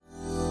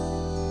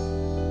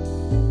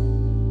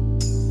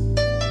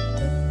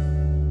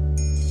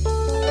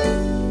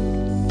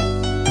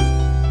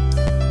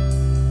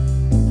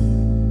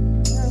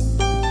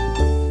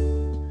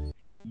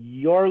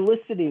You're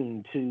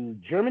listening to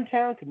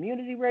Germantown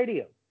Community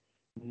Radio,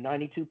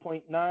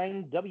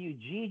 92.9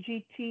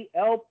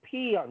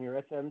 WGGT-LP on your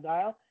FM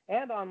dial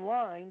and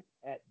online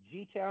at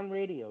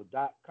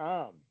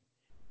gtownradio.com.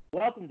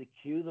 Welcome to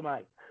Cue the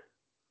Mic.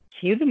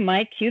 Cue the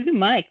mic, cue the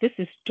mic. This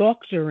is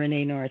Dr.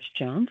 Renee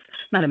Norris-Jones.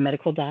 Not a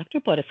medical doctor,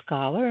 but a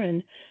scholar,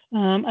 and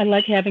I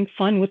like having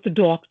fun with the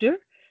doctor.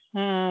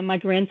 My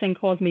grandson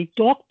calls me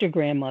Dr.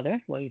 Grandmother.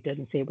 Well, he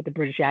doesn't say it with a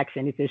British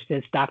accent. He just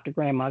says Dr.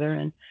 Grandmother,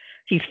 and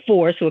he's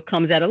 4, so it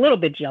comes out a little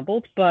bit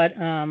jumbled. But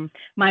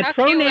my How pronouns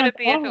cute would it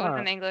be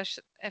are...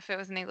 if it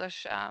was an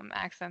English,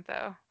 accent,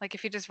 though? Like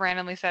if you just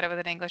randomly said it with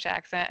an English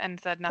accent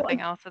and said nothing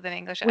else with an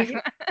English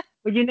accent.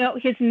 Well, you know,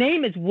 his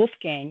name is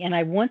Wolfgang, and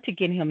I want to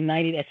get him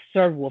knighted as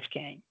Sir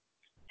Wolfgang.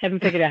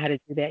 Haven't figured out how to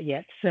do that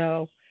yet.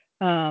 So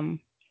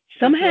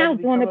somehow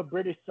become a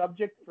British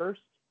subject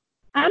first.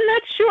 I'm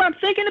not sure. I'm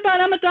thinking about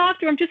it. I'm a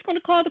doctor. I'm just going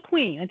to call the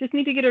Queen. I just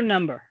need to get her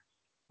number.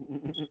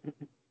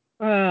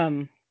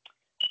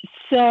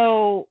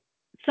 So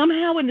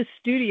somehow in the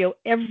studio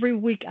every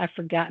week I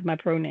forgot my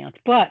pronouns.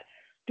 But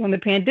during the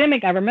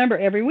pandemic, I remember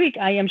every week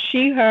I am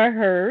she, her,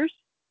 hers,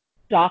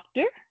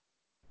 doctor,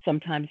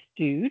 sometimes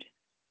dude.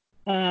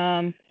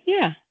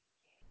 Yeah,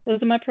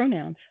 those are my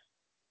pronouns.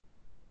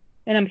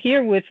 And I'm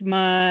here with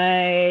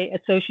my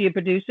associate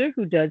producer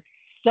who does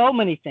so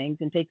many things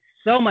and takes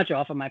so much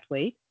off of my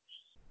plate,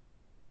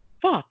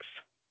 Fox.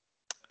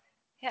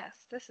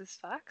 Yes, this is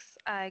Fox.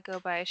 I go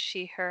by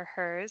she, her,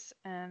 hers,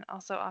 and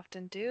also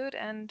often dude.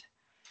 And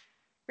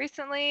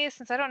recently,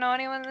 since I don't know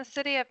anyone in the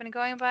city, I've been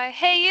going by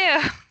hey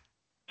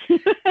you.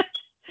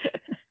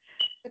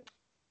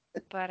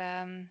 But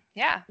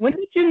yeah. When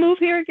did you move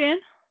here again?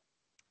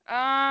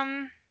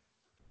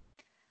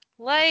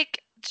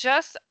 Like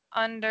just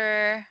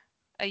under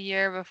a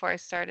year before I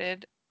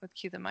started with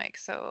Cue the Mic,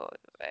 so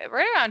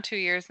right around 2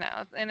 years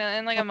now. In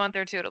like a month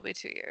or two, it'll be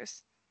 2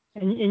 years.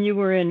 And you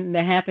were in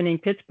the happening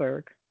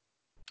Pittsburgh.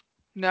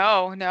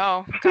 No,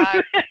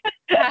 God.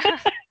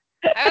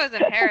 I was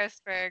in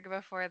Harrisburg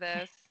before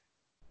this.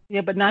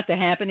 Yeah, but not the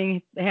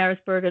happening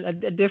Harrisburg,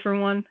 a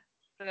different one.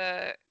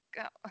 The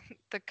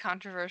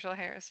controversial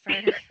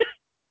Harrisburg.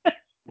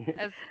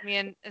 As me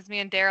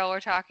and Daryl were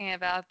talking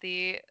about,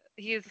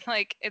 he's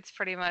like, it's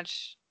pretty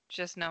much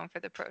just known for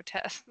the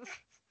protests.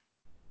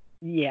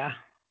 Yeah.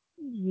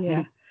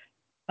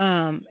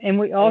 And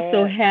we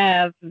also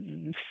have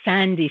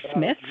Sandy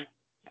Smith.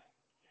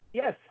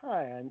 Yes,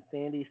 hi, I'm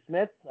Sandy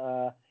Smith,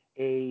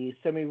 a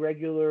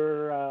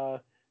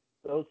semi-regular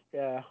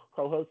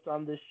co-host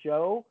on this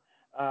show.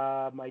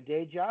 My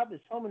day job is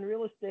home and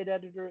real estate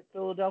editor at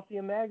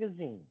Philadelphia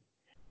Magazine.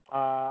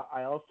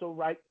 I also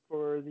write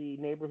for the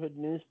neighborhood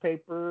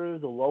newspaper,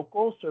 The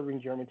Local, serving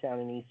Germantown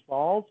and East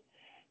Falls.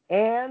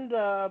 And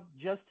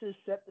just to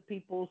set the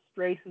people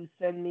straight who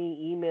send me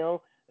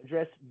email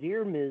addressed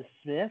Dear Ms.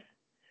 Smith,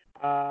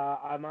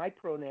 my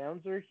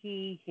pronouns are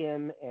he,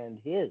 him, and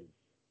his.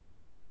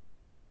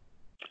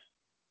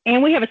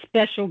 And we have a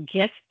special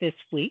guest this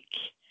week,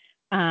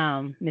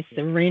 Miss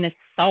Serena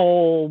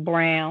Soul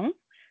Brown.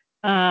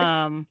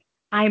 I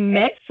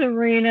met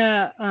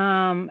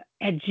Serena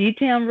at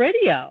G-Town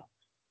Radio.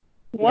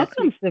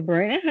 Welcome,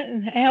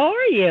 Sabrina. How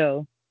are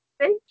you?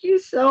 Thank you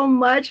so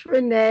much,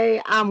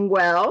 Renee. I'm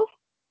well.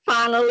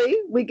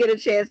 Finally, we get a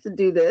chance to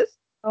do this.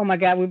 Oh, my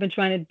God. We've been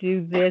trying to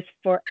do this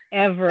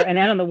forever. And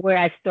I don't know where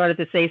I started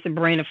to say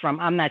Sabrina from.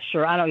 I'm not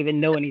sure. I don't even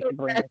know any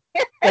Sabrina.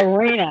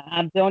 Serena,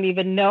 I don't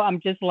even know. I'm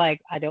just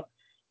like, I don't,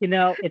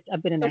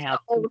 I've been in the house.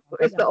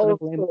 It's the old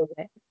school.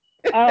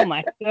 Oh,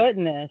 my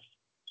goodness.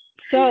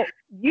 So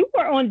you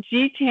were on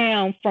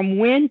G-Town from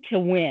when to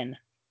when?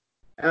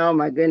 Oh,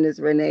 my goodness,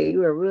 Renee.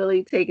 You are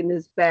really taking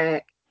this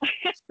back.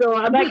 So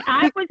I've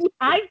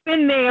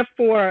been there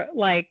for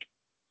like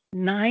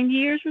 9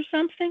 years or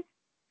something.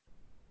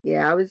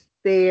 Yeah, I was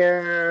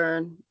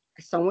there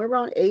somewhere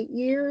around 8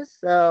 years.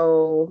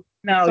 So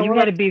no, you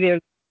had to be there.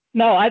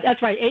 No,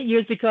 that's right, 8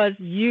 years because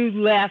you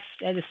left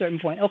at a certain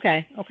point.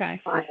 Okay.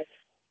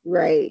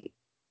 Right.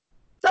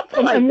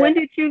 Something like and that. When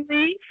did you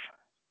leave?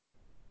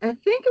 I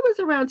think it was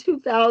around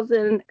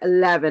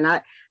 2011.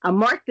 I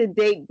marked the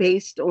date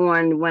based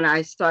on when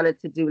I started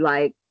to do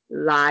like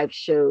live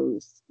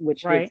shows,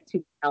 which was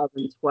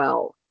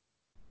 2012.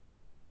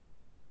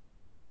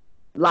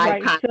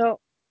 Right.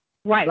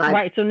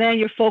 So now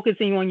you're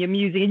focusing on your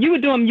music, and you were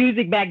doing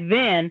music back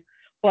then,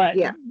 but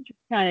you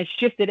kind of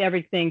shifted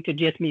everything to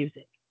just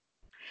music.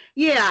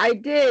 Yeah, I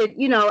did.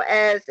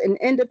 As an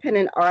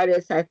independent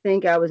artist, I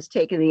think I was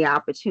taking the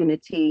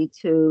opportunity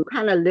to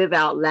kind of live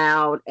out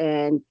loud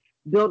and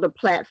build a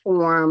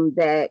platform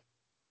that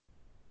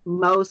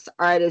most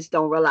artists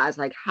don't realize,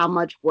 like how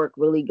much work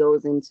really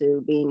goes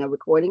into being a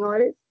recording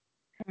artist.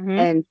 Mm-hmm.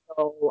 And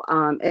so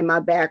in my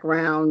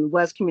background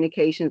was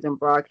communications and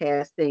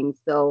broadcasting.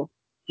 So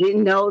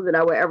didn't know that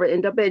I would ever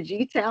end up at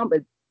G-Town,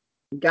 but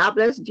God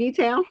bless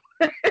G-Town.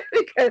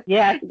 Because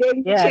it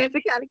gave me a chance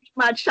to kind of get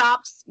my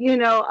chops,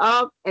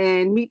 up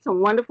and meet some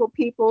wonderful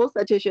people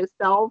such as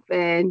yourself,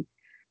 and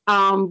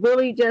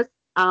really just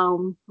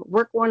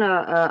work on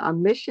a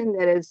mission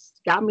that has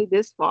got me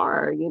this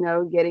far,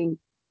 getting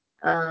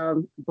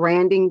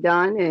branding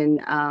done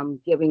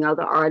and giving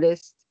other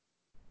artists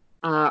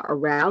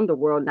around the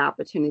world an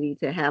opportunity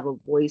to have a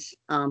voice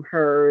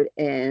heard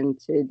and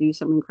to do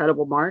some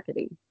incredible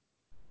marketing.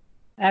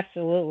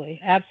 Absolutely.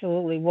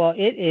 Absolutely. Well,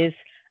 it is.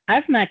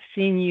 I've not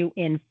seen you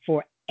in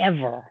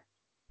forever.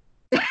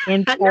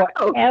 In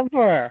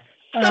forever.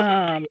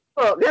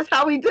 That's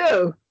how we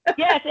do.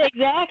 Yes,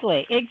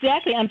 exactly.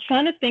 Exactly. I'm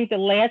trying to think the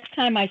last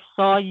time I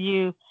saw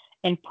you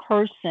in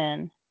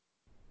person.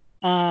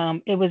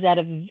 It was at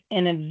an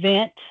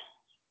event.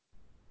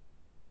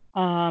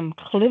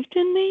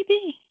 Clifton,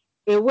 maybe?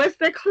 It was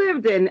the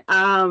Clifton.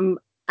 I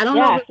don't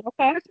know if it was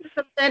a Christmas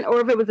event or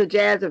if it was a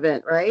jazz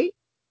event, right?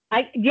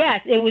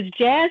 Yes, it was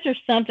jazz or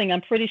something. I'm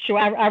pretty sure.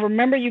 I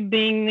remember you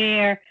being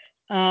there.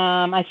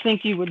 I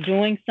think you were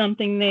doing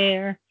something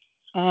there.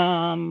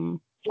 Of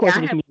course,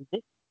 it was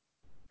music.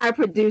 I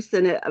produced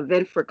an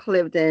event for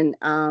Clifton.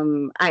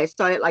 I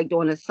started like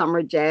doing a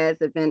summer jazz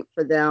event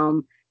for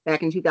them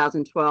back in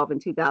 2012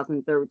 and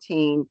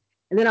 2013.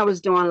 And then I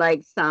was doing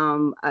like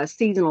some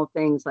seasonal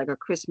things like a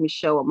Christmas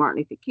show, a Martin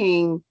Luther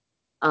King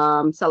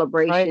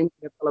celebration,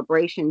 a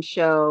celebration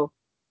show.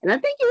 And I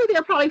think you were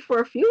there probably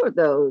for a few of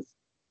those.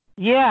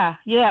 Yeah.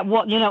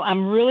 Well,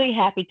 I'm really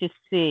happy to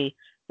see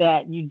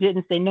that you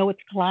didn't say, no,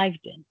 it's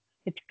Clifton.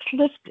 It's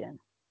Clifton.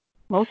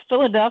 Most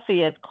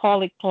Philadelphians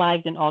call it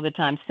Clifton all the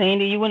time.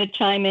 Sandy, you want to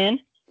chime in?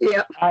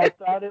 Yeah. I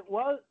thought it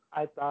was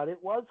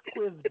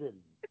Clifton.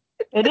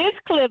 It is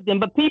Clifton,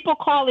 but people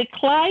call it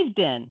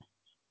Clifton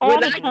all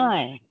the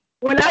time.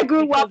 When I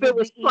grew up, it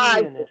was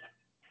Clifton.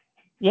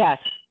 Yes.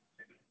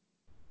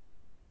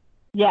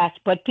 Yes,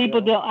 but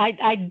people don't.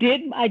 I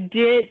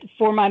did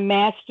for my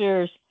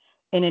master's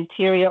in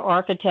interior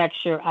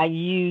architecture. I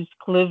used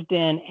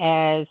Clifton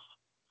as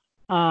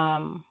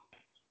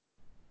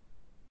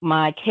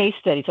my case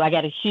study. So I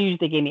got they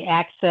gave me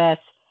access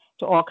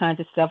to all kinds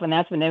of stuff. And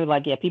that's when they were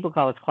like, yeah, people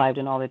call it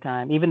Clifton all the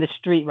time. Even the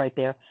street right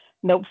there.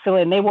 Nope,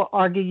 Philly. And they will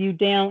argue you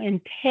down and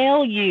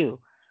tell you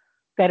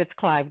that it's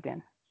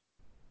Clifton.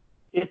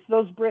 It's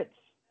those Brits,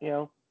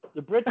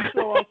 The Brits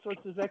throw all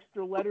sorts of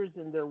extra letters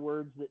in their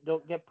words that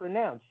don't get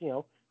pronounced,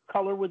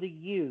 color with a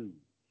U.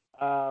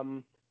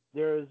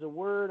 There's a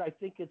word, I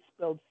think it's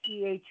spelled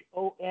Chomondely,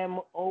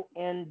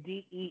 and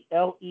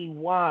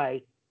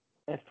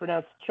it's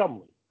pronounced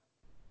Chumley.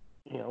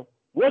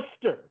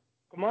 Worcester.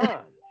 Come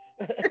on.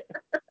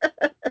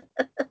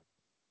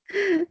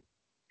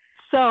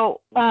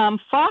 So,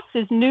 Fox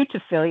is new to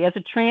Philly as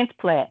a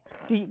transplant.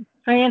 Do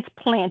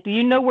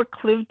you know where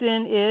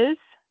Clifton is?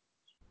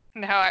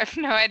 No, I have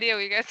no idea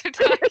what you guys are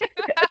talking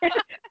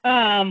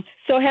about.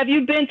 So have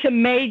you been to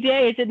May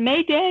Day? Is it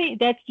May Day?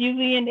 That's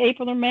usually in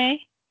April or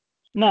May?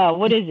 No,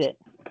 what is it?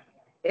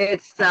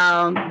 It's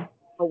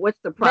what's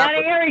the proper?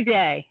 Mount Airy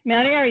Day.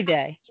 Mount Airy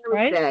Day,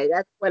 right? Day.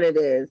 That's what it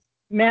is.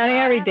 Mount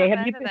Airy Day.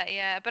 Have you been to that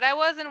yet? But I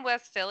was in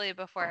West Philly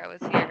before I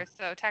was here,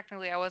 so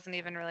technically I wasn't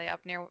even really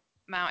up near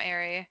Mount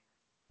Airy.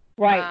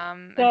 Right.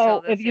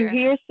 So if you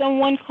hear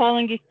someone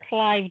calling it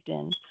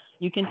Clifton,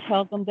 you can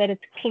tell them that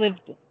it's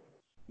Clifton.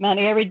 Mount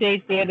Airy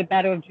Day's there. The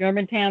Battle of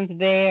Germantown's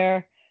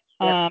there.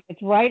 Yep.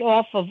 It's right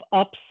off of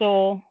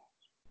Upsall.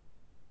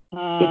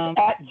 It's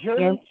at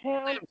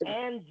Germantown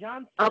and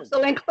Johnson.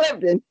 Upsall and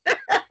Clifton.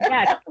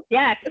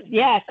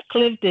 yes,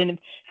 Clifton.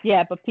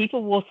 Yeah, but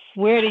people will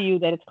swear to you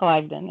that it's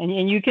Clifton,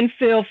 and you can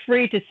feel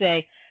free to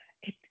say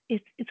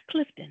it's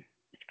Clifton.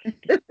 It's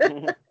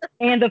Clifton.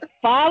 And the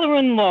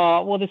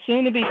father-in-law, the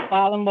soon-to-be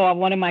father-in-law of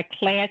one of my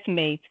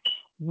classmates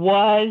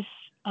was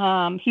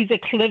he's a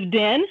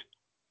Clifton.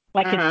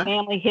 Like his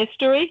family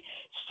history.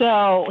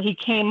 So he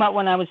came up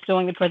when I was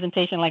doing the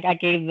presentation, like I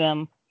gave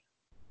them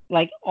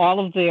like all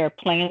of their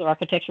plans,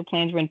 architecture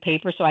plans were in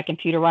paper, so I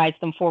computerized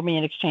them for me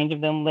in exchange of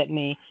them let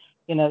me,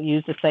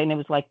 use the site. And it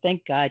was like,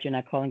 thank God you're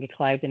not calling it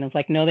Clifton. It was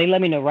like, no, they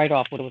let me know right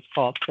off what it was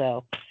called.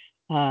 So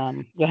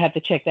you'll have to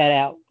check that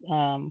out,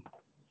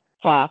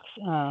 Fox.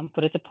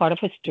 But it's a part of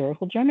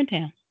historical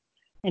Germantown.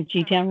 And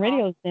G-Town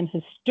Radio is in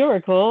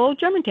historical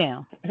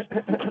Germantown.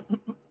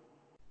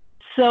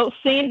 So,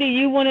 Sandy,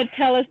 you want to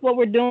tell us what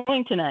we're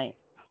doing tonight?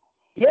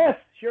 Yes,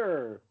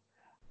 sure.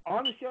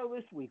 On the show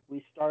this week,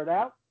 we start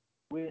out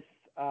with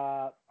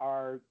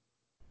our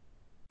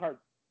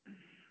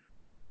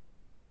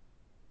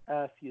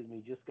excuse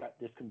me, just got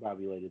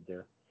discombobulated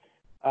there.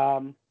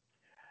 On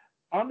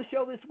the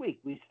show this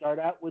week, we start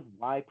out with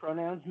why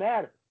pronouns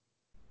matter.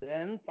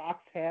 Then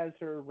Fox has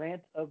her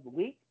rant of the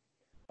week,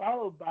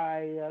 followed by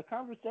a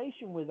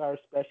conversation with our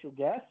special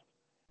guest.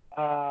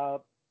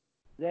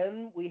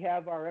 Then we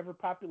have our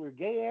ever-popular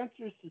gay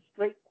answers to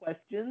straight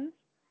questions,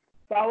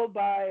 followed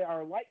by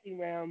our lightning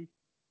round,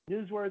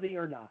 newsworthy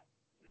or not.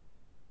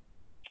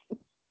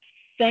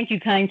 Thank you,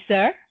 kind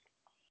sir.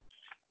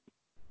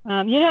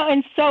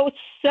 And so,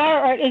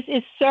 sir,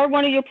 is sir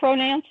one of your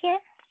pronouns, sir?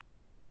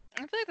 I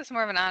feel like that's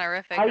more of an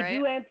honorific,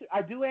 right?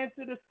 I do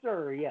answer to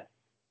sir, yes.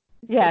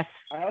 Yes.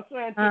 I also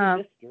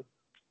answer to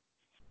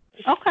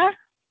Mr.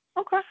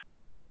 Okay.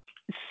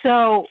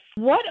 So,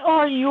 what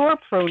are your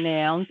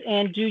pronouns,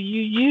 and do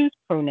you use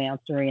pronouns,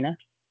 Serena?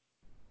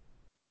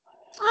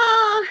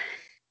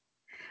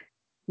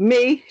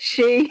 Me,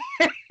 she.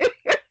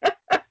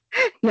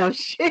 No,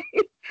 she,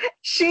 her.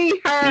 She,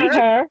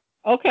 her.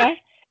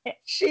 Okay.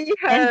 She,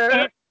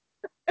 her.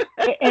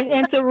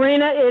 And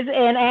Serena is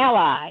an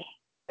ally.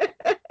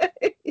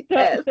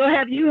 Yes. So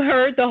have you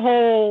heard the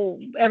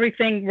whole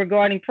everything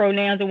regarding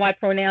pronouns and why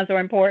pronouns are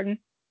important?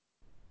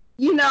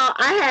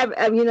 I have,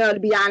 to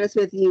be honest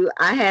with you,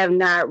 I have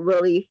not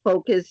really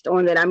focused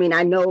on it. I mean,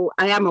 I know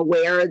I am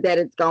aware that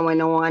it's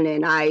going on,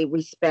 and I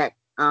respect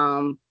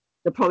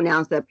the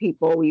pronouns that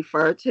people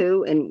refer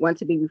to and want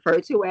to be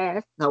referred to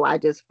as. So I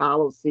just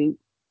follow suit.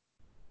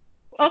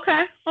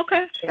 Okay.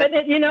 Yeah. But,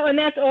 and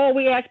that's all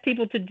we ask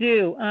people to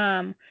do.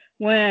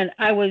 When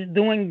I was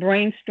doing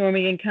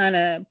brainstorming and kind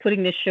of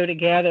putting this show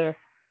together,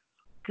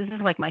 this is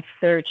like my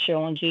third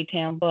show on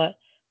G-Town, but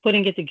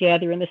putting it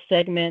together in the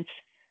segments,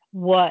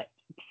 what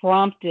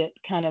prompted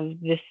kind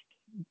of this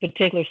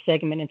particular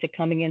segment into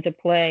coming into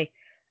play.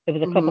 It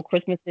was a couple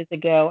Christmases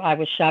ago. I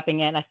was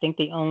shopping at, I think,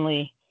 the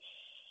only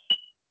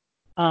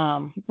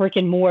brick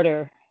and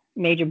mortar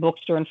major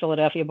bookstore in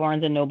Philadelphia,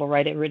 Barnes and Noble,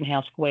 right at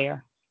Rittenhouse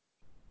Square.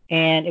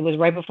 And it was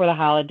right before the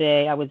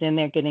holiday. I was in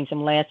there getting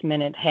some last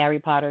minute Harry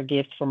Potter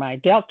gifts for my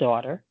adult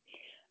daughter.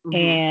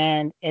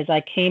 And as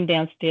I came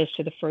downstairs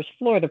to the first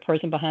floor, the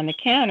person behind the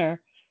counter,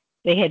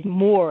 they had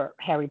more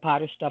Harry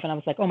Potter stuff. And I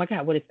was like, oh my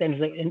God, what is that?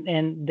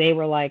 And they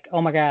were like,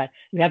 oh my God,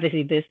 you have to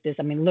see this.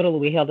 I mean, literally,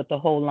 we held up the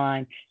whole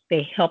line.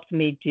 They helped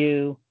me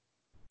do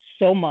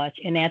so much.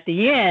 And at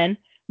the end,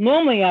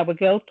 normally I would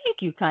go,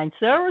 thank you, kind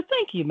sir, or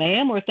thank you,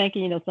 ma'am, or thank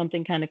you,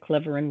 something kind of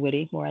clever and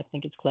witty, or I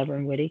think it's clever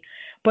and witty.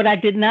 But I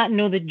did not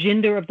know the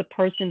gender of the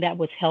person that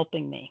was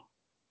helping me.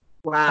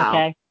 Wow.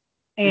 Okay.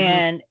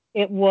 And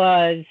it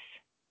was,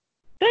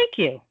 thank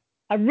you.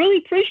 I really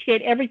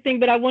appreciate everything,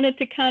 but I wanted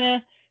to kind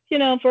of,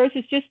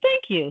 versus just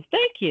thank you.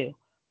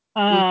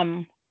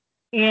 And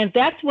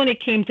that's when it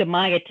came to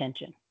my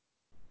attention.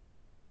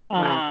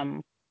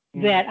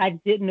 That I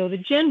didn't know the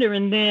gender.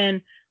 And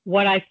then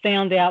what I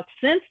found out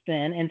since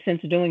then, and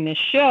since doing this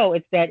show,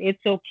 is that it's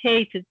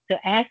okay to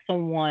ask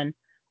someone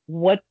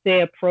what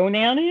their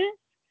pronoun is.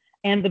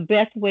 And the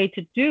best way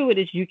to do it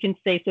is you can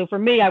say, so for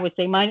me, I would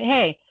say, my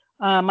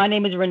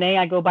name is Renee.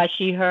 I go by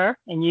she, her,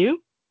 and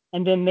you.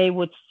 And then they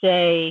would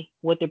say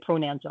what their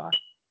pronouns are.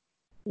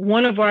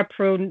 One of our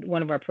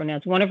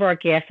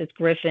guests is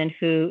Griffin,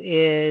 who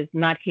is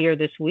not here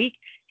this week.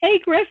 Hey,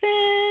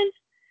 Griffin.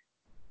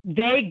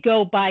 They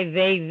go by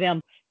they, them.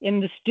 In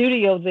the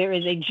studio, there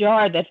is a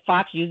jar that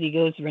Fox usually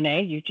goes,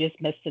 Renee, you just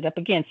messed it up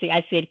again. See,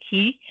 I said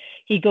he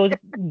goes,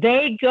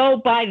 they go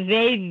by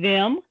they,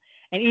 them.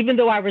 And even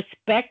though I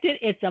respect it,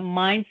 it's a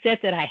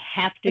mindset that I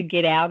have to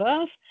get out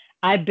of.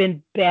 I've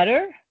been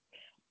better,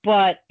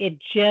 but it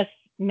just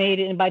made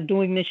it. And by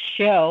doing this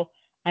show,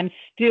 I'm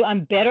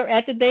better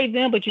at the they,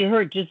 them, but you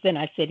heard just then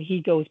I said he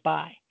goes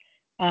by.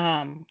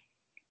 And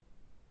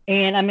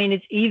I mean,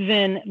 it's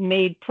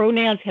even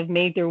pronouns have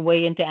made their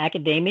way into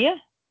academia.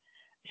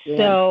 Yeah.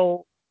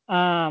 So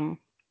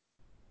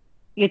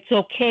it's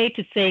okay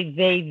to say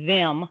they,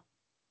 them,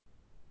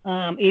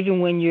 even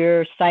when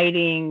you're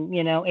citing,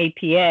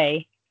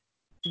 APA,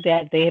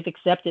 that they have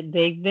accepted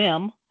they,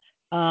 them.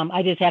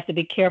 I just have to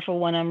be careful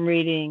when I'm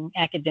reading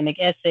academic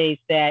essays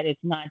that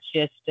it's not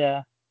just,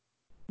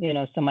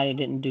 somebody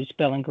didn't do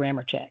spelling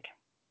grammar check.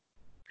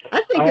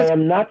 I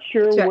am not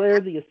sure where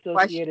the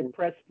Associated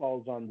Press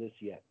falls on this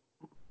yet.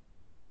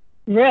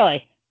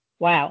 Really?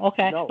 Wow.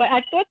 Okay. No. But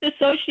I thought the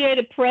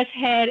Associated Press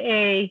had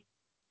They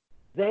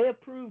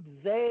approved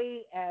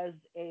they as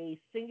a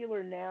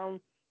singular noun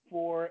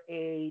for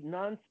a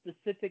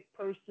non-specific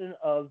person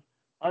of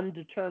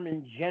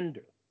undetermined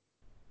gender.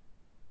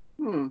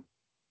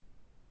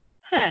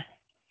 Huh.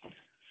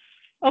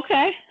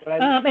 Okay.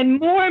 And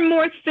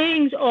more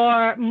things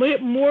are,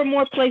 more and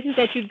more places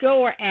that you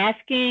go are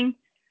asking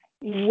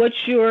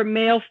what's your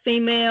male,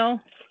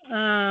 female,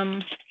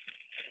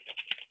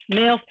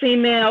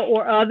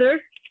 or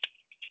other.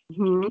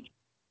 I'm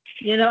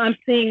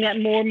seeing that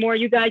more and more.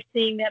 You guys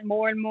seeing that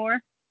more and more?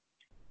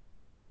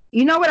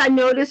 You know what I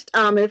noticed?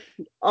 If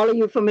all of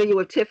you are familiar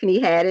with Tiffany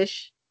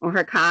Haddish on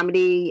her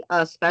comedy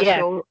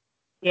special,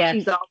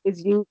 she's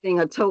always using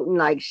a totem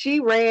like, she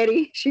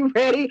ready.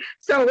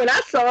 So when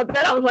I saw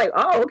that, I was like,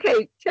 oh,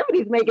 okay,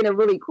 Tiffany's making it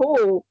really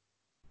cool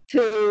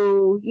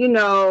to,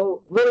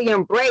 really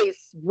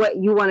embrace what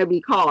you want to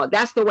be called.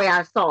 That's the way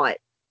I saw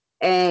it.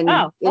 And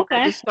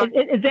okay. Is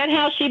that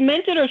how she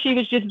meant it, or she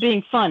was just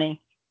being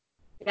funny?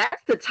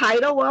 That's the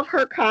title of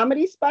her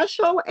comedy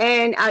special,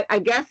 and I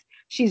guess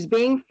she's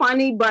being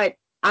funny, but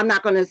I'm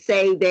not going to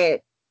say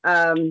that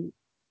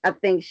I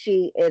think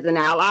she is an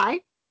ally.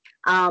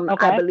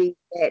 I believe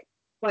that,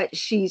 but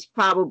she's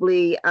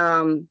probably,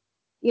 in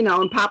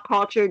pop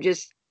culture,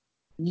 just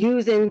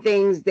using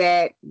things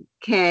that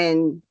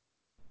can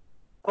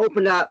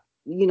open up,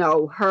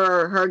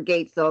 her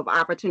gates of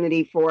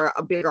opportunity for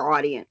a bigger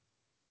audience.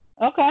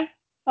 Okay.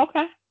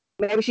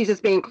 Maybe she's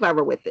just being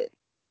clever with it.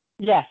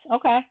 Yes.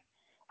 Okay.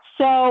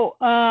 So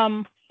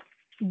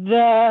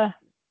the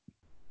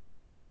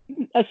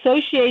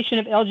Association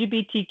of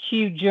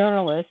LGBTQ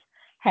Journalists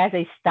has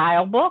a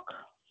style book.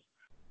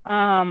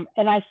 And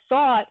I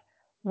thought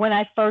when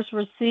I first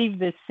received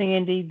this,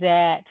 Sandy,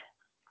 that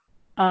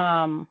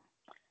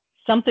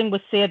something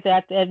was said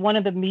that at one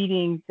of the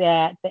meetings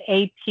that the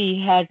AP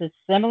has a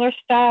similar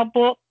style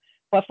book,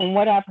 but from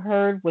what I've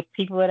heard with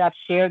people that I've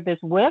shared this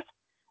with,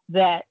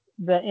 that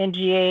the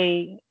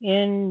I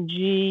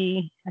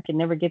can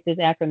never get this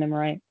acronym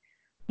right.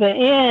 The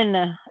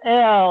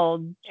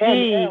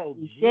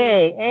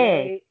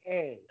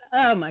NLGJA.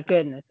 Oh my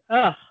goodness.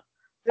 Oh.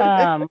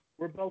 Ours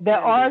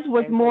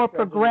was more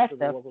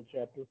progressive.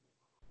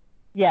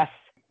 Yes.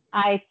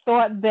 I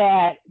thought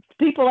that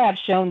people have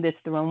shown this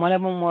through, and one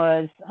of them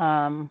was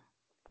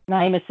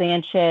Naima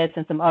Sanchez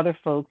and some other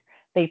folks.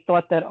 They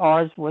thought that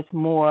ours was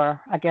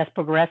more, I guess,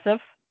 progressive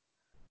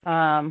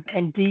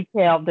and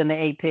detailed than the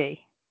AP.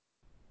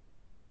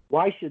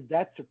 Why should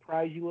that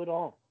surprise you at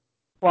all?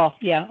 Well,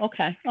 yeah,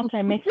 okay,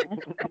 makes sense.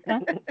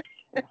 Okay.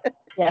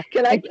 Yeah,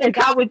 Can I get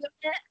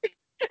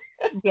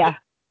yeah.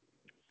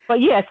 But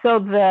yeah, so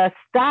the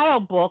style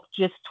book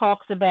just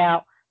talks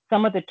about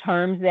some of the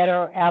terms that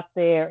are out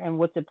there and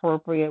what's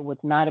appropriate,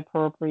 what's not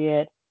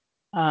appropriate.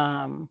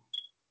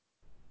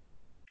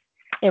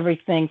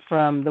 Everything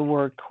from the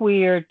word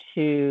queer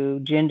to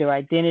gender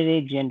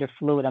identity, gender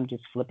fluid. I'm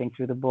just flipping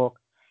through the book.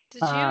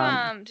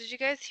 Did you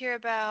guys hear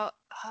about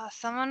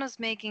someone was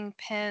making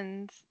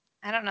pins?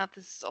 I don't know if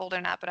this is old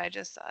or not, but I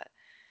just saw it.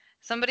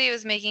 Somebody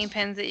was making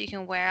pins that you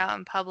can wear out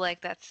in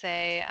public that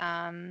say,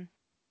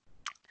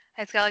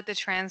 it's got like the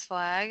trans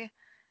flag,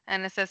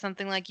 and it says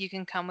something like, "You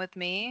can come with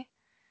me,"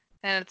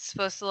 and it's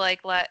supposed to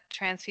like let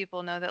trans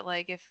people know that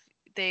like if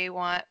they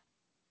want,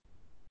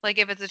 like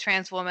if it's a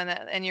trans woman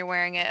and you're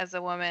wearing it as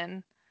a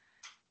woman,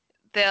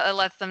 it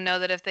lets them know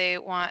that if they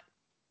want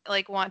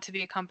to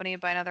be accompanied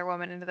by another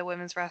woman into the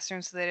women's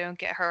restroom so they don't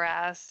get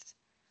harassed,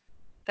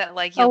 that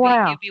like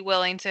you'd be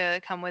willing to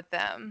come with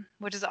them,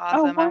 which is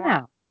awesome. Oh, wow. I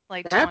want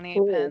like That's 28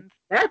 cool. pins.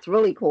 That's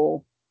really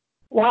cool.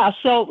 Wow.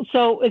 So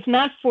it's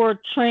not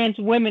for trans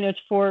women, it's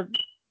for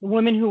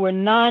women who are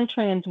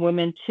non-trans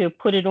women to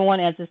put it on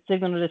as a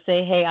signal to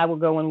say, hey, I will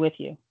go in with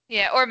you.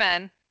 Yeah, or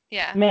men.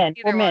 Yeah. Men.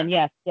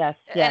 Yes.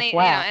 Any,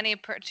 wow. Any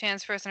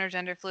trans person or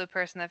gender fluid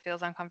person that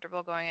feels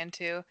uncomfortable going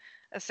into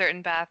a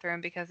certain bathroom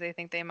because they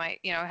think they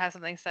might, have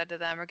something said to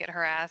them or get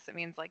harassed, it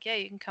means like, yeah,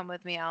 you can come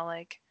with me. I'll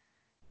like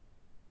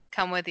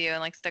come with you and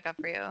like stick up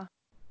for you.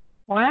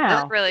 Wow.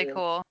 That's really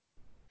cool.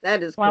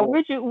 That is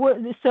cool.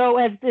 So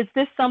is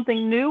this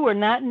something new or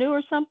not new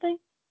or something?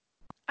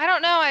 I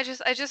don't know. I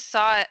just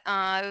saw it.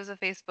 It was a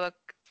Facebook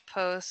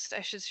post.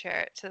 I should share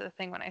it to the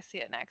thing when I see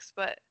it next,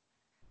 but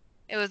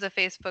it was a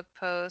Facebook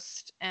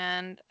post,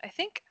 and I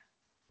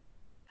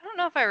don't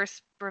know if I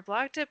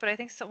reblogged it, but I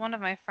think one of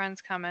my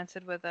friends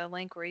commented with a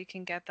link where you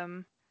can get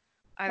them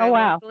either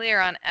locally or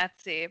on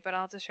Etsy, but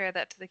I'll just share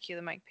that to the Cue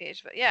the Mic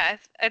page. But yeah,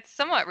 it's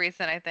somewhat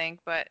recent, I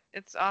think, but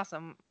it's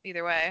awesome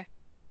either way.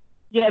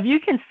 Yeah, if you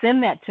can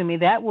send that to me,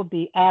 that would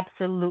be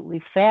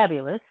absolutely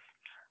fabulous.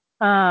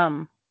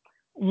 One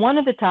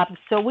of the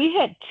topics, so we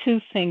had two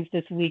things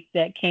this week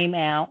that came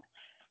out.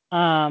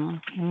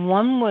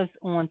 One was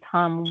on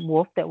Tom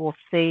Wolfe that we'll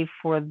save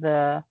for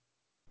the,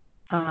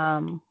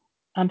 I'm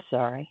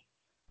sorry.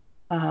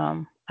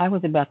 I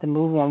was about to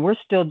move on. We're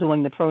still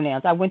doing the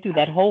pronouns. I went through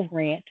that whole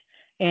rant.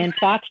 And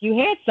Fox, you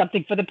had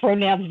something for the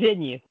pronouns,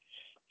 didn't you?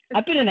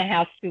 I've been in the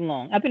house too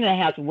long. I've been in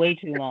the house way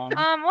too long.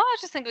 Well, I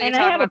just think we can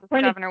talk about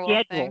the Governor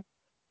Wolf thing.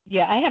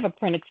 Yeah, I have a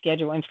printed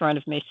schedule in front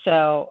of me.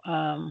 So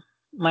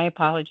my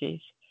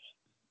apologies.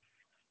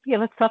 Yeah,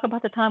 let's talk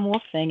about the Tom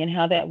Wolfe thing and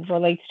how that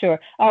relates to her.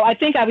 Oh, I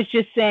think I was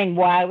just saying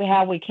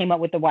how we came up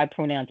with the why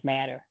pronouns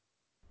matter.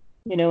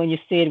 And you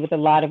see it with a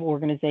lot of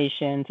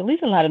organizations, at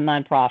least a lot of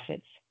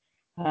nonprofits,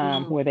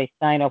 where they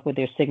sign up with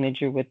their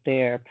signature with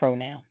their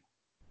pronoun.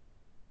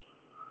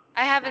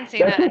 I haven't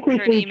seen that in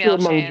certain email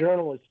chain. Among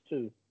journalists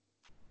too.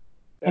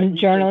 And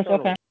journalists,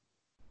 okay.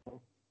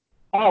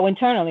 Oh,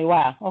 internally,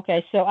 wow.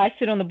 Okay, so I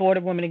sit on the board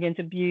of Women Against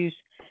Abuse,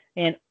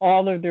 and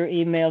all of their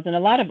emails, and a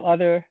lot of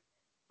other,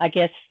 I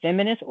guess,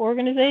 feminist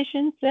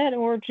organizations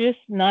or just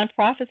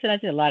nonprofits. And I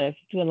do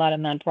a lot of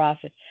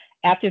nonprofits.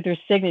 After their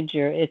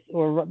signature,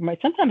 or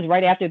sometimes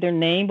right after their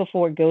name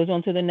before it goes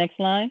on to the next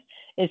line,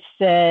 it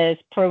says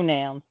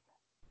pronouns,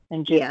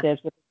 and just says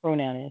what the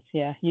pronoun is.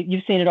 Yeah,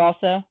 you've seen it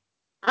also.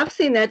 I've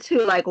seen that too,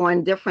 like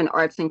on different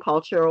arts and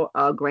cultural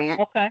grant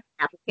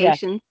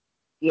applications.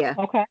 Yeah.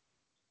 Okay.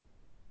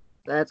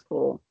 That's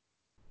cool.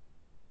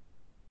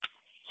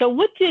 So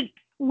what did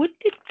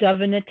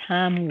Governor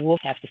Tom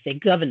Wolfe have to say?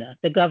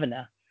 The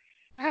governor.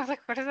 I was like,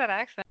 what is that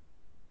accent?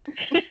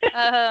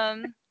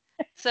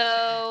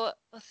 So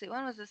let's see,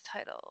 when was this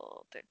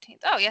title? 13th.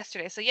 Oh,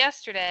 yesterday. So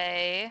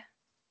yesterday,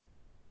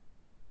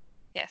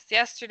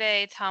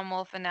 Tom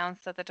Wolfe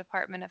announced that the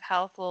Department of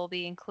Health will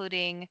be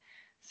including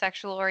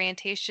sexual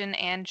orientation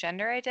and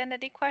gender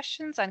identity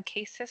questions on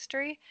case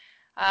history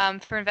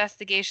for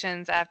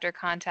investigations after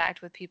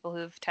contact with people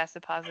who've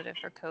tested positive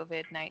for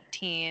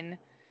COVID-19.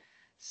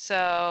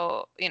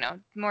 So,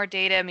 more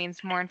data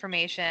means more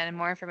information, and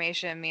more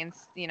information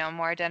means,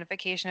 more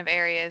identification of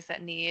areas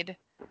that need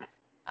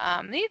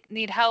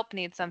help,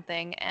 need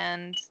something.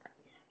 And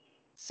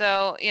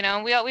so,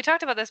 we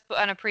talked about this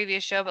on a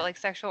previous show, but like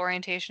sexual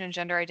orientation and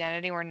gender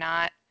identity were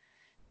not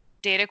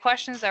data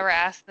questions that were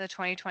asked in the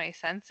 2020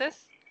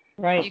 census.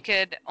 Right. You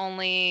could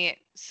only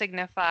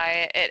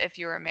signify it if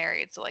you were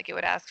married. So like it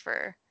would ask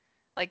for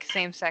like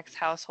same-sex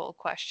household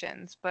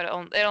questions, but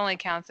it only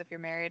counts if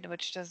you're married,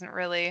 which doesn't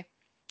really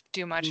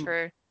do much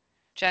for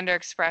gender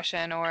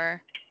expression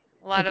or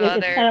a lot of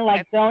other. It's kind of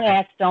like don't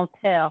ask, don't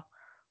tell.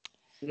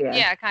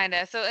 Yeah, kind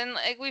of. So, and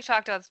like we've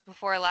talked about this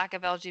before, lack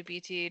of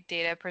LGBT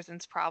data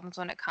presents problems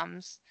when it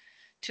comes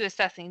to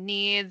assessing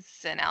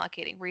needs and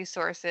allocating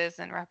resources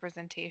and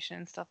representation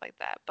and stuff like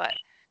that. But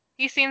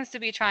he seems to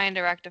be trying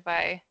to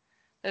rectify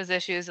those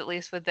issues, at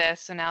least with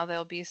this. So now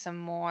there'll be some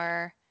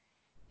more,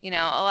 a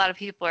lot of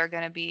people are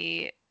going to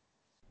be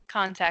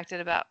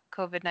contacted about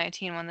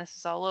COVID-19 when this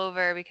is all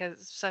over because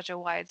it's such a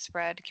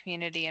widespread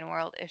community and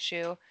world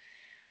issue.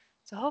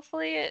 So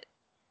hopefully it,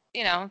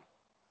 I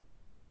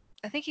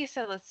think he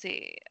said, let's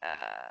see.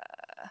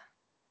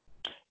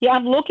 Yeah,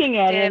 I'm looking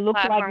at it. It looks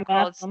platform like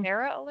called Malcolm.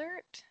 Sarah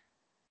Alert.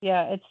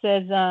 Yeah, it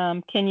says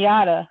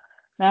Kenyatta,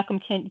 Malcolm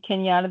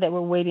Kenyatta, that we're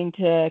waiting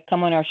to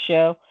come on our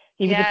show.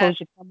 He was supposed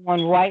to come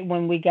on right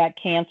when we got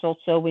canceled,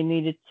 so we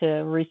needed to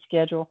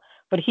reschedule.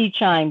 But he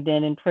chimed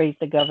in and praised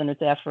the governor's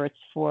efforts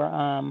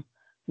for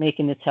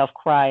making this health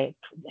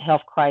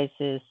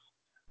crisis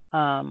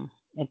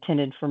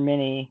intended for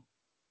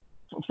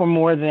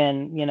more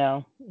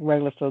than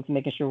regular folks,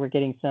 making sure we're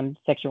getting some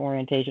sexual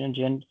orientation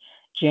and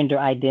gender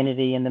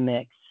identity in the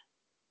mix.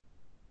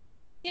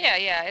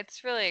 Yeah,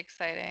 it's really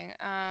exciting.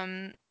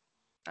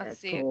 Let's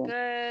see, cool.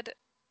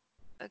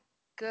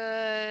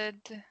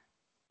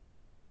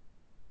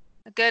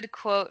 A good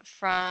quote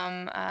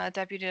from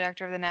Deputy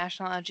Director of the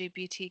National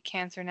LGBT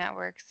Cancer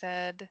Network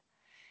said,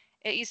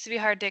 "It used to be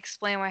hard to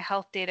explain why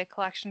health data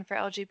collection for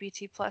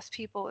LGBT plus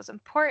people was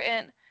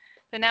important,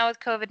 but now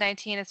with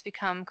COVID-19 it's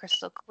become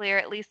crystal clear.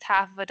 At least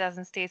half of a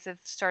dozen states have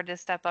started to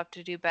step up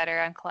to do better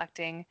on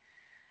collecting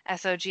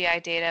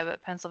SOGI data,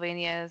 but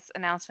Pennsylvania's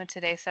announcement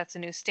today sets a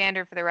new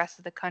standard for the rest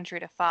of the country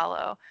to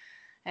follow,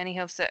 and he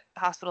hopes that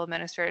hospital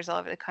administrators all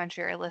over the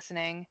country are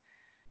listening."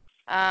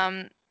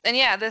 And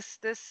yeah, this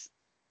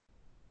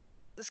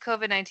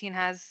COVID-19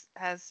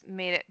 has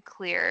made it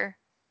clear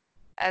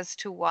as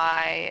to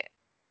why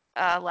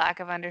lack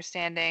of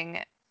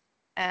understanding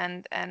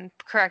and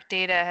correct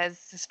data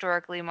has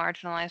historically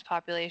marginalized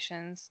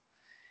populations.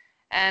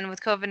 And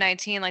with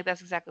COVID-19, like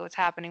that's exactly what's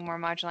happening. More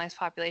marginalized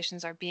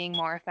populations are being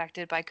more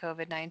affected by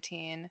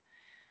COVID-19,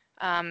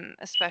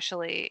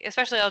 especially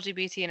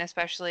LGBT and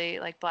especially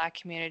like Black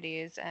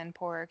communities and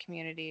poorer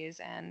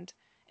communities and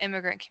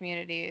immigrant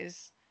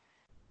communities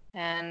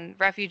and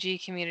refugee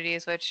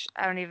communities, which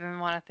I don't even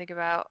want to think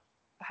about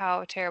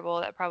how terrible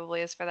that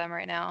probably is for them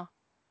right now.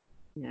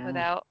 Yeah.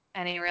 Without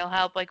any real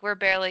help. Like we're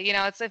barely,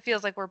 it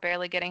feels like we're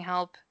barely getting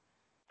help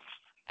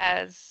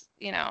as,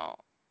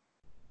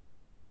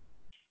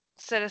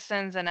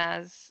 citizens and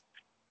as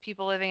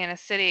people living in a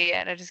city.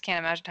 And I just can't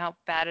imagine how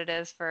bad it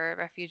is for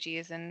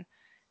refugees and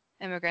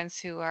immigrants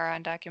who are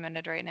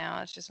undocumented right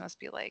now. It just must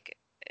be like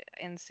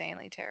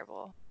insanely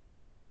terrible.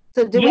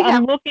 So Go ahead.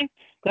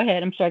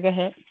 I'm sorry. Go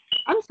ahead.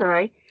 I'm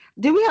sorry.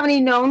 Do we have any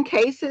known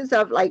cases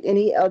of like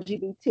any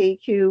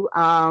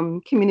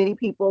LGBTQ community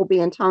people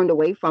being turned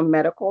away from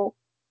medical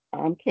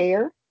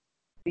care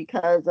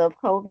because of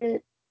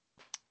COVID?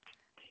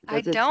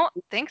 I don't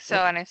think so,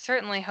 and I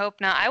certainly hope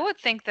not. I would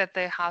think that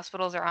the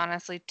hospitals are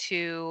honestly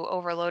too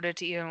overloaded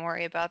to even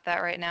worry about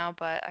that right now,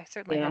 but I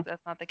certainly hope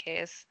that's not the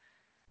case.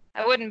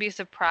 I wouldn't be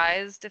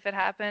surprised if it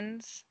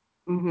happens,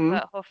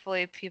 but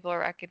hopefully people are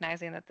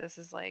recognizing that this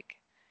is like,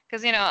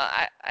 because,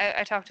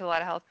 I talk to a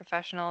lot of health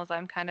professionals.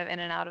 I'm kind of in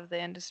and out of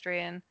the industry,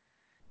 and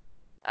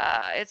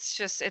it's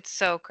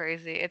so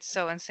crazy. It's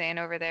so insane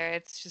over there.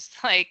 It's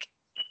just like,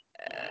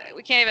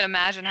 we can't even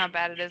imagine how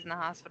bad it is in the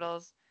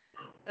hospitals.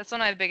 That's one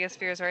of my biggest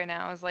fears right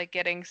now is like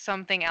getting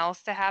something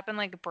else to happen,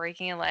 like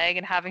breaking a leg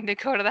and having to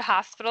go to the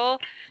hospital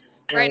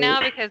right now,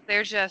 because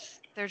they're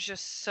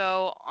just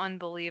so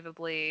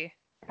unbelievably.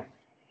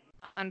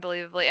 And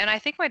I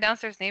think my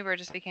downstairs neighbor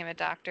just became a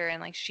doctor,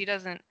 and like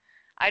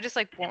I just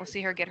like won't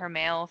see her get her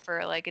mail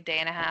for like a day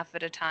and a half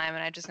at a time,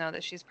 and I just know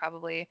that she's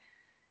probably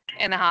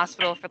in the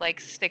hospital for like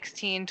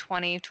 16,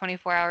 20,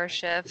 24-hour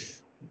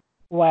shifts.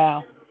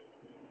 Wow.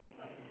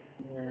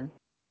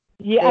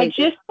 Yeah, I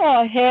just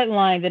saw a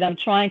headline that I'm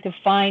trying to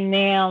find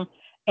now,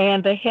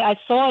 and I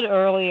saw it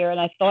earlier, and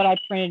I thought I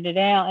printed it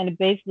out, and it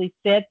basically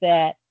said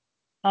that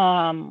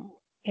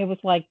it was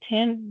like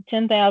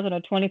 10,000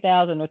 or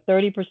 20,000 or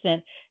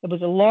 30%. It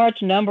was a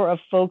large number of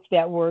folks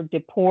that were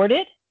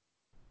deported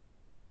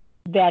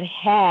that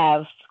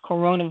have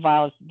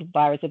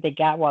coronavirus that they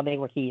got while they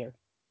were here,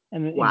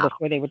 and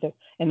before they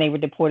were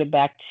deported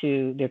back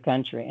to their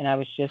country. And I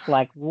was just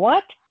like,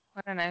 what?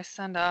 What a nice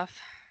send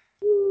off.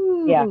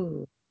 Yeah.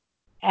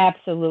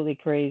 Absolutely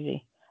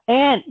crazy.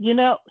 And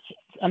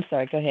I'm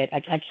sorry. Go ahead.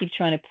 I keep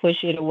trying to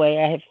push it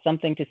away. I have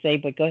something to say,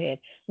 but go ahead.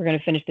 We're going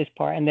to finish this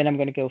part, and then I'm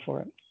going to go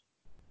for it.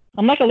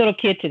 I'm like a little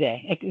kid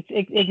today.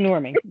 Ignore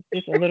me.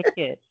 Just a little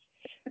kid.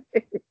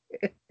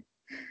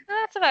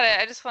 That's about it.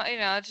 I just want,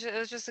 it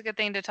was just a good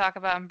thing to talk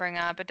about and bring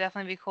up. It'd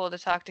definitely be cool to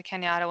talk to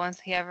Kenyatta once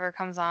he ever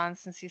comes on,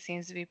 since he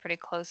seems to be pretty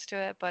close to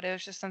it. But it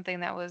was just something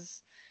that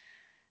was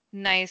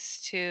nice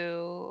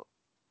to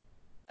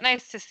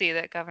see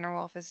that Governor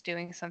Wolf is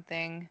doing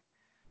something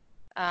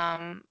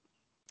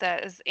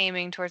that is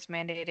aiming towards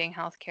mandating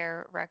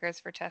healthcare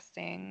records for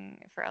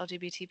testing for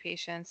LGBT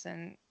patients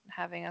and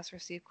having us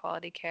receive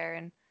quality care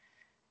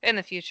in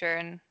the future,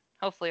 and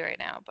hopefully right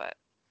now. But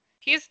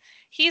he's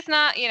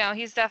not,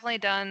 he's definitely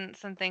done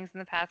some things in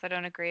the past I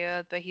don't agree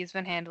with, but he's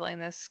been handling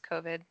this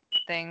COVID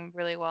thing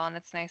really well, and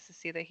it's nice to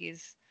see that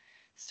he's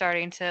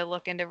starting to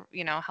look into,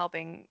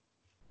 helping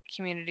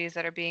communities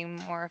that are being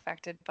more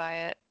affected by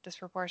it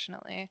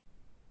disproportionately.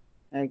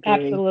 I agree.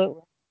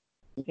 Absolutely.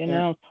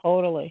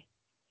 Totally.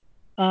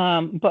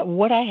 But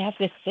what I have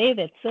to say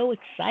that's so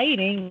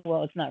exciting,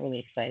 well, it's not really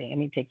exciting. Let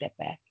me take that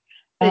back.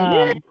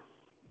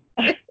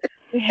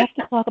 We have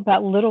to talk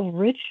about Little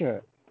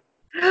Richard.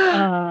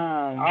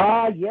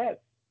 Yes.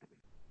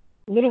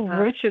 Little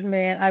Richard,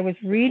 man. I was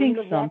reading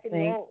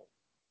something.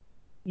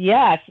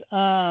 Yes.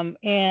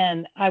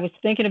 And I was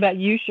thinking about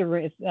you,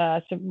 Sharice.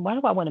 So why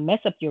do I want to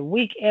mess up your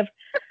week?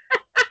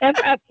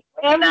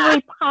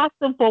 Every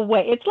possible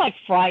way. It's like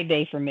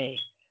Friday for me.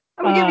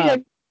 I'm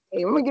gonna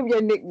give you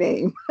a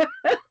nickname.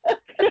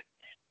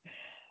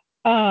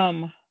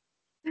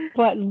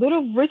 But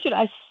Little Richard,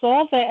 I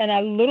saw that and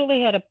I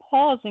literally had to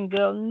pause and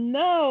go,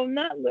 no,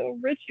 not Little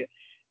Richard.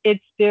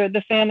 It's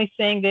the family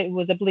saying that it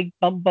was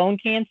a bone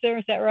cancer.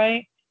 Is that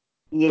right?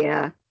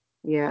 Yeah,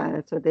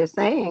 that's what they're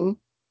saying.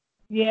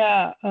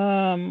 Yeah.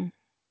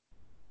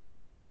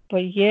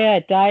 But yeah,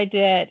 died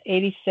at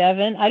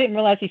 87. I didn't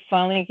realize he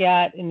finally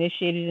got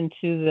initiated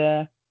into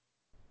the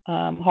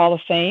Hall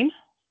of Fame.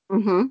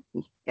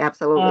 Mm-hmm.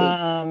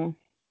 Absolutely.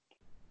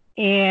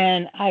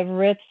 And I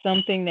read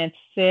something that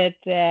said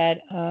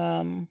that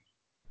I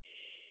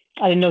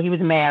didn't know he was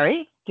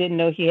married. Didn't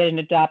know he had an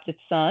adopted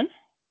son.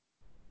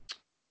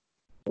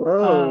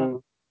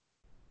 Whoa.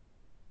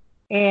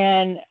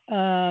 And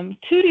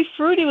Tutti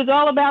Frutti was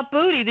all about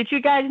booty. Did you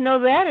guys know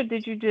that, or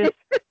did you just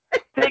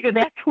figure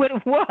that's what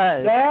it was?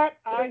 That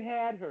I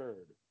had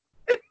heard.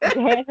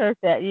 You had heard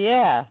that,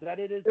 yeah. That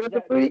it is. It was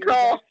a booty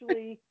call.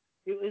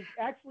 It was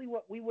actually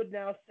what we would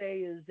now say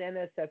is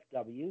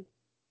NSFW,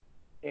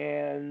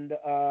 and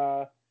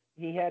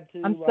he had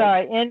to. I'm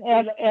sorry,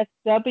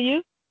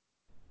 NSFW.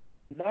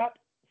 Not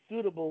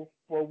suitable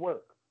for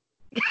work.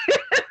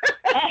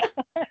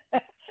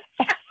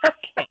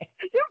 Okay.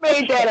 You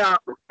made that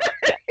up.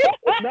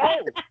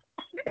 No.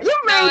 You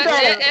made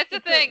that up. It's a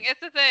thing.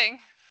 It's a thing.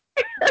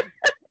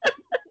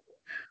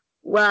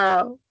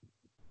 Wow.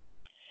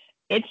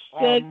 It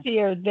says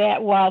here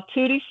that while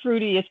Tutti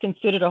Frutti is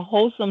considered a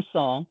wholesome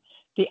song,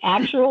 the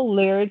actual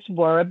lyrics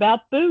were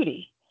about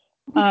booty.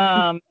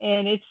 And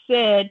it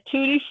said,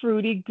 Tutti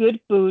Frutti, good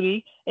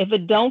booty. If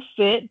it don't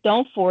fit,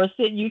 don't force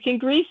it. You can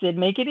grease it.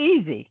 Make it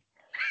easy.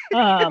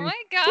 Oh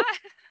my God.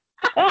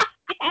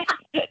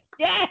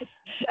 Yes.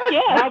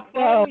 How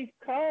far we've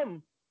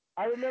come.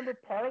 I remember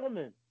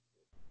Parliament,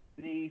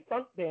 the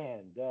funk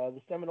band,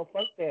 the seminal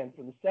funk band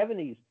from the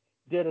 70s,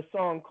 did a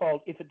song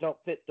called If It Don't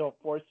Fit, Don't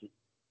Force It.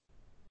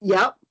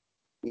 Yep.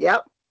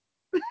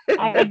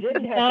 I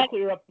didn't have to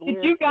clear up the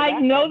lyrics. Did you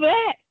guys know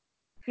that?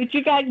 Did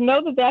you guys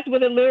know that that's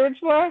what the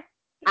lyrics were?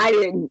 I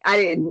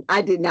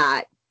did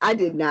not.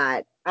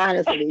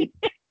 Honestly.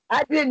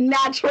 I did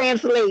not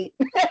translate.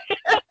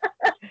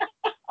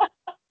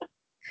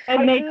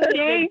 And they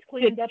changed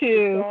cleaned it up to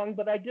the song,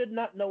 but I did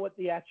not know what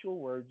the actual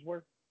words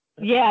were.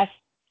 Yes,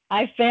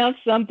 I found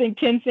 10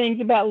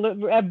 things about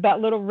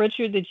Little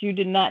Richard that you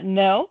did not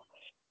know.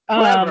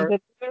 Clever.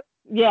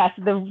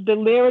 The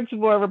lyrics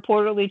were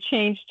reportedly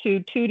changed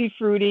to Tutti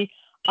Frutti,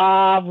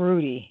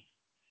 Rudy.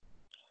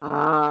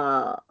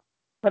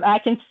 But I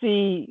can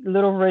see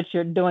Little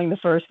Richard doing the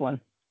first one.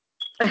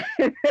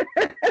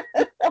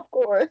 Of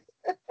course.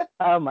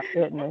 Oh my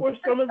goodness. What were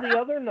some of the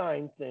other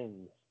 9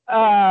 things?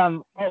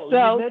 So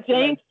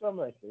James,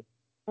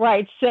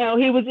 right. So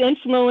James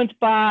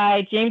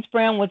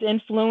Brown was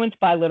influenced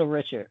by Little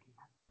Richard.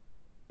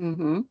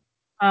 Mm-hmm.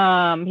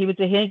 He was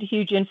a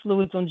huge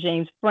influence on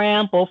James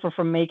Brown. Both are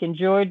from Macon,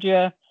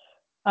 Georgia.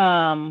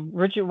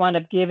 Richard wound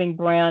up giving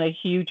Brown a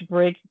huge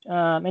break,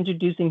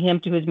 introducing him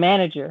to his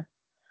manager.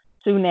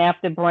 Soon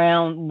after,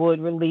 Brown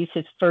would release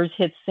his first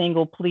hit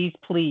single, Please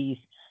Please,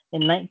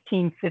 in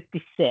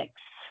 1956.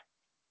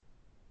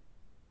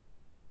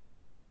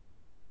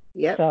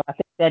 Yep. So I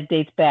think that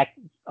dates back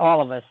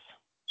all of us.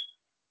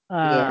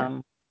 Yeah.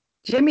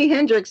 Jimi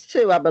Hendrix,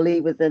 too, I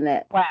believe, was in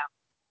that. Wow.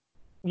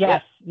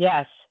 Yes.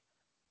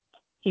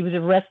 He was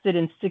arrested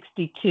in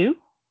 1962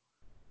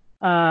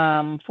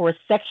 for a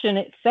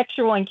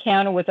sexual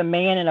encounter with a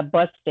man in a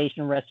bus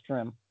station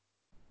restroom.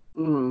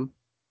 Hmm.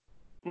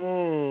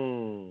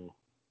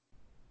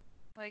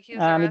 Like he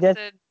was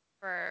arrested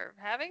for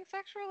having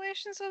sexual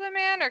relations with a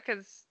man, or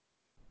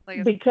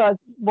because,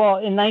 well,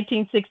 in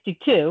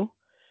 1962,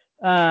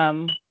 he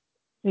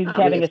was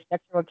having a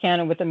sexual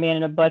encounter with a man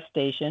in a bus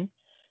station.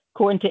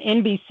 According to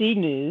NBC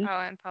News,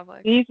 in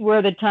public. These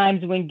were the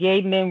times when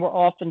gay men were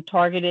often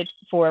targeted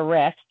for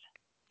arrest.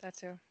 That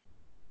too.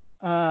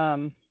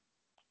 And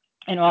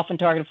often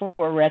targeted for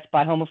arrest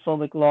by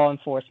homophobic law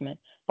enforcement.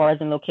 Bars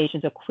and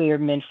locations of queer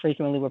men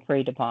frequently were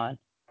preyed upon.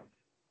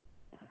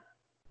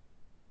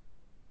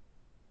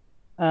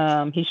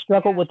 He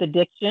struggled with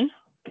addiction.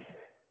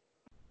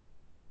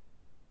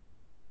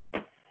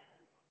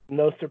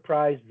 No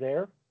surprise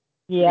there.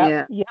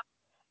 Yeah.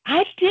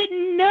 I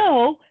didn't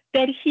know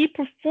that he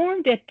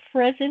performed at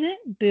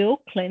President Bill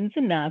Clinton's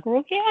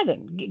inaugural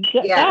gathering.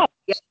 Yes,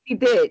 he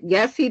did.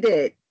 Yes, he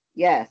did.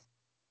 Yes.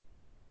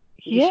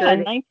 He sure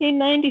did.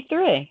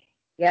 1993.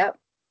 Yep,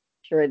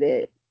 sure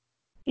did.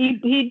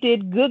 He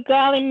did Good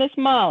Golly Miss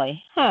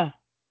Molly. Huh.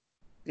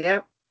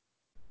 Yep.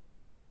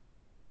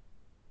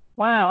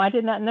 Wow, I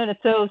did not know that.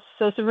 So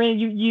Serena,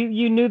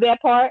 you knew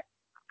that part?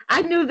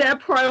 I knew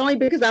that part only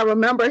because I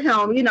remember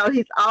him. You know,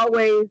 he's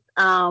always,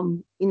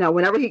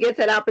 whenever he gets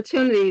that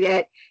opportunity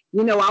that,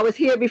 I was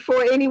here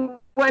before anyone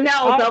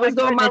else. I was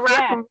doing my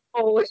rock and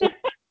roll.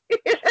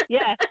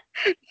 Yeah.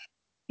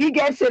 He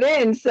gets it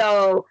in.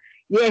 So,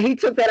 yeah, he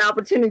took that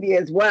opportunity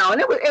as well. And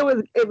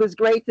it was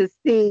great to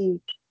see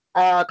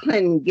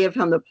Clinton give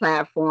him the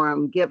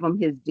platform, give him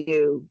his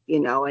due,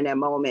 in that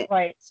moment.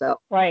 Right. So,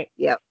 right.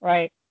 Yep.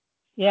 Right.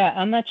 Yeah,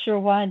 I'm not sure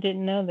why I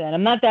didn't know that.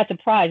 I'm not that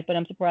surprised, but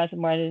I'm surprised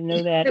why I didn't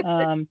know that.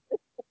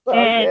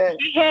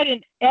 And he had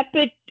an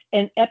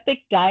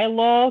epic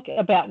dialogue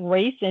about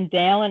race in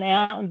Down and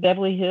Out in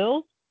Beverly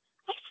Hills.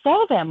 I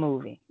saw that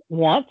movie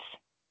once.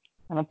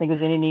 I don't think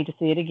there's any need to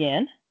see it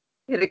again.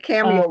 He had a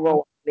cameo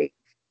role. It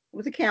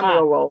was a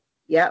cameo role.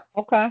 Yep.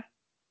 Okay.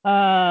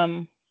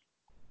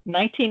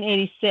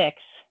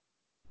 1986.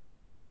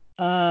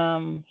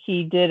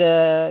 He did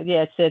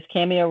it says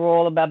cameo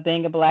role about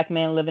being a black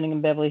man living in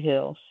Beverly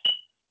Hills.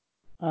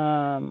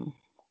 In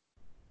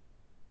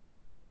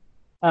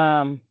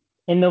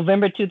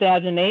November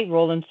 2008,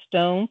 Rolling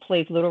Stone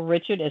placed Little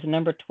Richard as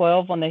number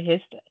 12 on the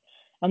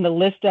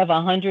list of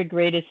 100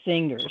 greatest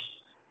singers.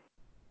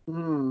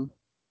 Mm.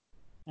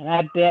 And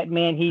I bet,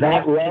 man, he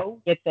never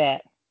get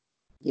that.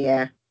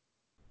 Yeah.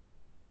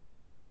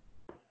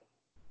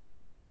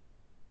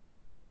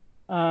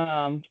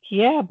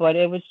 But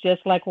it was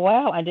just like,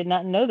 wow, I did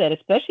not know that,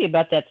 especially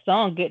about that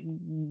song.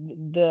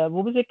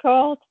 What was it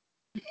called?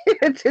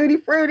 Tutti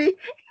Frutti.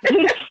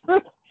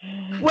 It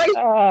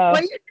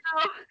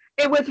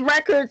was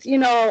records,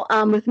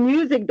 with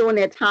music during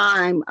that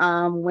time,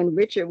 when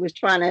Richard was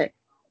trying to,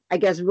 I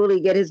guess,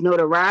 really get his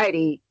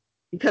notoriety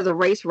because of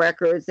race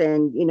records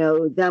and,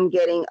 them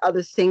getting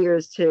other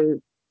singers to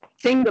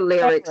sing the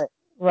lyrics.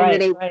 Right.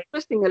 And they were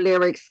twisting the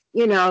lyrics,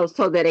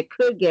 so that it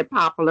could get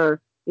popular.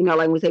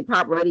 Like we say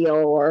pop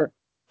radio or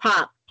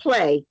pop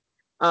play,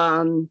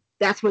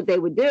 that's what they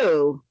would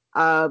do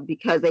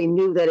because they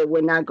knew that it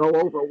would not go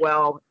over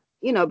well,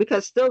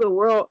 because still the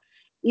world,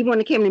 even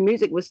when it came to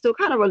music, was still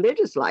kind of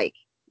religious-like,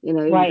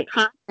 right. The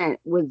content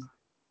was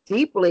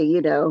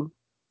deeply,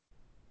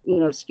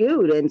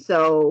 skewed. And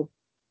so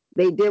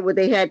they did what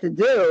they had to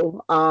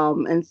do.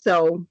 And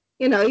so,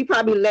 he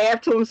probably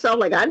laughed to himself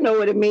like, I know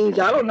what it means.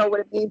 I don't know what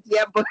it means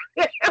yet, but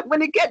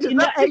when it catches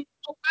up to you,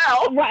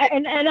 well. Right,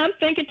 and I'm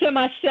thinking to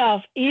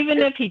myself, even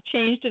if he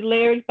changed the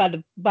lyrics by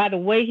the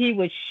way he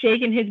was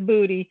shaking his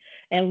booty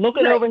and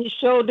looking over his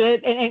shoulder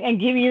and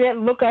giving you that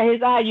look at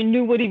his eye, you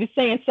knew what he was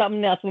saying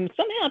something else. When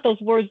somehow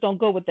those words don't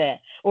go with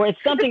that, or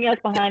it's something else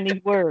behind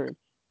these words.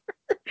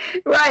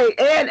 Right,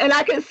 and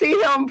I can see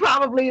him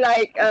probably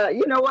like,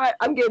 you know what?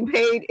 I'm getting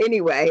paid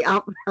anyway.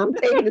 I'm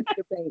taking it to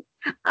the bank.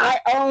 I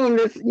own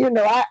this.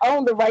 I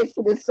own the rights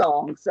to this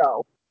song.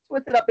 So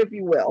twist it up if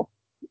you will.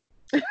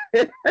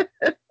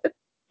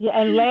 Yeah,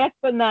 and last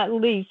but not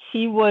least,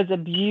 he was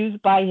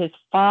abused by his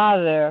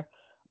father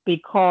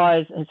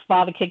because his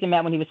father kicked him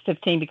out when he was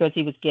 15 because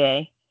he was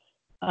gay.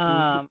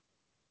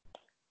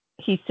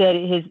 He said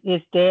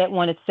his dad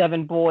wanted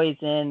 7 boys,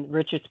 and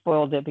Richard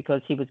spoiled it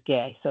because he was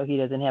gay, so he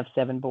doesn't have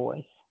 7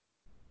 boys.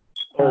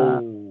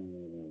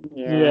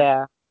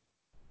 Yeah.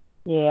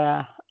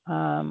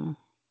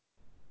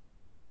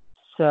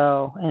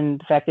 So, and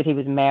the fact that he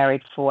was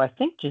married for, I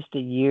think, just a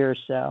year or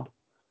so.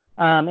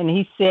 And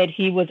he said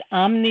he was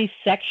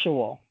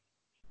omnisexual.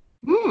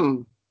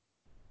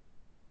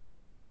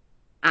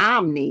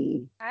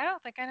 Omni. I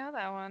don't think I know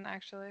that one,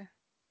 actually.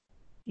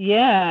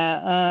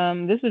 Yeah,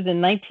 this was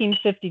in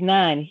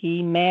 1959.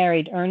 He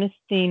married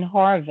Ernestine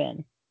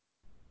Harvin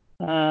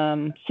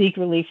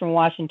secretly from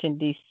Washington,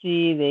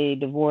 D.C. They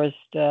divorced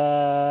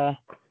 2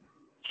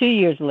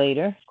 years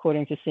later,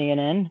 according to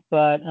CNN.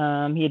 But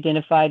he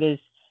identified as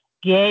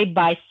gay,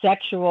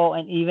 bisexual,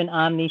 and even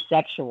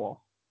omnisexual.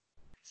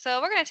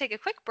 So we're going to take a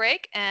quick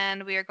break,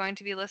 and we are going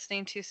to be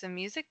listening to some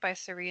music by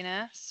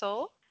Serena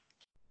Soul.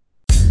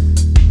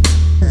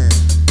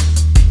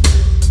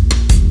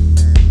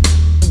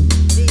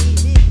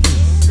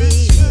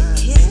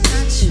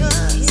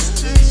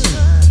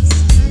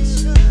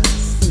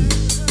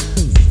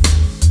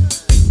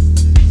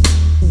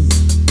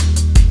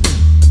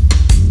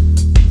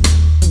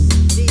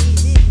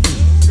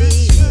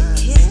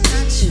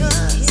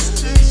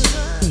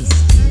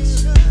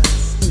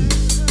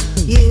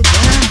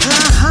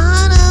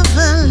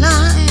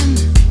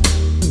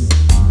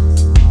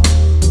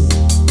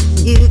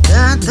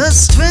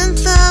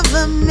 strength of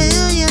a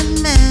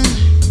million men.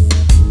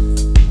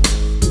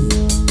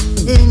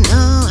 You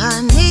know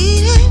I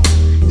need it,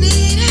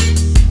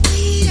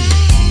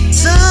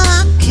 so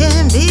I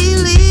can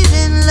believe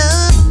in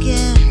love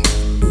again.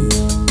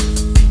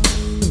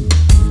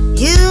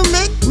 You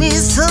make me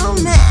so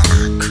mad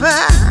I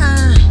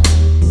cry.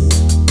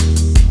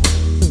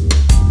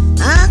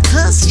 I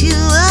cuss you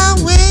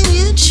out when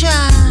you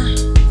try.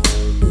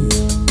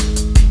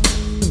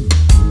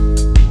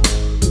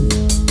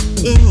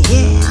 And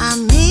yeah, I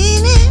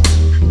mean it,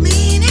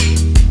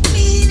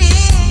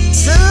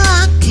 so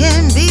I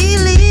can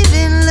believe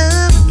in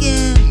love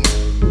again.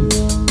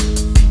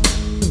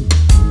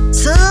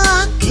 So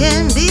I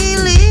can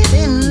believe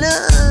in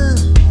love.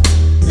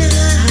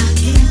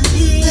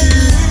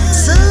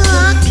 So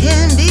I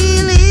can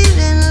believe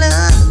in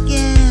love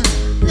again.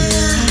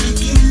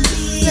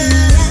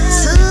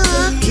 So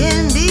I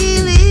can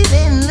believe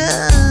in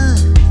love.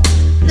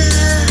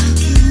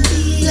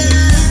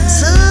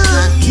 So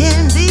I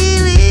can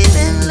believe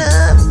in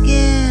love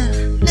again.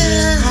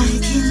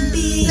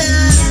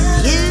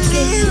 You're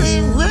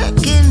really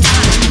working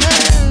my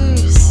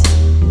nerves,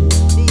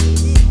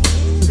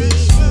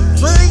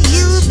 but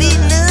you be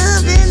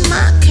loving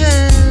my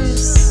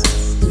curves.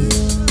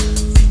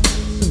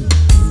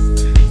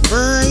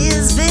 Boy,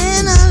 it's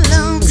been a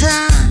long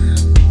time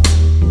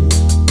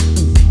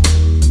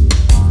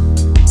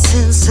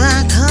since I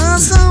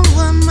called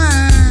someone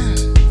mine.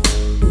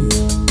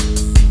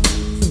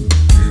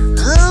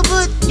 Oh,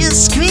 but you're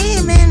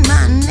screaming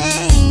my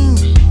name.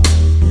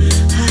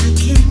 I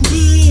can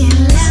be in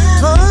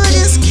love. Oh,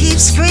 just keep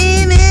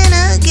screaming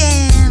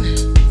again.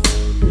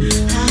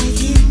 I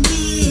can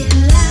be in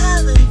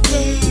love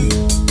again.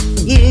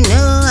 You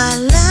know I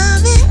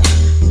love it,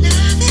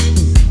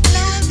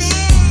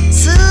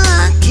 so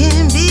I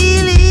can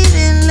believe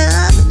in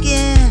love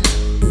again.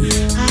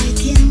 I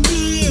can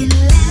be in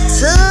love,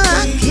 so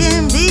I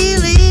can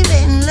believe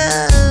in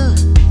love.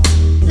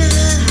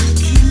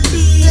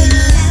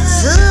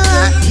 So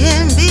I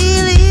can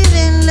believe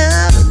in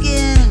love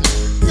again.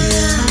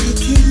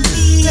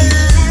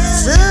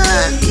 So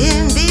I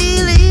can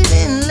believe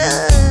in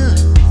love.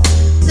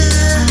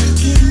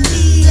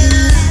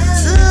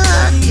 So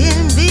I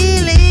can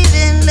believe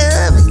in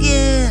love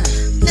again.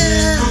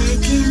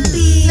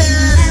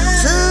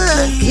 So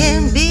I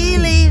can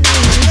believe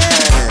in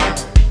love.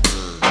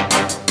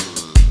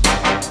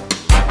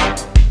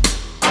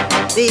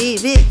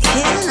 Baby,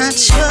 can I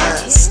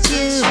trust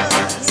you?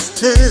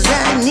 'Cause I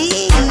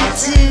need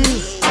to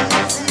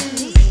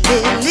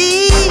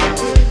believe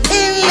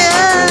in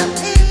love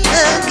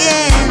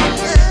again.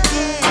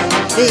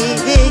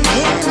 Baby,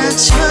 can I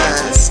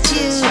trust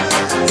you?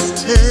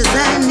 'Cause I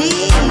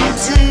need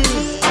to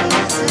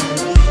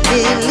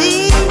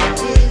believe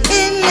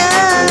in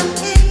love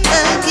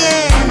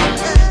again.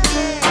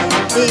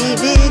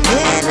 Baby,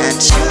 can I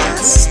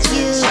trust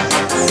you?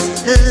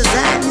 'Cause I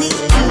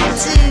need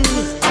to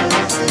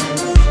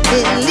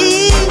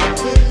believe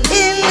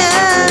in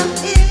love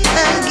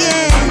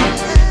again.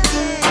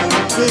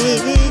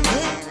 Baby, can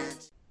I?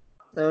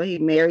 So he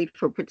married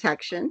for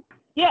protection.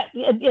 Yeah,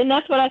 and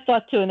that's what I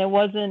thought too, and it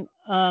wasn't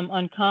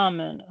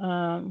uncommon.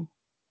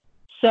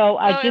 So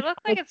I Oh, just it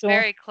looks like it's clicked on-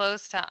 very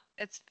close to.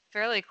 It's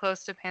fairly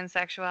close to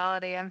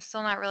pansexuality. I'm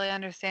still not really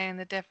understanding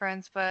the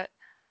difference, but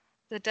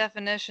the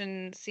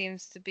definition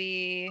seems to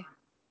be.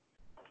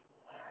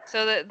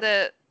 So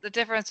the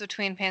difference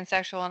between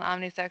pansexual and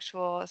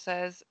omnisexual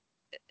says,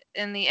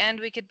 in the end,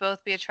 we could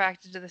both be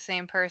attracted to the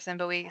same person,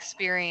 but we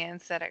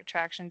experience that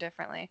attraction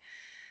differently.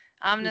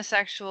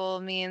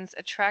 Omnisexual means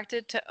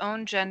attracted to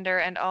own gender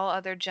and all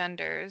other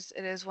genders.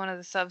 It is one of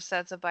the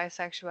subsets of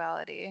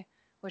bisexuality,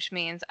 which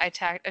means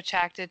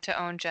attracted to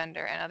own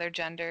gender and other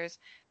genders.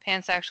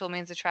 Pansexual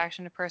means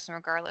attraction to person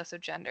regardless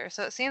of gender.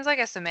 So it seems like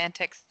a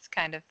semantics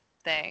kind of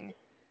thing.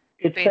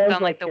 It Based sounds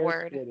on, like, the hair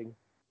word. splitting.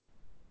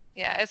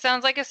 Yeah, it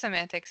sounds like a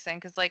semantics thing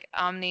because, like,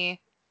 yeah,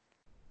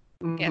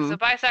 so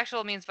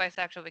bisexual means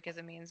bisexual because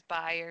it means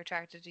bi, you're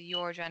attracted to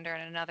your gender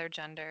and another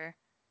gender.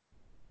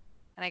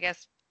 And I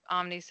guess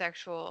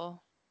omnisexual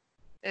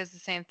is the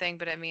same thing,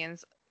 but it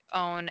means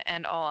own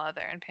and all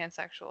other, and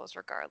pansexual is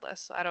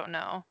regardless. So I don't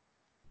know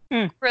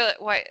really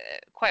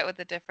quite what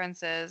the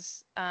difference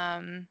is.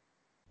 Someone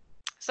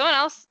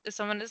else, if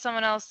one of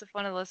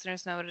the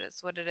listeners know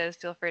what it is,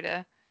 feel free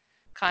to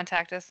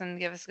contact us and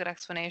give us a good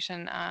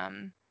explanation.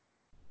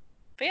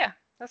 But yeah,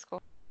 that's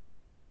cool.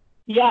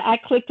 Yeah, I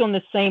clicked on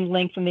the same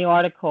link from the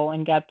article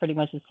and got pretty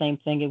much the same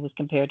thing. It was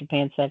compared to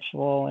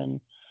pansexual,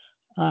 and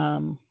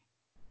and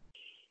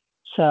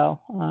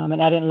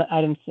I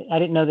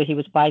didn't know that he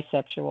was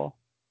bisexual.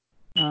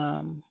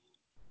 I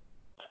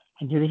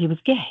knew that he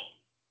was gay.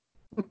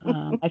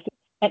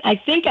 I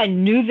think I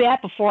knew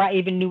that before I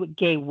even knew what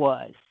gay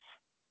was.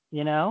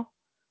 You know,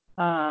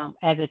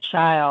 as a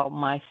child,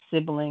 my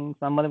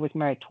mother was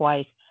married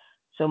twice,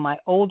 so my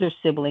older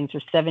siblings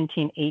are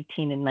 17,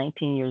 18, and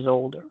 19 years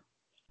older.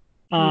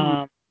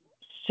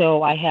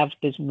 So I have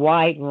this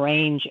wide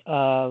range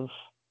of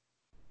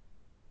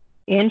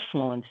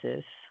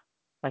influences.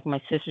 Like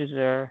my sisters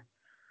are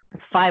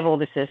 5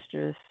 older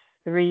sisters,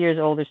 3 years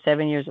older,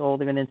 7 years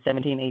older, and then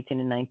 17, 18,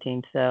 and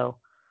 19. So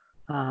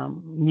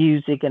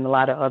music and a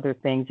lot of other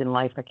things in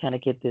life, I kind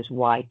of get this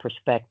wide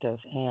perspective.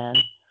 And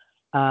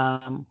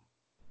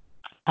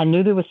I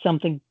knew there was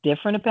something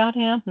different about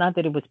him. Not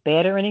that it was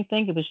bad or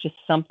anything. It was just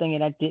something,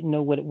 and I didn't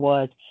know what it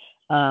was.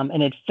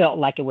 And it felt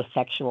like it was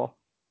sexual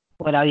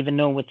without even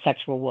knowing what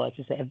sexual was,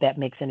 if that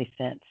makes any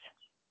sense.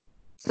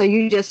 So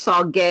you just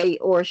saw gay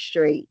or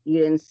straight. You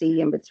didn't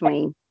see in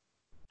between.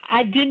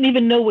 I didn't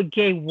even know what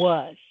gay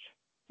was.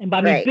 And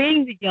by Right. me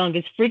being the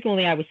youngest,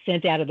 frequently I was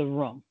sent out of the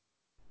room.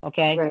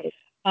 Okay. Right.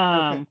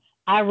 Okay.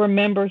 I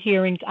remember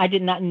hearing, I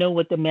did not know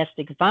what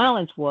domestic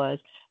violence was,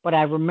 but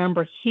I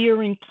remember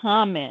hearing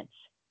comments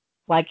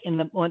like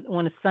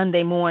on a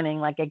Sunday morning,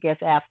 like I guess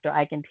after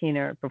Ike and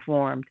Tina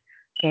performed,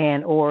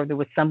 or there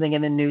was something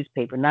in the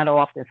newspaper, not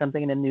often,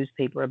 something in the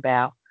newspaper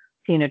about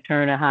Tina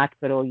Turner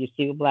Hospital, you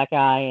see a black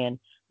eye, and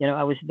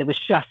there was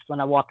shushed when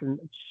I walked in,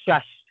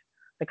 shushed.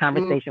 The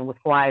conversation was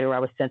quiet, or I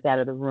was sent out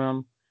of the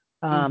room.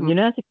 As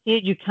a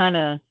kid,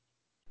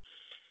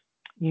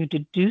 you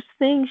deduce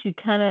things,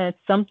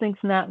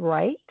 something's not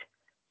right.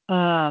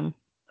 I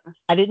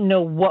didn't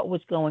know what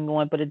was going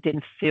on, but it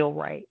didn't feel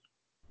right.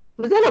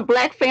 Was that a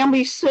black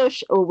family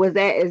shush, or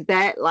is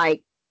that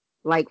like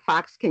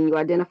Fox? Can you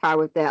identify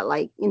with that?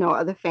 Like,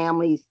 other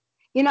families,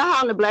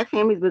 how in the black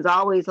families was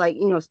always like,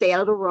 stay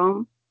out of the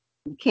room.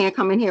 You can't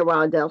come in here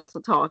while adults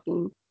are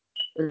talking.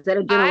 Is that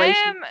a generation?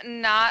 I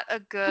am not a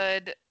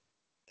good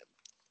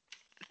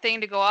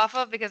thing to go off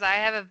of because I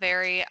have a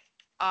very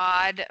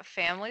odd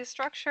family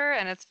structure,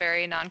 and it's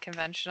very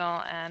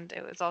non-conventional, and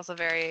it was also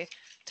very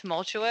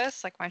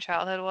tumultuous, like my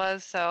childhood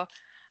was. So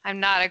I'm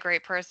not a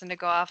great person to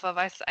go off of.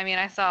 I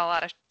saw a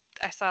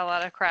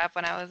lot of crap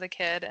when I was a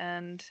kid,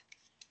 and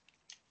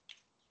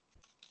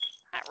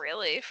not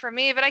really for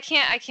me. But I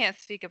can't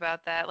speak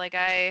about that. Like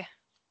I've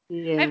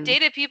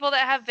dated people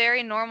that have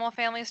very normal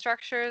family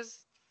structures,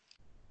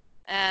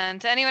 and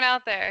to anyone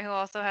out there who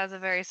also has a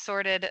very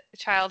sordid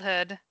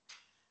childhood,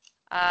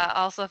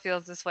 also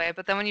feels this way.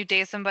 But then when you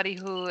date somebody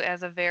who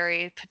has a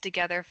very put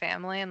together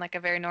family and like a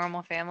very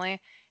normal family,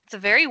 it's a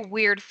very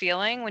weird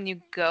feeling when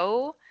you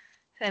go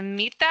and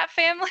meet that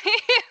family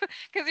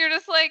because you're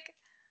just like,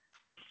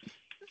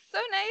 it's so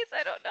nice.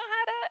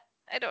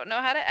 I don't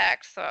know how to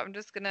act, so I'm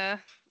just gonna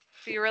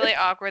be really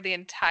awkward the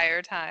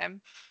entire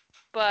time.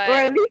 But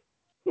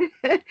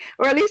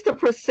or at least the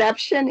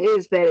perception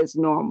is that it's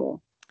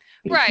normal.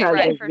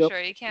 Right, for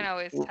sure. You can't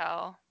always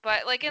tell.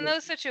 But like in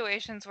those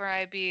situations where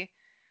I'd be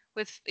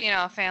with,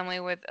 a family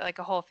with like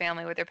a whole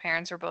family with their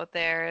parents were both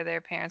there, their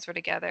parents were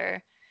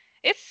together,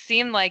 it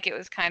seemed like it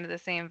was kind of the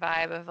same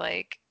vibe of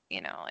like,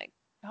 like,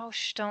 oh,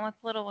 don't let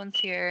the little ones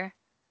hear.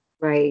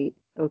 Right.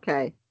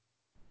 Okay.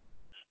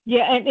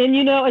 Yeah,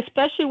 and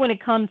especially when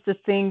it comes to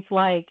things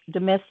like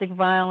domestic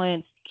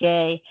violence,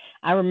 gay,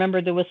 I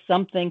remember there was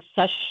something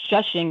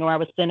shushing, or I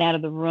was sent out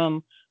of the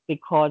room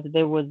because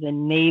there was a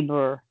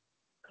neighbor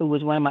who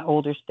was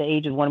the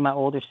age of one of my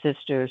older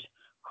sisters,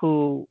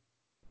 who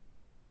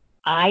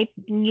I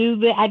knew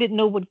that I didn't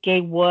know what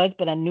gay was,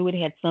 but I knew it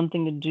had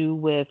something to do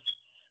with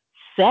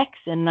sex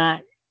and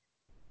I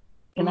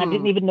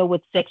didn't even know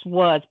what sex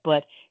was,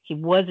 but he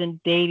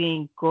wasn't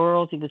dating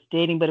girls. He was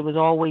dating, but it was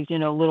always,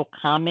 little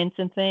comments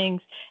and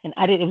things. And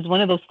it was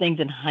one of those things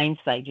in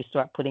hindsight, you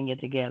start putting it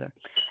together.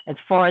 As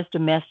far as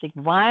domestic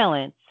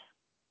violence,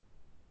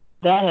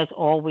 that has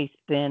always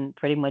been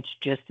pretty much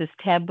just as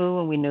taboo.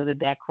 And we know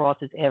that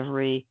crosses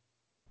every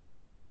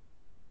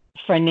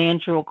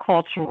financial,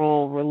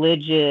 cultural,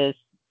 religious,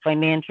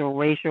 financial,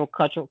 racial,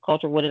 cultural,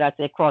 what did I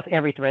say? Across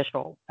every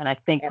threshold. And I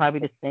think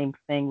probably the same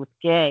thing with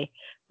gay.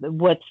 But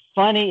what's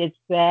funny is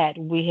that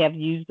we have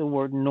used the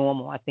word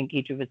normal. I think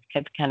each of us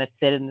have kind of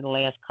said it in the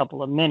last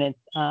couple of minutes.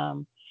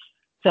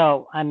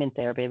 So I'm in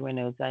therapy. Everyone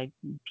knows I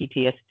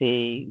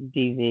PTSD,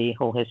 DV,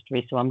 whole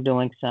history. So I'm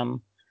doing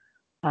some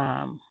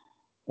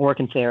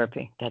work in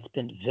therapy. That's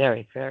been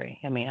very, very,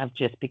 I've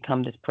just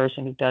become this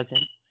person who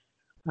doesn't,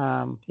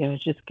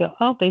 just go,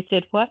 oh, they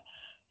said what?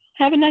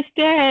 Have a nice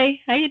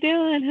day. How you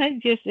doing?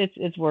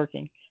 It's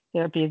working.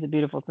 Therapy is a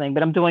beautiful thing,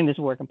 but I'm doing this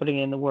work. I'm putting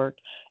in the work.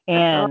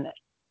 And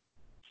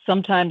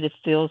sometimes it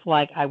feels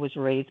like I was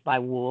raised by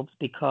wolves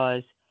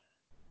because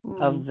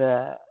of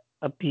the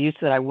abuse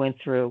that I went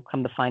through,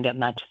 come to find out,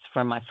 not just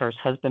from my first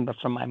husband, but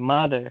from my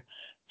mother,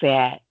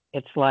 that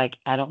it's like,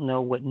 I don't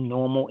know what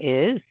normal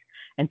is.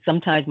 And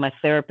sometimes my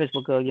therapist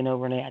will go,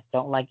 Renee, I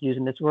don't like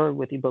using this word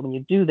with you, but when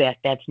you do that,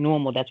 that's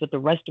normal. That's what the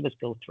rest of us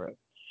go through.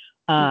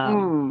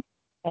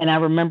 And I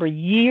remember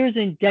years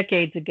and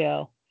decades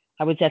ago,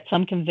 I was at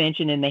some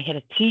convention and they had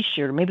a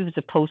T-shirt, or maybe it was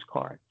a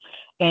postcard,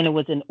 and it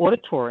was an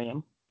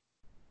auditorium.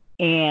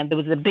 And there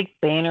was a big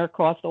banner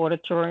across the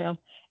auditorium,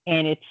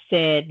 and it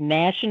said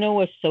National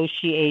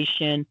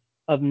Association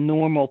of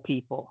Normal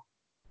People.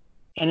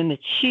 And in this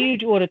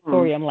huge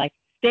auditorium, like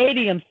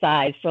stadium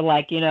size for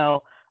an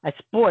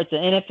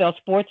NFL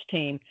sports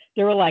team,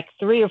 there were like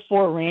 3 or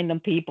 4 random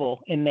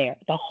people in there.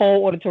 The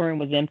whole auditorium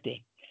was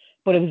empty,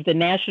 but it was the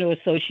National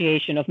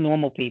Association of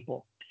Normal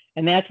People.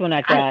 And that's when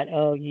I thought,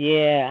 oh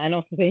yeah, I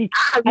don't think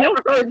I've I never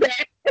don't. heard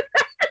that.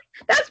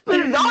 That's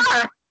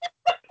bizarre.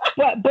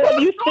 But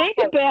if you think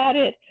about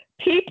it,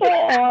 people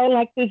are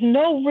like, there's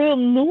no real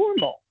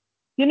normal,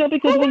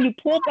 because when you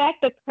pull back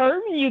the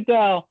curtain, you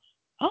go,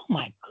 oh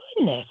my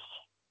goodness.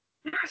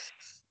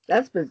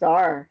 That's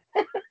bizarre.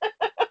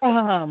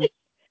 Um,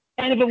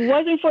 and if it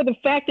wasn't for the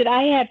fact that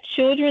I have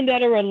children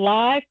that are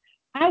alive,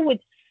 I would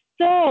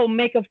so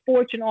make a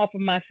fortune off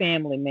of my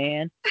family,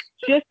 man.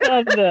 Just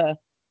of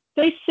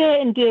they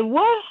said and did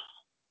what?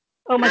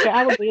 Oh my God,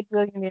 I would be a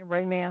billionaire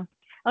right now.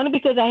 Only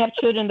because I have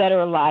children that are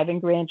alive and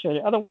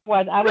grandchildren.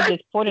 Otherwise, I would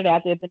just put it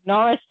out there, the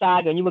Norris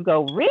Saga, and you would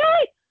go,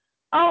 really?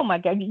 Oh my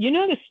God. You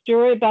know the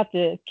story about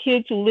the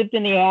kids who lived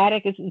in the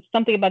attic? It's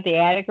something about the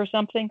attic or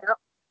something?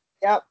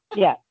 Yep.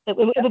 Yeah, it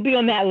would be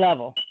on that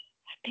level.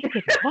 I think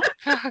it's what?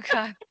 Oh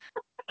God.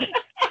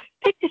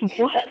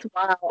 What? That's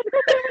wild.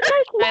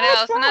 I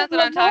know. Sometimes when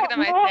I'm talking to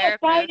my therapist,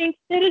 abiding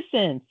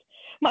citizens.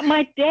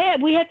 My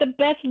dad, we had the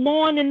best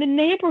lawn in the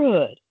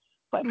neighborhood.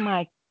 But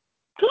my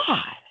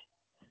God.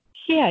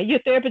 Yeah, your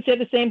therapist said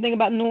the same thing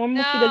about normal.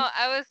 No,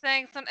 I was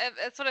saying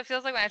it's what it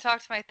feels like when I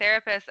talk to my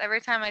therapist. Every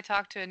time I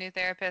talk to a new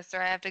therapist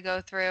or I have to go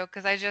through,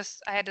 because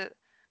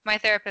my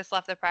therapist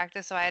left the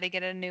practice, so I had to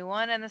get a new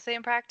one in the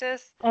same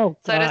practice. Oh,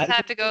 so God. I just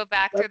have to go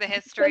back through the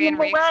history and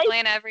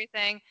re-explain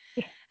everything.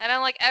 And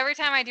I'm like, every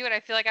time I do it,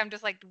 I feel like I'm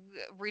just like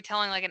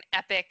retelling like an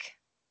epic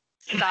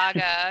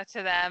saga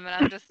to them. And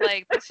I'm just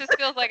like, this just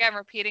feels like I'm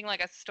repeating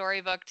like a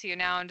storybook to you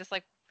now. I'm just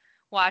like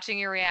watching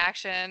your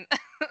reaction.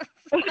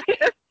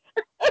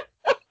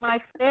 My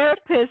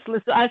therapist,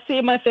 listen, I see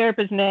my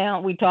therapist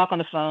now. We talk on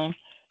the phone.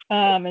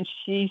 And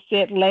she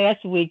said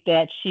last week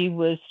that she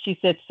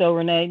said, so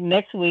Renee,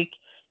 next week,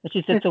 and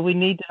she said, so we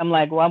need to, I'm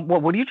like, well,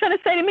 what are you trying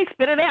to say to me?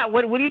 Spit it out.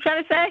 What are you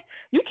trying to say?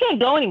 You can't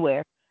go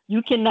anywhere.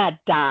 You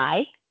cannot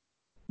die.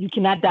 You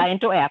cannot die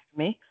until after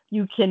me.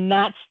 You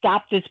cannot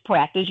stop this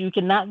practice. You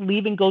cannot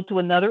leave and go to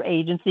another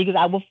agency because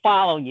I will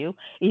follow you,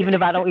 even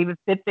if I don't even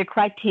fit the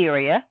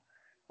criteria.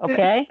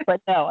 Okay,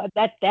 but no,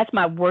 that's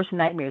my worst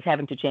nightmare is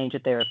having to change a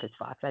therapist,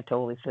 Fox. I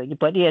totally feel you.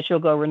 But yeah, she'll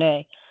go,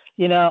 Renee,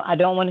 I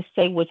don't want to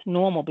say what's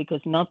normal because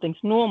nothing's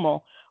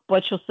normal,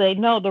 but she'll say,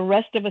 no, the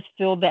rest of us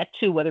feel that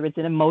too, whether it's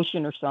an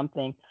emotion or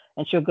something.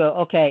 And she'll go,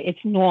 okay,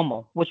 it's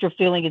normal. What you're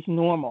feeling is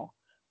normal.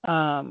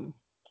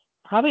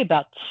 Probably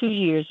about 2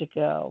 years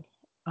ago,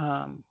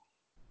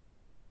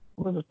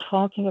 we were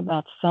talking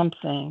about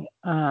something,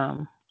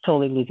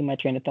 totally losing my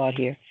train of thought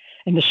here.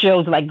 And the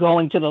show's like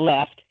going to the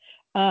left.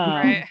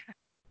 Right.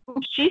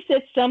 She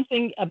said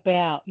something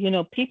about,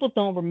 people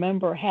don't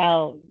remember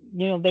how,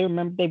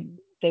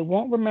 they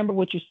won't remember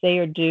what you say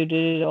or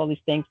do all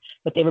these things,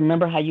 but they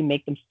remember how you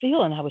make them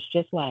feel. And I was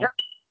just like,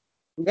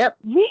 Yep.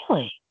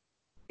 Really?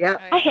 Yeah.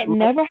 I had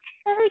never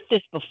heard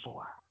this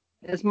before.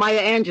 It's Maya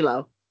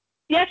Angelou.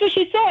 Yeah, that's what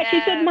she said. Yeah.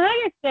 She said,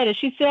 Maya said it.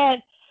 She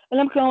said, and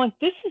I'm going,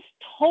 this is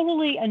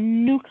totally a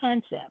new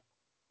concept.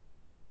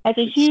 As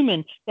a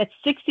human that's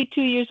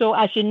 62 years old,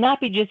 I should not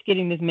be just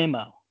getting this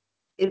memo.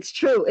 It's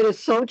true. It is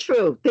so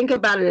true. Think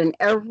about it in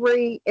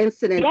every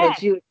incident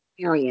that you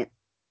experience.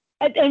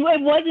 And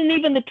it wasn't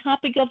even the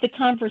topic of the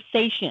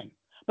conversation,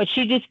 but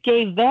she just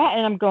gave that,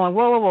 and I'm going,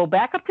 whoa,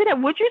 back up to that.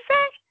 What'd you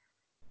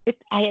say?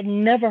 I had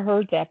never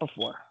heard that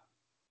before.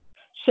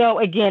 So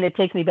again, it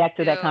takes me back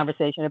to that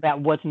conversation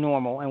about what's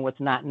normal and what's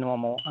not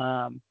normal.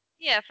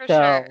 Yeah, for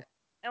sure.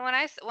 And when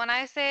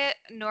I say it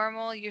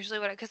normal, usually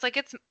because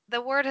like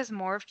the word has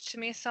morphed to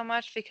me so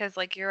much because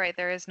like you're right,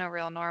 there is no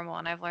real normal,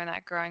 and I've learned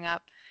that growing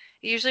up.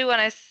 Usually when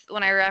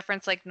I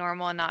reference like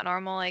normal and not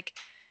normal, like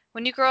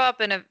when you grow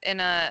up in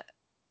an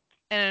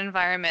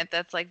environment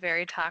that's like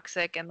very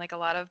toxic and like a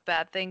lot of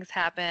bad things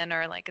happen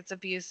or like it's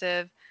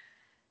abusive,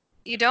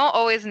 you don't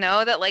always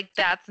know that like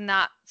that's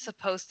not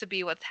supposed to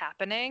be what's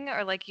happening,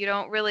 or like you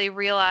don't really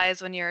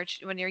realize when you're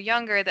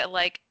younger that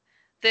like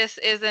this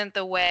isn't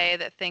the way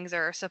that things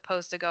are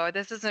supposed to go, or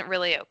this isn't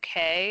really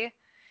okay.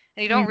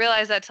 And you don't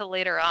realize that till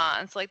later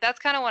on. So like that's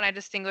kind of when I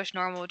distinguish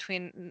normal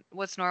between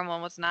what's normal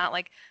and what's not.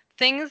 Like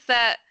things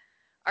that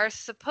are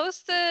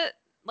supposed to,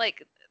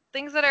 like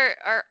things that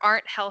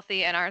aren't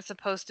healthy and aren't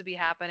supposed to be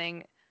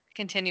happening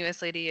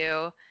continuously to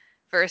you,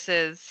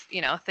 versus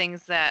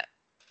things that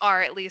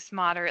are at least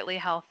moderately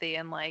healthy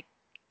and like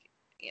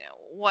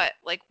what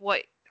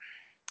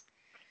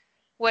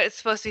is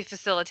supposed to be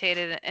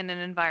facilitated in an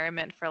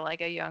environment for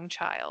like a young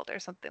child or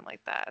something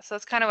like that. So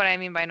that's kind of what I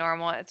mean by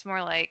normal. It's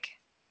more like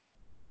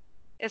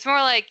just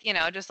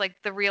like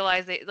the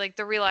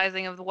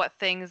realizing of what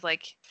things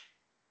like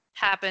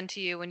happened to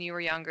you when you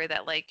were younger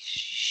that like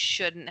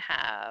shouldn't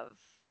have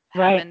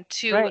happened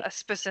to a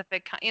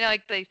specific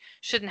like they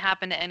shouldn't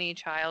happen to any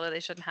child, or they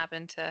shouldn't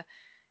happen to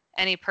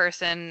any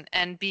person,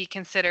 and be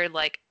considered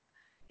like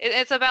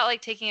it's about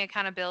like taking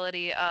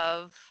accountability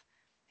of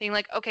being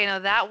like, okay, no,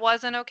 that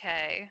wasn't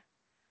okay.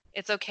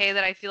 It's okay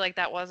that I feel like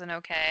that wasn't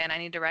okay, and I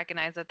need to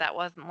recognize that that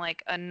wasn't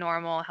like a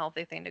normal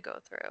healthy thing to go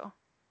through.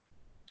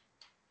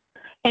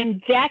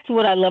 And that's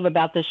what I love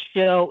about the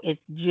show.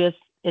 It's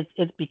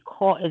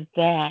because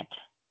that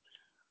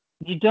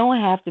you don't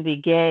have to be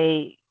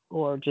gay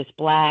or just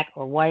black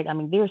or white. I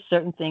mean, there are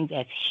certain things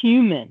as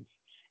humans,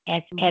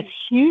 as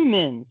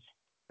humans.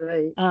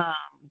 Right.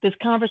 This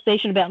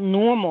conversation about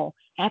normal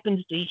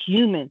happens to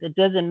humans. It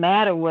doesn't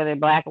matter whether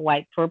black or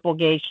white, purple,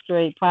 gay,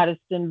 straight,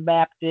 Protestant,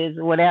 Baptist,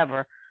 or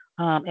whatever.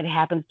 It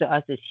happens to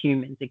us as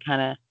humans. It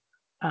kind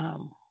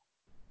of,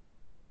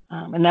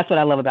 and that's what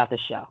I love about the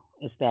show,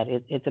 is that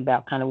it's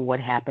about kind of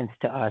what happens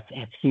to us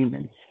as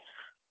humans.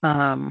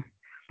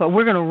 But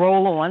we're going to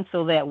roll on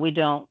so that we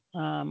don't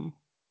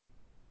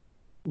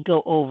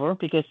go over,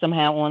 because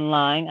somehow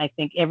online, I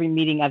think every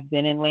meeting I've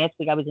been in, last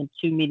week I was in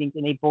 2 meetings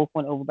and they both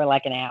went over by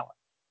like an hour.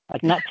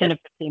 Like not 10 or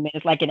 15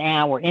 minutes, like an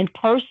hour. In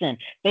person,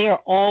 they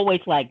are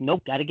always like,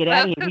 nope, got to get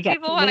out of here. We got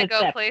people want to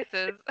go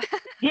places.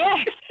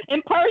 Yes,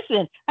 in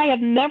person. I have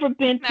never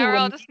been to we're a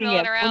all just meeting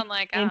milling around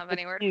like, I don't have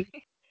anywhere to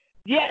be.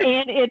 Yeah,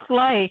 and it's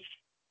like,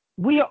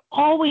 we are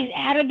always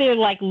out of there,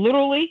 like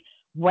literally,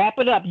 wrap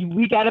it up.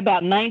 We got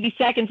about 90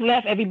 seconds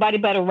left. Everybody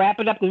better wrap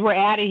it up because we're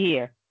out of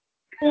here.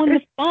 On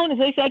the phone, as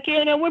they say,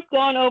 okay, now we've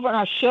gone over and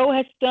our show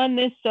has done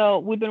this, so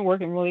we've been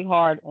working really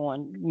hard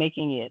on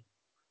making it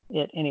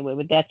anyway.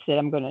 With that said,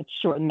 I'm going to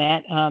shorten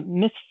that.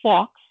 Miss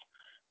Fox,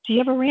 do you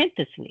have a rant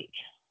this week?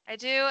 I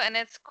do, and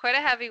it's quite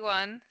a heavy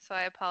one, so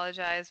I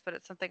apologize, but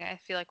it's something I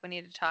feel like we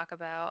need to talk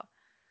about.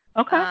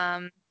 Okay.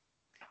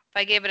 If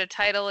I gave it a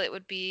title, it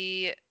would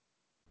be,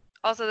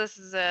 also this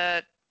is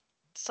a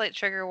slight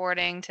trigger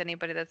warning to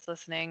anybody that's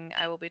listening.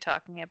 I will be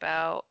talking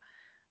about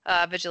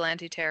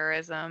vigilante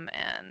terrorism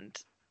and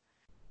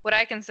what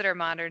I consider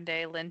modern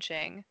day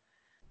lynching.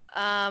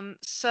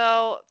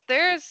 So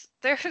there's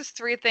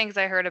 3 things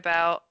I heard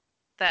about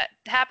that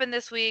happened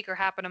this week or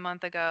happened a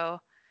month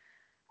ago.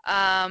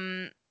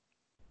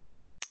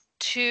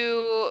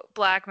 2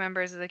 black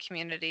members of the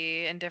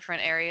community in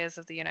different areas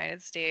of the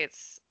United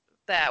States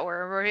that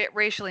were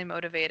racially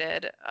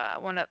motivated.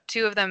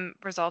 2 of them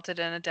resulted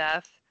in a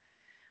death.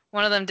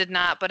 One of them did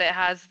not, but it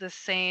has the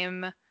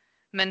same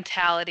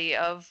mentality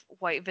of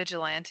white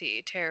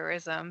vigilante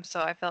terrorism.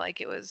 So I felt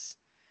like it was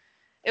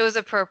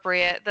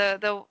appropriate.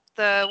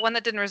 The one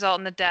that didn't result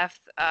in the death,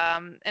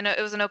 and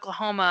it was in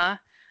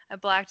Oklahoma. A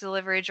black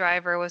delivery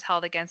driver was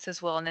held against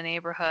his will in a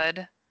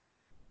neighborhood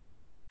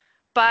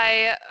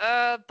by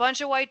a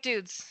bunch of white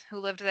dudes who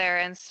lived there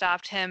and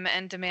stopped him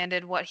and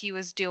demanded what he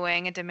was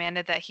doing and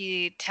demanded that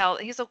he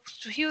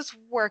was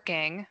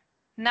working.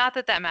 Not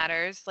that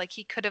matters. Like,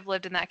 he could have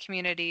lived in that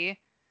community.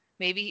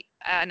 Maybe,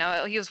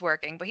 no, he was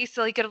working, but he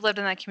could have lived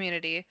in that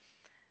community.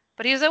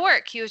 But he was at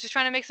work. He was just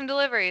trying to make some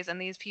deliveries,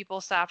 and these people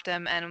stopped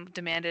him and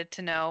demanded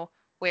to know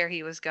where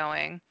he was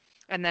going,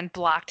 and then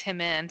blocked him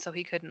in so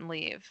he couldn't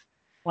leave,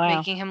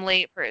 making him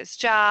late for his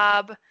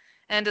job,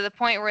 and to the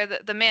point where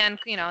the man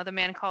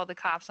called the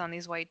cops on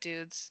these white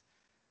dudes,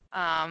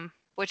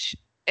 which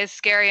is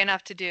scary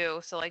enough to do.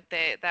 So like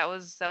that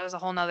was a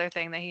whole nother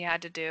thing that he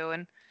had to do,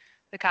 and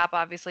the cop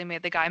obviously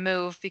made the guy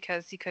move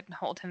because he couldn't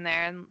hold him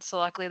there, and so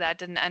luckily that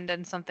didn't end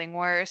in something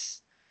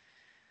worse.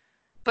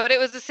 But it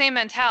was the same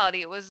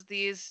mentality. It was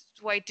these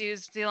white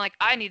dudes being like,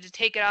 I need to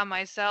take it on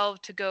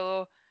myself to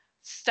go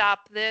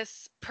stop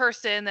this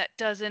person that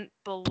doesn't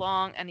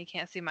belong, and you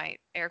can't see my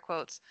air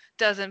quotes,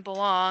 doesn't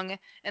belong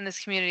in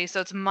this community.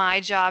 So it's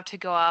my job to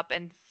go up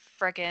and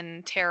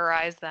frickin'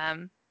 terrorize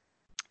them.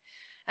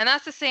 And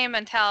that's the same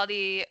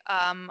mentality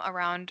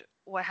around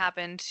what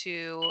happened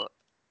to,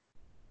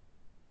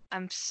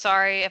 I'm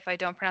sorry if I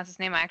don't pronounce his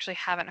name. I actually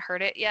haven't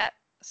heard it yet.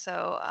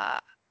 So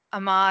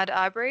Ahmaud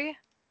Arbery.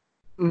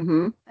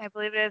 Mm-hmm. I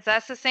believe it is.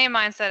 That's the same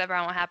mindset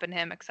around what happened to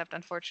him, except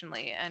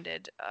unfortunately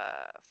ended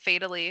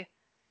fatally.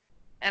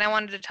 And I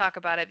wanted to talk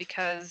about it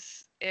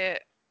because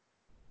it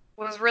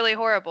was really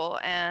horrible,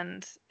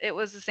 and it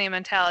was the same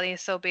mentality.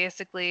 So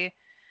basically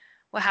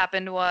what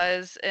happened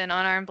was an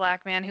unarmed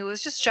black man who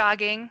was just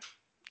jogging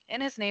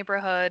in his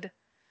neighborhood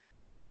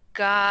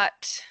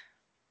got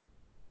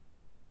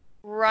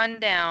run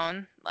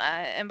down.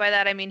 And by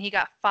that I mean he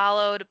got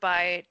followed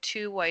by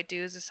 2 white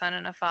dudes, a son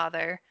and a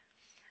father,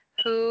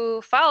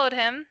 who followed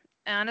him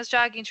on his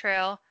jogging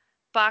trail,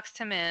 boxed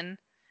him in,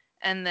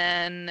 and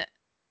then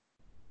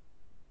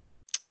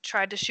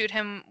tried to shoot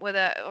him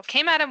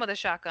came at him with a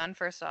shotgun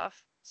first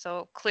off.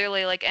 So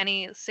clearly, like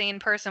any sane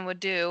person would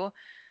do,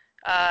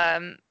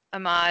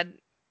 Ahmaud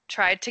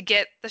tried to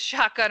get the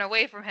shotgun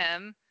away from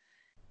him,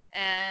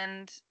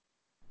 and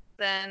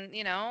then,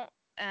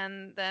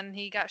 and then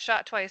he got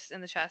shot twice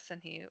in the chest,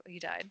 and he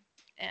died.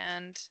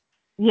 And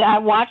yeah, I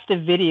watched the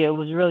video. It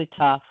was really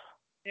tough.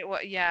 It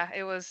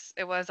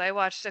was. I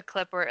watched a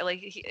clip where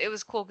it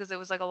was cool because it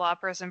was like a law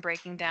person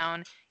breaking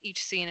down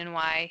each scene and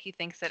why he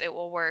thinks that it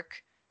will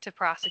work to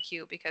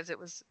prosecute, because it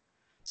was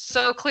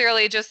so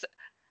clearly just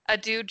a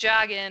dude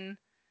jogging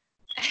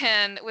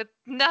and with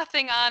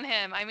nothing on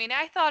him. I mean,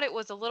 I thought it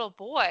was a little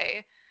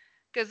boy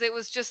because it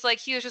was just like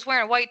he was just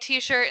wearing a white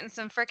t-shirt and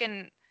some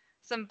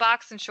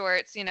boxing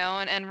shorts,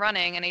 and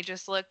running, and he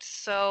just looked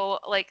so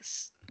like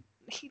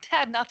he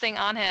had nothing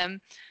on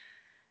him.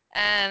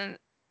 And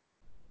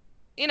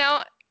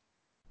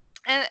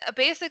and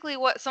basically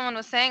what someone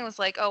was saying was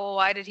like, oh, well,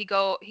 why did he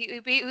go?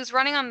 He was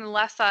running on the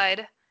left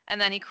side and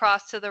then he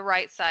crossed to the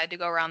right side to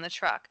go around the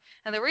truck.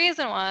 And the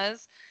reason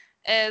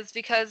is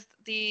because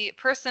the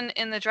person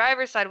in the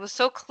driver's side was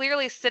so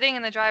clearly sitting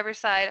in the driver's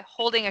side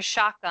holding a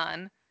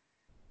shotgun.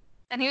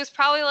 And he was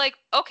probably like,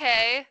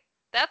 okay,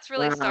 that's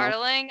really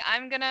startling.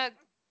 I'm going to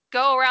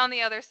go around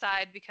the other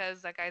side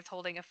because that guy's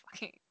holding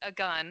a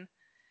gun.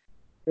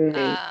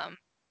 Mm-hmm.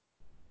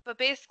 But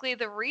basically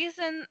the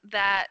reason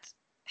that,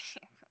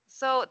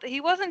 so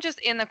he wasn't just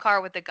in the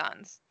car with the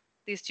guns,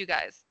 these two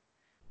guys,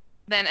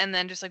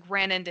 then just like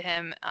ran into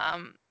him.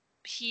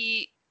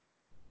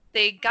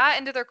 They got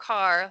into their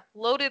car,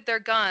 loaded their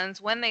guns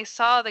when they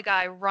saw the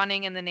guy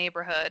running in the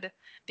neighborhood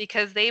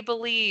because they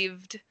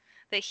believed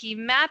that he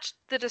matched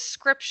the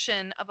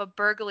description of a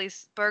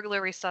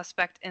burglary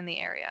suspect in the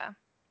area.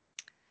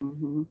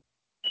 Mm-hmm.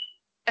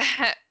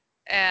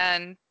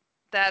 And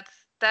that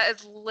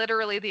is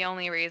literally the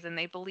only reason.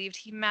 They believed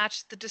he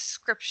matched the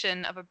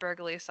description of a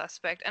burglary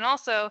suspect. And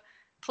also,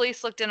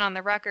 police looked in on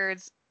the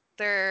records.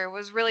 There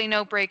was really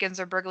no break-ins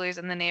or burglaries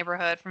in the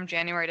neighborhood from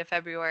January to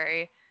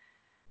February.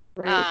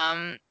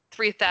 Right.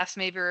 3 thefts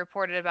maybe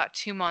reported about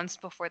 2 months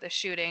before the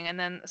shooting. And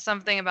then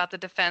something about the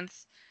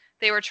defense,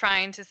 they were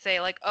trying to say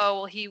like,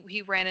 oh, well,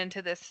 he ran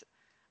into this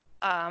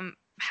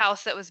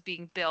house that was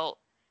being built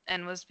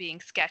and was being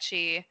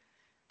sketchy.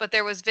 But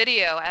there was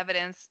video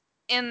evidence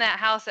in that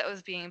house that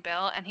was being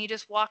built, and he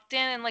just walked in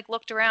and like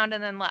looked around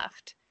and then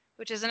left,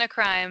 which isn't a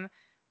crime.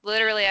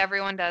 Literally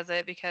everyone does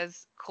it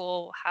because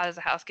cool, how does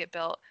a house get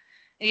built?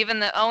 And even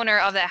the owner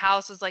of that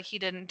house was like, he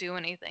didn't do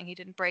anything. He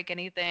didn't break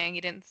anything.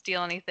 He didn't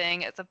steal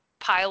anything. It's a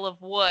pile of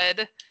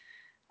wood.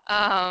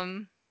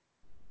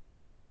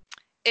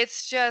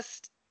 It's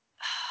just,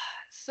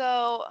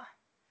 so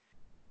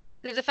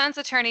the defense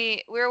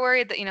attorney, we were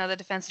worried that, the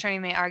defense attorney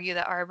may argue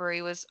that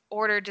Arbery was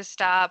ordered to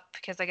stop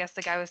because I guess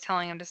the guy was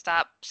telling him to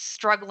stop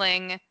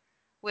struggling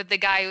with the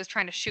guy who was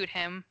trying to shoot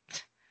him.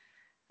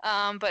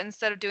 But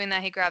instead of doing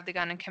that, he grabbed the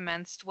gun and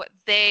commenced what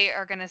they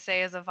are going to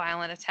say is a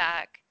violent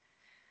attack.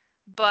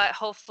 But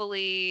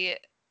hopefully,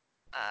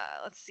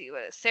 let's see,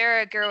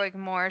 Sarah Gerwig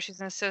Moore, she's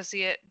an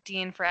associate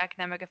dean for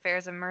academic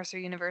affairs at Mercer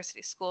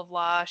University School of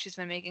Law. She's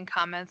been making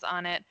comments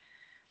on it.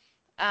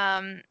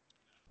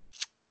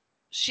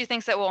 She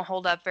thinks it won't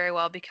hold up very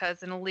well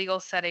because in a legal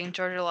setting,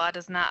 Georgia law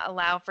does not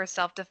allow for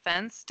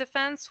self-defense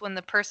when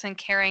the person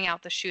carrying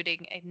out the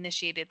shooting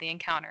initiated the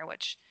encounter,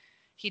 which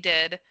he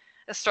did.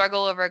 A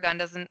struggle over a gun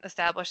doesn't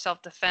establish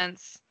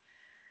self-defense.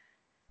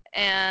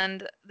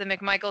 And the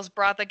McMichaels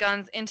brought the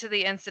guns into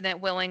the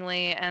incident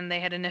willingly, and they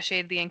had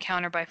initiated the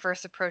encounter by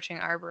first approaching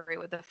Arbery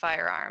with the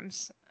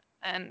firearms.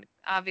 And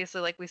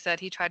obviously, like we said,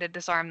 he tried to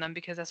disarm them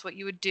because that's what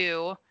you would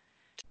do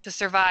to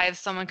survive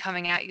someone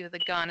coming at you with a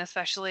gun,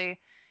 especially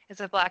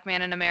as a black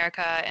man in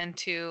America. And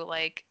to,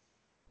 like,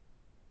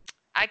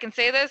 I can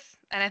say this,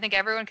 and I think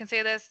everyone can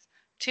say this,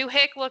 2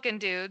 hick-looking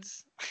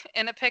dudes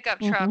in a pickup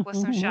truck with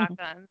some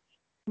shotguns.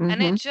 Mm-hmm.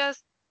 And it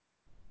just,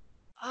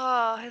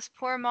 oh, his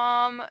poor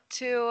mom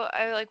too.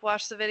 I like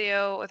watched the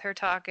video with her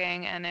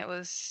talking, and it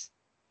was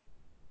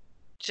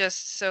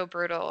just so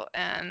brutal.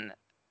 And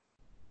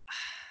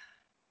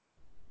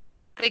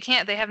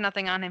they have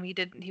nothing on him.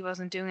 He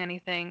wasn't doing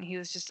anything. He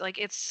was just like,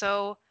 it's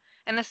so,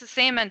 and it's the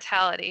same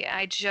mentality.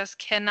 I just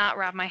cannot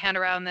wrap my head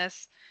around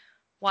this.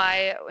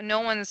 Why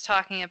no one's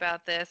talking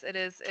about this? It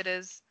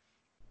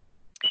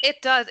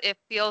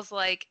feels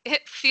like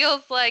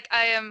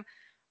I am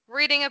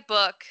reading a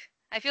book.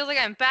 I feel like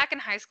I'm back in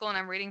high school and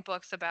I'm reading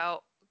books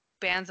about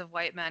bands of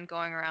white men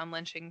going around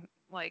lynching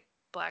like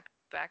black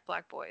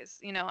boys.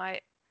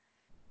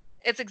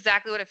 It's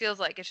exactly what it feels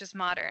like. It's just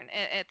modern.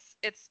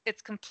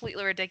 It's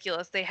completely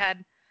ridiculous. They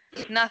had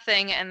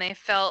nothing and they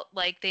felt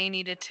like they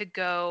needed to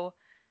go.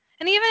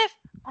 And even if,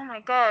 oh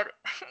my God,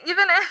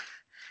 even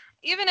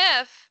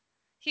if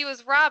he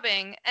was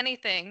robbing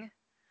anything,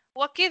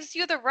 what gives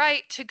you the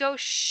right to go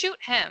shoot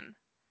him?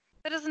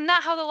 That is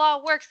not how the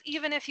law works,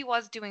 even if he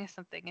was doing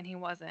something and he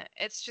wasn't.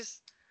 It's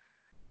just,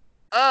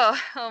 oh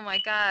my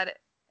God.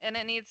 And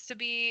it needs to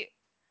be,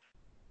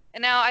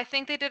 and now I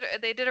think they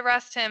did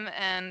arrest him,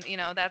 and,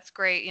 that's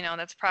great.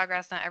 That's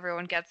progress. Not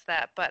everyone gets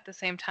that. But at the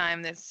same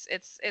time,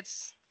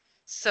 it's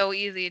so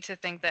easy to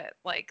think that,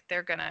 like,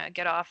 they're going to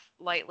get off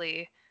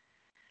lightly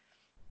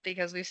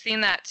because we've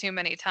seen that too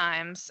many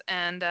times.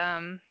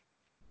 And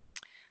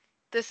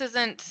this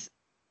isn't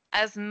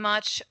as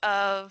much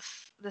of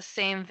the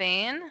same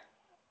vein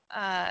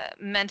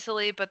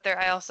mentally, but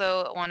I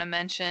also want to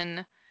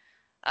mention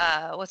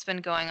what's been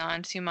going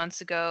on 2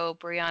 months ago.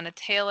 Breonna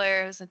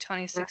Taylor, who's a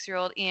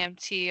 26-year-old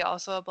EMT,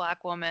 also a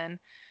black woman,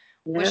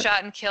 was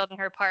shot and killed in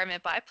her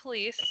apartment by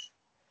police.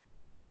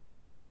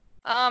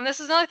 This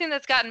is another thing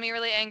that's gotten me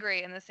really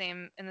angry in the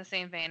same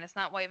vein. It's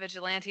not white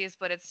vigilantes,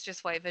 but it's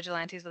just white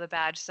vigilantes with a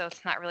badge, so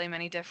it's not really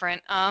many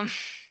different.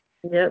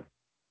 Yep.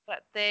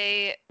 But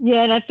they...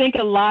 Yeah, and I think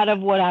a lot of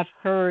what I've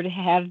heard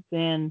have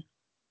been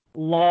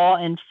law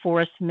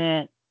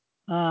enforcement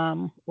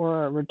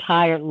or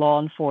retired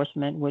law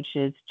enforcement, which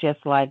is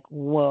just like,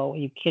 whoa, are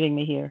you kidding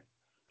me here?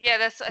 Yeah,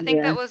 I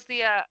think that was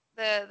the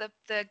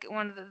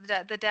one of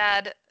the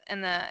dad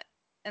in the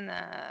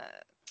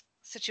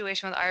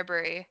situation with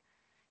Arbery.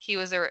 He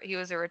was a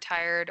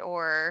retired,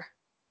 or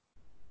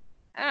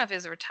I don't know if he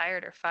was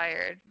retired or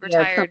fired.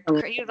 Retired.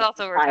 something He was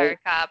also a like retired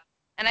cop.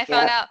 And I Yeah.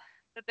 found out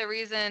that the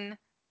reason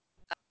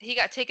he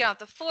got taken off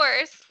the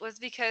force was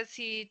because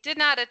he did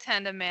not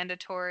attend a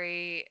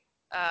mandatory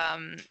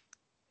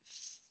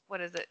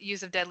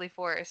use of deadly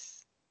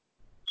force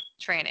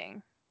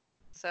training.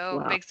 So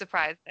Wow. big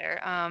surprise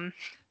there.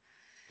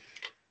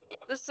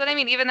 This is what I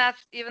mean. Even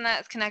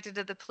that's connected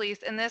to the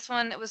police. And this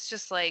one, it was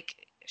just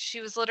like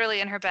she was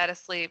literally in her bed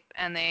asleep,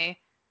 and they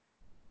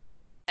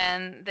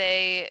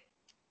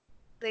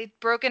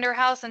broke into her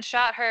house and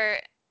shot her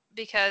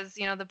because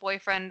the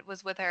boyfriend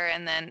was with her,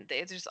 and then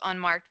there's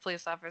unmarked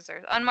police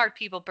officers, unmarked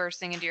people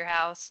bursting into your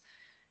house.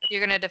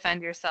 You're gonna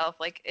defend yourself,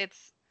 like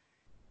it's.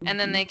 And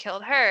then they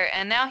killed her,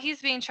 and now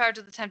he's being charged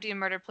with attempting to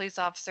murder a police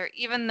officer,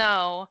 even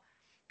though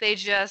they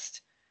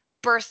just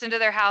burst into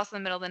their house in the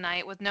middle of the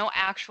night with no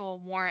actual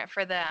warrant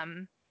for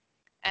them.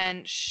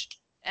 And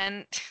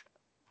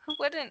who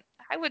wouldn't?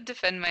 I would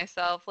defend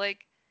myself,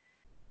 like.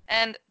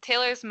 And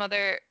Taylor's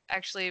mother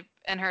actually,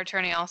 and her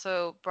attorney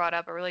also brought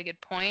up a really good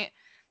point.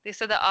 They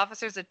said that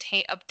officers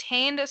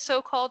obtained a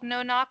so-called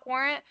no-knock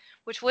warrant,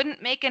 which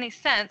wouldn't make any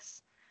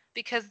sense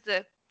because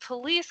the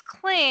police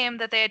claim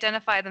that they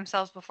identified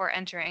themselves before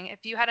entering.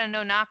 If you had a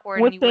no-knock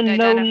warrant, What's you wouldn't a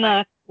identify.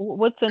 no-knock?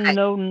 What's a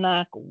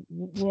no-knock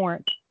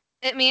warrant?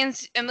 It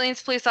means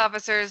police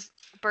officers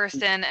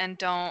burst in and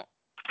don't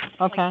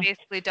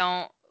basically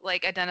don't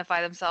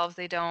identify themselves.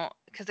 They don't,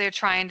 because they're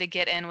trying to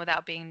get in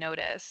without being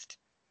noticed.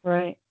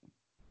 Right.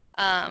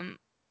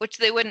 Which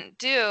they wouldn't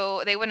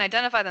do. They wouldn't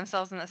identify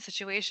themselves in that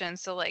situation,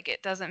 so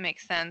it doesn't make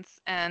sense.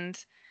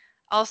 And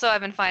also,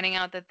 I've been finding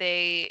out that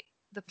the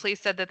police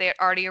said that they had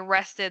already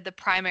arrested the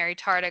primary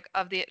target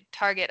of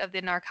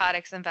the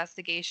narcotics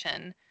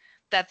investigation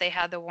that they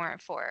had the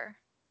warrant for.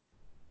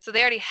 So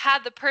they already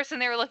had the person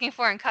they were looking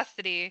for in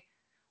custody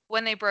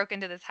when they broke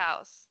into this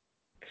house.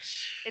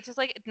 It's just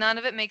none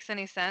of it makes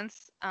any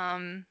sense.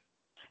 And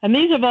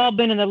these have all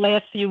been in the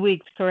last few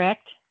weeks,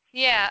 correct?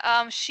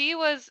 Yeah, she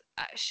was.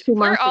 2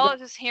 We're months all ago.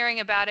 just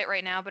hearing about it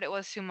right now, but it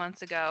was 2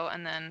 months ago,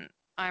 and then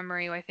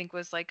Marie, I think,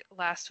 was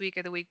last week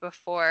or the week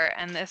before,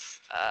 and this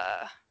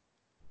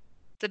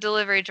the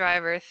delivery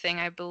driver thing,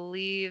 I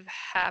believe,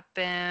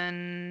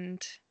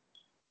 happened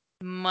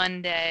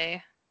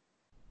Monday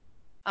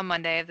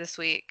of this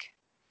week.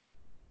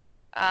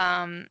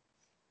 And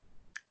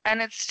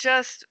it's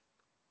just,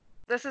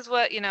 this is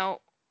what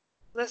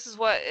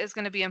is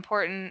going to be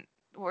important.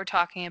 We're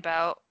talking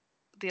about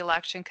the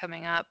election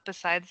coming up,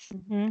 besides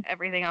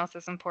everything else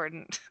that's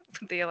important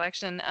with the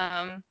election,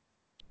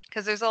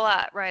 because there's a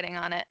lot riding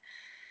on it.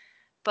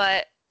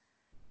 But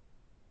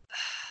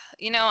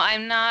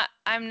I'm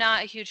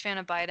not a huge fan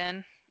of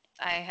Biden.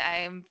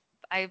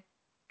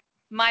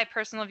 My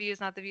personal view is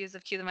not the views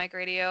of Cue the Mic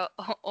Radio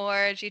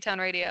or G-Town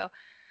Radio.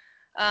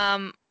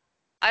 I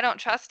don't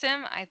trust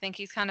him. I think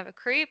he's kind of a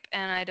creep,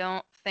 and I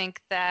don't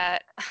think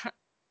that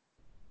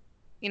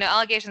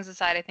allegations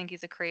aside, I think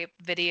he's a creep.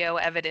 Video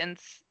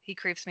evidence, he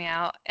creeps me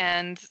out.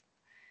 And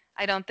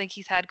I don't think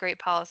he's had great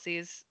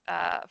policies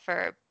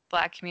for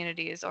Black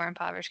communities or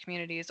impoverished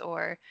communities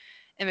or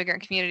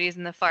immigrant communities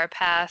in the far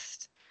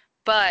past.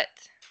 But,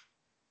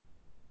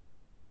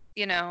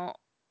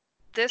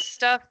 this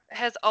stuff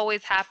has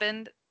always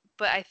happened,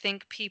 but I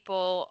think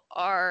people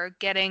are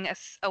getting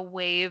a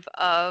wave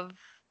of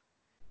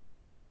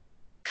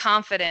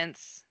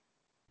confidence.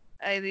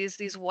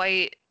 These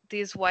white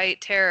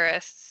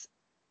terrorists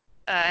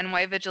and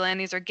white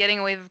vigilantes are getting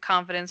a wave of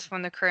confidence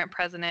from the current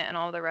president and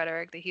all the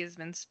rhetoric that he's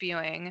been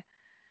spewing.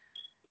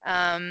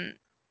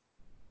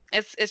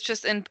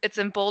 It's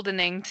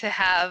emboldening to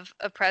have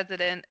a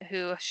president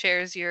who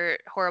shares your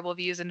horrible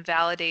views and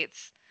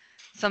validates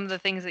some of the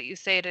things that you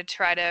say to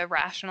try to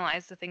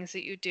rationalize the things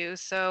that you do.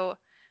 So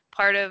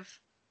part of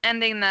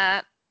ending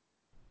that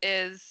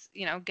is,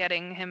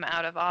 getting him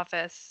out of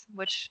office,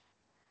 which,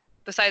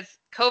 besides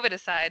COVID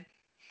aside,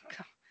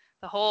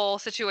 the whole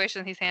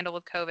situation he's handled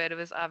with COVID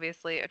was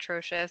obviously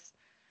atrocious.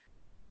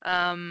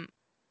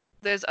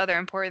 There's other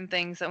important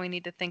things that we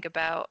need to think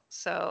about.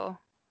 So,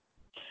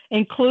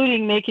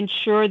 including making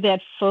sure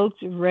that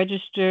folks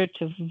register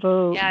to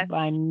vote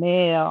by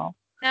mail.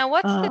 Now,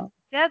 what's the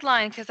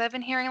deadline? Because I've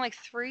been hearing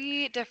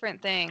 3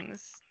 different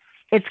things.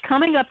 It's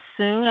coming up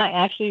soon. I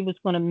actually was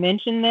going to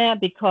mention that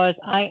because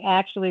I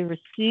actually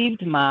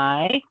received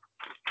my,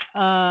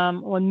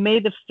 on May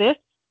the 5th,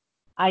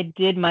 I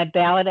did my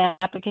ballot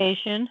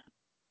application.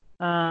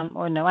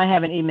 Or no, I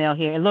have an email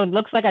here. It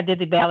looks like I did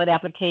the ballot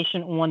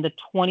application on the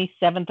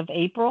 27th of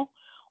April,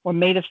 or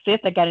May the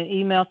 5th. I got an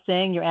email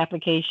saying your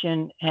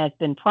application has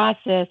been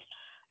processed.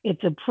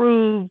 It's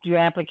approved. Your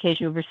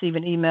application, you'll receive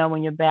an email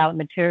when your ballot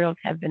materials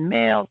have been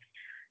mailed.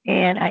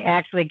 And I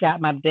actually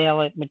got my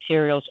ballot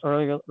materials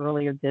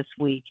earlier this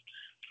week.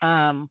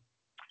 I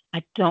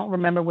don't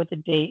remember what the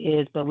date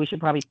is, but we should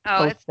probably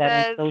post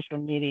that on social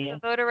media.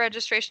 The voter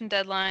registration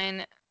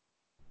deadline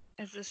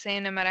is the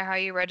same no matter how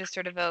you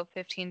register to vote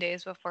 15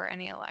 days before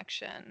any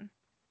election.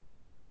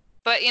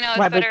 But it's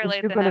better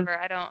late than never.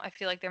 I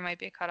feel like there might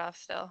be a cutoff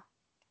still.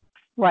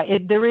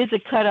 Right. There is a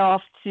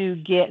cutoff to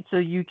get so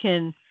you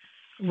can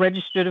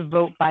register to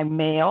vote by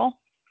mail.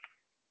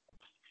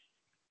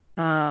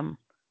 And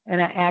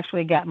I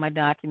actually got my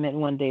document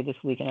one day this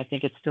week, and I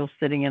think it's still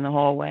sitting in the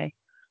hallway.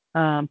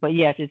 But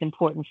yes, it's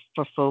important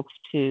for folks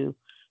to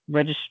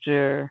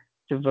register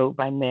to vote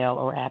by mail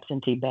or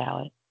absentee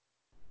ballot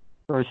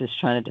versus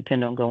trying to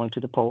depend on going to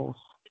the polls.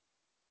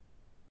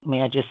 I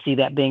mean, I just see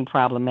that being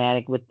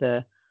problematic with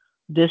the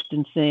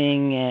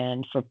distancing,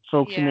 and for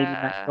folks who maybe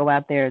not go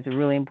out there. It's a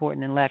really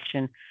important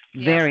election,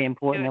 very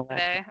important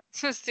election.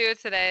 Just do it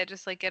today.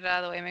 Just like get it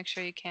out of the way. Make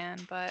sure you can.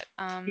 But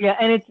yeah,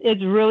 and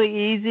it's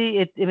really easy.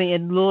 It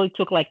literally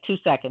took like 2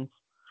 seconds.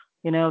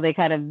 You know, they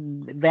kind of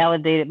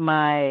validated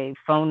my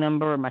phone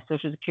number or my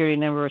social security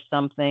number or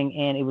something,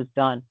 and it was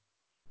done.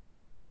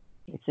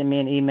 They sent me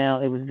an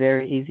email. It was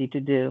very easy to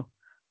do.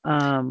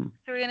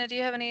 Serena, do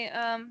you have any?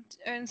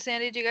 And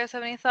Sandy, do you guys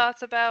have any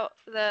thoughts about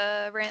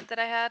the rant that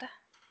I had?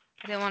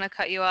 I didn't want to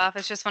cut you off.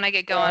 It's just when I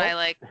get going, I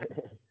like.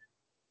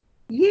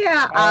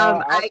 Yeah,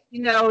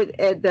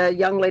 the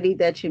young lady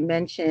that you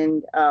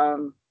mentioned,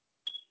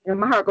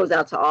 my heart goes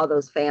out to all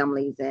those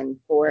families, and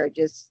for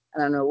just, I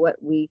don't know,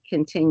 what we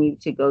continue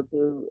to go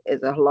through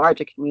as a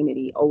larger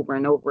community over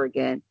and over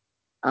again.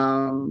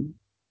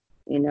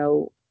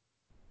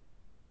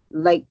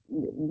 Like,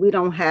 we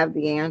don't have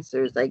the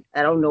answers. Like,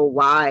 I don't know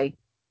why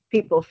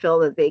people feel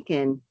that they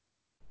can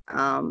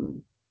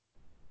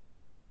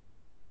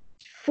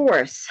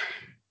force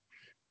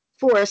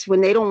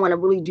when they don't want to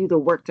really do the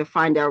work to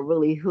find out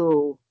really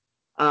who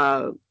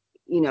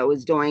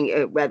is doing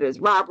it, whether it's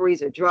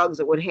robberies or drugs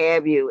or what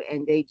have you,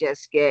 and they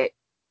just get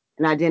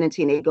an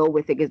identity and they go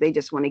with it because they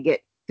just want to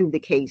get through the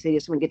case. They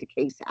just want to get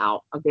the case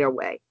out of their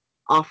way,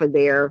 out of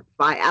their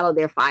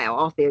file,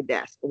 off their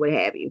desk, or what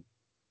have you.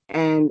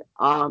 And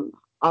all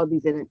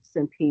these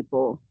innocent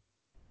people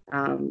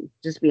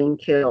just being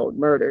killed,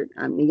 murdered.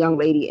 The young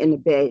lady in the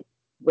bed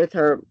with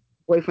her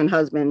boyfriend,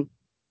 husband,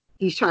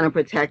 he's trying to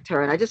protect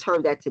her. And I just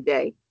heard that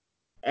today.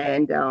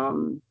 And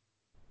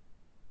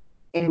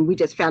we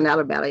just found out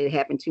about it. It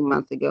happened 2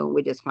 months ago, and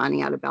we're just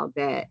finding out about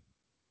that.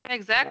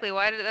 Exactly.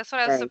 That's what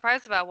I was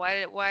surprised about.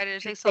 Why did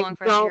it take so long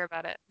for us to hear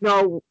about it?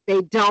 No,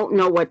 they don't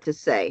know what to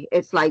say.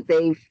 It's like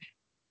they've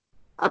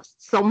up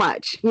so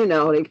much, they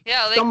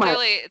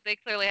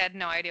clearly had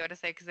no idea what to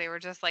say because they were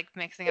just like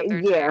mixing up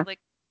their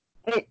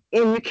and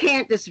you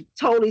can't just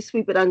totally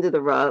sweep it under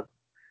the rug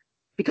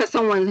because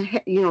someone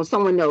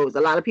knows.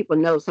 A lot of people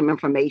know some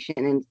information,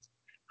 and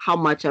how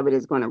much of it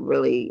is going to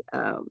really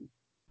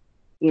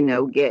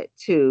get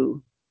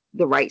to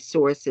the right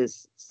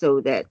sources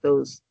so that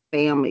those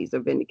families are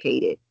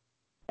vindicated.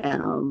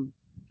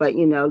 But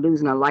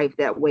losing a life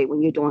that way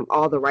when you're doing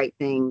all the right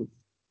things,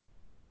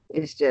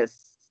 it's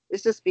just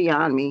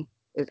beyond me.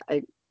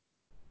 I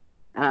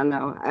don't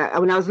know.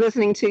 When I was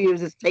listening to you, it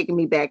was just taking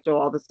me back to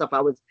all the stuff I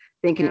was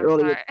thinking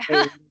earlier.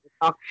 When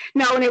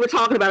they were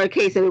talking about a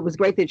case, and it was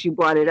great that you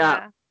brought it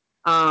up.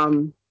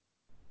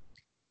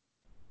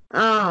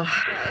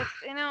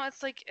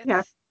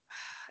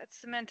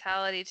 It's the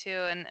mentality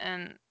too,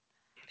 and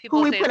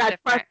people who we put our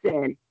trust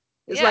in.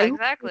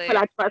 Exactly. Who we put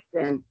our trust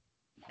in.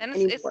 And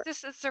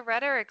it's the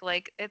rhetoric.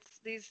 Like, it's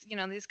these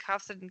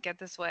cops didn't get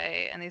this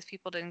way, and these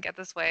people didn't get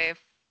this way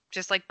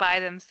just like by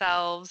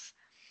themselves.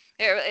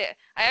 I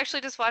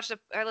actually just I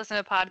listened to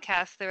a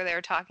podcast where they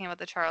were talking about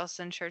the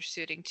Charleston church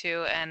shooting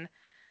too, and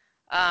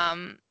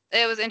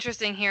it was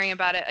interesting hearing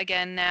about it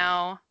again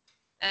now,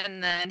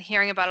 and then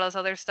hearing about all this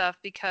other stuff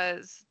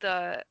because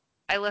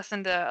I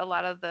listened to a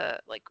lot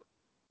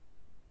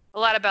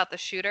about the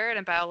shooter and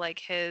about like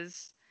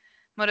his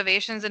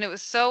motivations, and it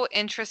was so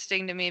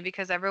interesting to me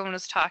because everyone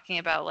was talking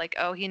about like,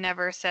 oh, he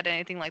never said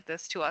anything like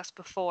this to us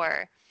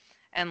before.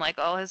 And like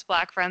all his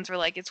black friends were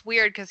like, it's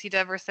weird because he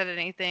never said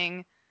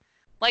anything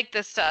like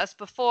this to us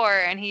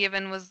before. And he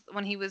even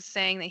when he was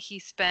saying that he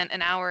spent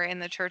an hour in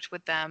the church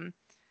with them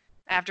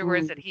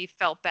afterwards, that he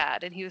felt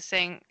bad. And he was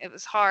saying it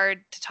was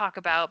hard to talk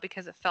about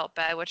because it felt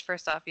bad, which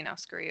first off,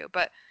 screw you.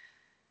 But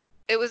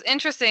it was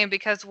interesting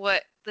because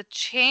what the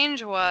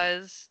change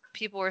was,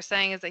 people were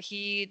saying, is that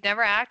he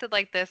never acted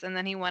like this. And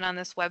then he went on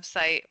this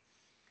website.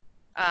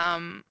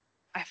 I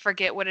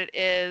forget what it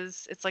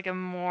is. It's like a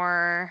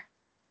more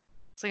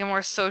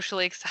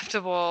socially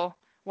acceptable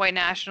white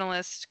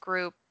nationalist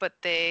group, but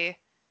they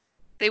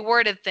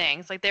worded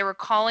things like they were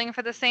calling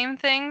for the same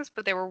things,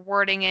 but they were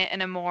wording it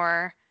in a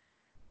more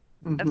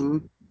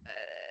a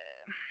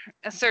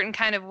certain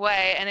kind of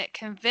way, and it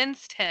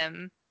convinced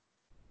him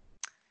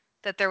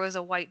that there was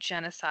a white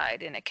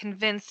genocide, and it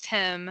convinced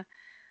him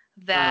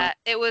that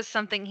it was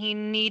something he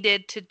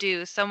needed to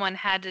do. Someone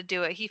had to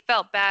do it. He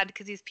felt bad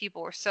because these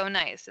people were so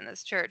nice in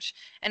this church,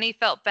 and he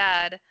felt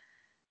bad,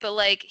 but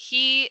like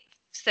he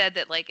said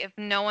that like if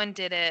no one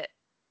did it,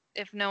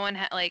 if no one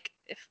had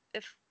if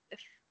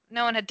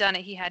no one had done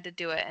it, he had to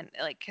do it, and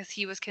like because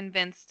he was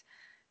convinced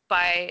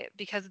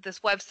because of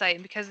this website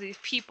and because of these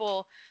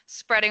people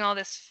spreading all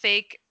this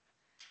fake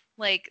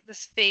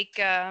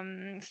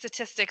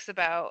statistics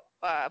about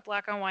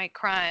black on white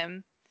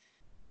crime,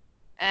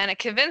 and it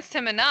convinced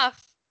him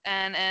enough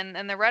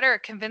and the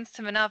rhetoric convinced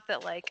him enough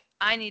that like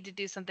I need to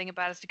do something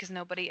about this because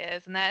nobody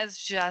is, and that is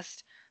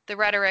just the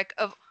rhetoric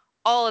of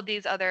all of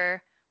these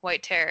other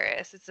white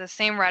terrorists. It's the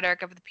same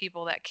rhetoric of the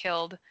people that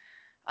killed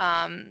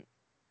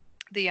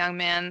the young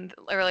man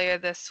earlier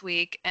this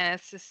week, and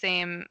it's the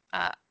same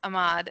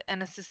Ahmad,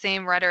 and it's the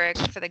same rhetoric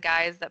for the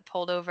guys that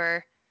pulled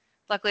over.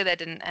 Luckily, that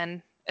didn't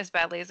end as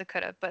badly as it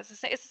could have, but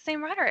it's the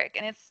same rhetoric,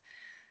 and it's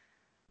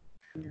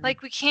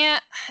like we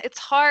can't. It's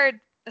hard,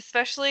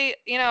 especially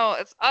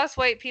it's us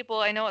white people.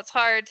 I know it's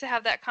hard to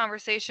have that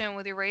conversation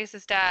with your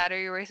racist dad or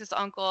your racist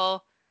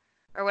uncle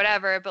or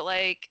whatever, but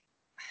like.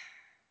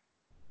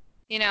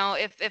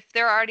 If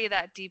they're already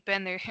that deep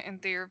in there,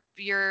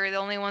 you're the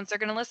only ones they're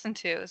going to listen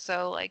to.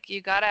 So like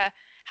you got to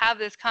have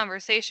this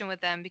conversation with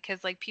them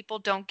because like people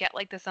don't get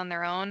like this on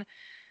their own.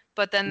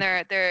 But then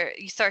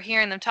you start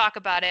hearing them talk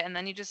about it and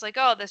then you just like,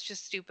 oh, that's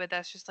just stupid.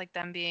 That's just like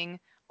them being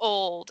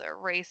old or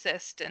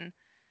racist.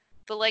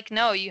 But like,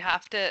 no, you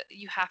have to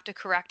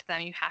correct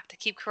them. You have to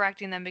keep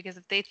correcting them because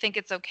if they think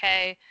it's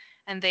okay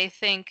and they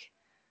think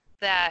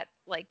that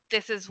like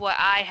this is what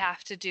I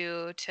have to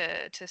do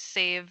to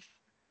save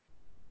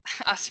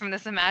us from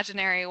this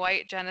imaginary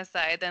white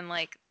genocide, then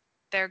like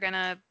they're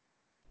gonna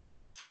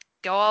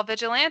go all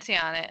vigilante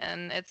on it,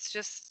 and it's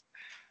just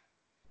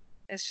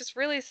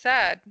really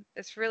sad.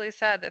 It's really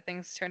sad that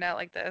things turned out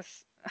like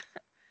this.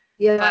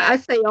 Yeah, I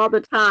say all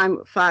the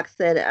time, Fox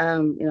said,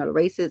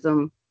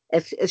 racism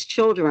as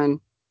children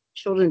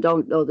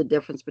don't know the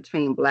difference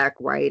between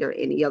black, white, or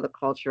any other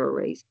culture or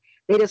race.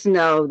 They just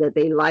know that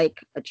they like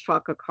a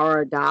truck, a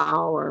car, a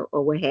doll, or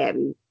what have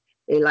you.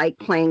 They like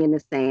playing in the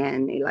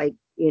sand. They like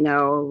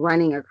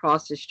running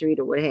across the street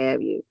or what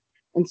have you.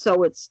 And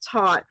so it's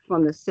taught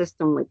from the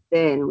system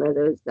within,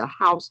 whether it's the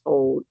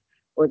household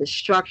or the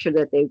structure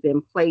that they've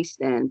been placed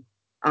in.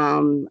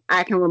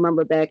 I can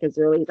remember back as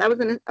early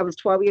as I was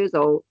 12 years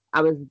old.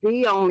 I was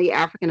the only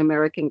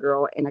African-American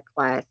girl in a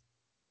class.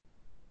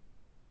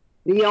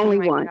 The only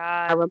one.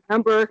 God. I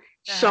remember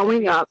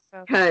showing up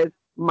because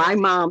my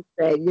mom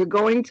said, "You're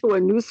going to a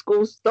new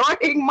school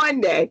starting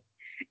Monday."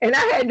 And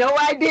I had no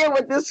idea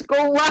what this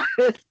school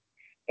was.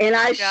 And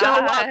I show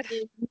up,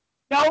 and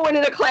no one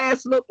in the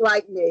class looked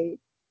like me.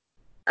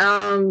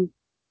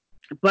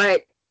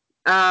 But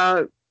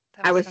I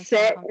was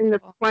sat in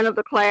the front of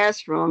the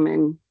classroom,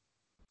 and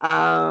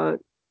I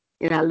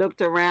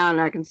looked around,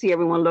 and I can see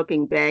everyone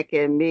looking back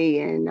at me.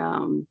 And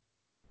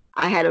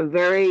I had a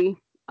very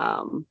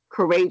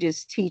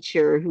courageous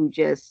teacher who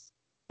just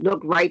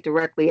looked right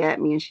directly at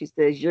me, and she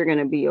says, "You're going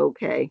to be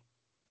okay.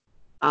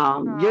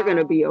 You're going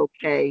to be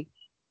okay."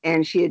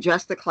 And she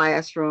addressed the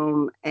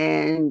classroom,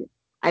 and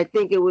I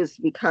think it was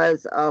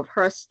because of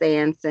her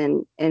stance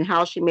and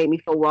how she made me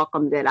feel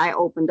welcome that I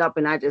opened up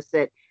and I just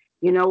said,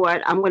 you know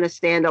what, I'm going to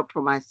stand up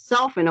for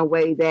myself in a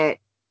way that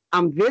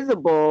I'm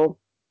visible.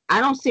 I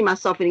don't see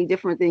myself any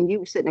different than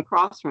you sitting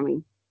across from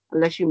me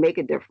unless you make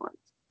a difference.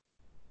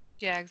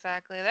 Yeah,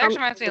 exactly. That actually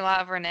reminds me a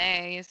lot of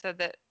Renee. You said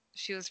that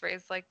she was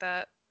raised like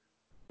that.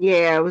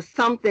 Yeah, it was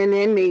something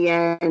in me.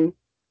 And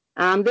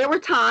there were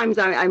times,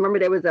 I remember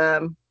there was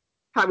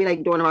probably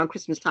like during around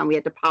Christmas time, we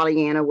had the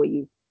Pollyanna where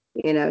you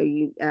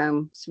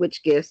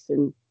switch gifts,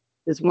 and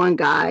this one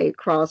guy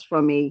across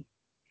from me,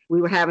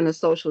 we were having a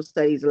social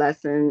studies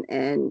lesson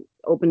and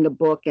opened the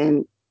book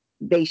and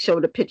they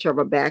showed a picture of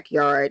a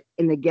backyard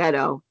in the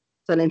ghetto.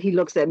 So then he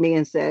looks at me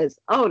and says,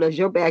 "Oh, does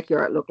your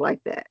backyard look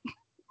like that?"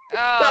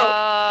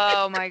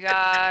 Oh my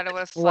God, I would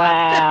have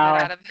slapped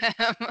that out of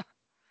him.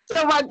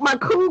 So my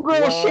cool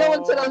girl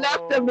Sharon to the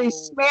left of me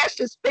smashed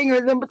his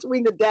fingers in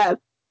between the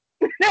desks.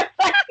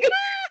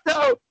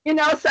 So,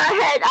 so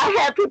I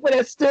had people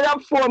that stood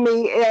up for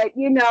me,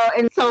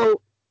 and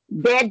so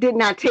that did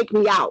not take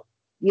me out,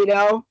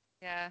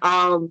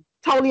 Yeah.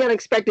 Totally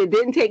unexpected,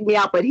 didn't take me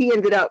out, but he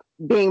ended up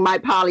being my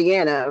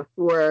Pollyanna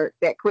for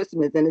that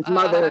Christmas. And his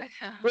mother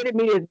gifted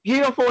me this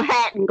beautiful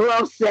hat and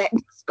glove set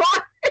and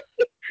scarf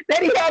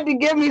that he had to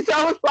give me. So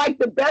it was like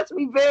the best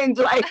revenge,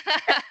 like,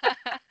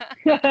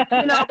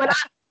 but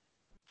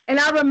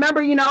I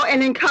remember,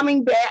 and then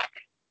coming back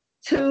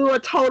to a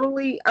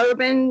totally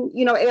urban,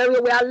 area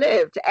where I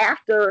lived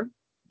after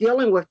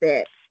dealing with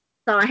that.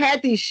 So I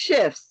had these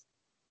shifts.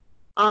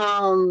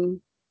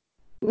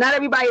 Not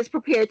everybody is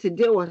prepared to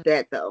deal with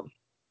that, though.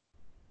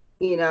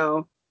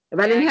 If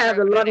I didn't have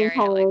the loving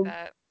home,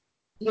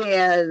 like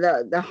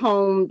the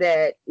home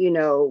that,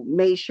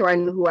 made sure I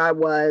knew who I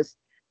was,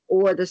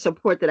 or the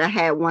support that I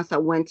had once I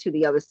went to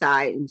the other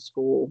side in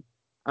school,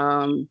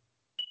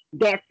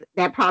 that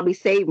probably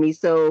saved me.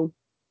 So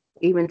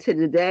even to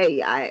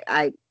today,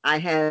 I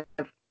have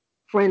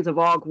friends of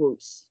all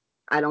groups.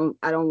 I don't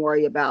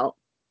worry about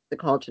the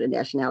culture, the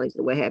nationalities,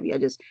 or what have you.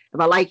 If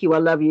I like you, I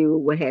love you,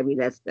 what have you.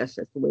 That's just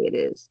the way it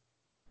is.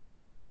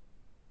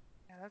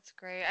 Yeah, that's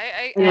great.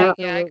 I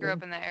grew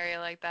up in the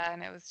area like that,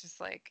 and it was just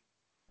like,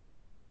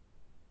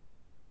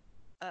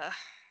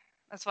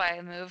 that's why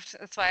I moved.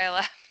 That's why I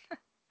left.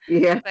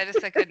 Yeah. I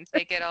couldn't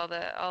take it. All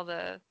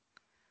the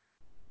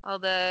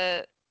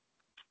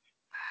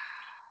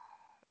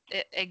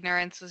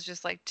ignorance was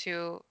just like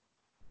too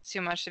It's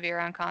too much to be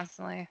around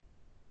constantly.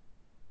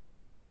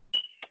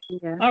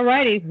 Yeah. All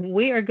righty,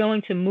 we are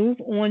going to move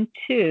on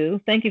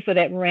to. Thank you for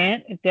that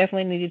rant. It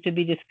definitely needed to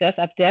be discussed.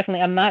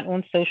 I'm not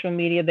on social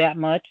media that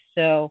much,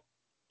 so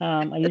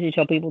I usually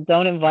tell people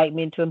don't invite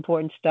me into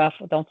important stuff.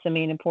 Don't send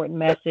me an important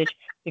message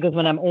because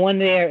when I'm on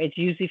there, it's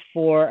usually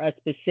for a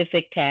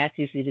specific task.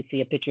 Usually to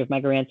see a picture of my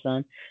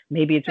grandson.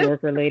 Maybe it's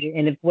work related,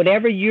 and if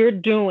whatever you're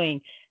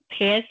doing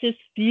passes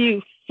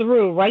you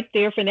through right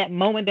there for that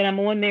moment that I'm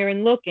on there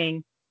and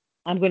looking,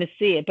 I'm going to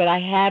see it. But I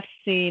have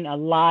seen a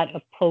lot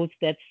of posts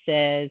that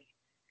says,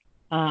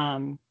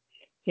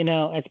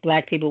 as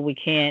Black people, we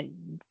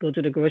can't go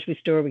to the grocery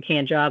store, we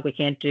can't jog, we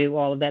can't do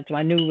all of that. So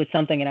I knew it was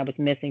something and I was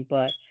missing.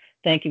 But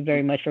thank you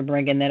very much for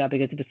bringing that up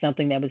because it was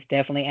something that was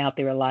definitely out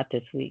there a lot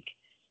this week.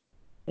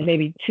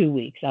 Maybe 2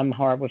 weeks. I'm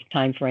hard with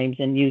time frames,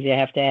 and usually I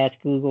have to ask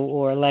Google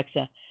or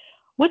Alexa,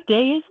 what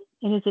day is it?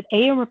 And is it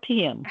AM or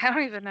PM? I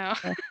don't even know.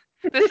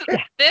 This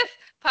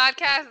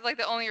podcast is like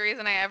the only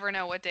reason I ever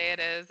know what day it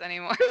is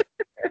anymore.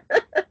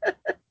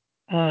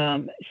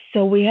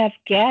 So we have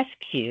Gas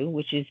Q,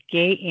 which is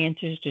gay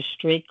answers to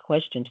straight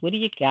questions. What do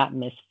you got,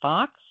 Miss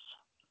Fox?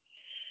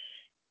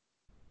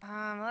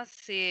 Let's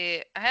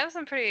see. I have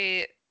some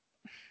pretty.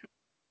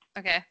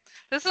 Okay,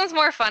 this one's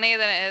more funny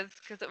than it is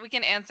because we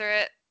can answer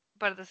it,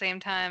 but at the same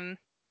time,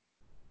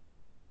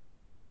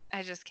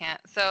 I just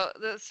can't. So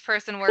this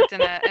person worked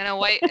in a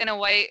white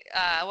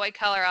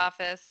collar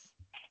office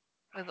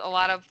with a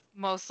lot of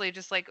mostly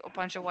just like a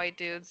bunch of white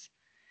dudes.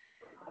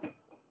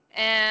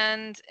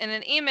 And in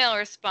an email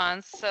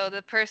response, so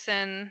the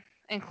person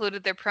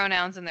included their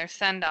pronouns in their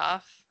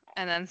send-off,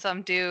 and then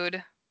some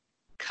dude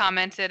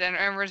commented and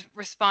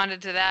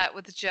responded to that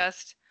with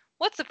just,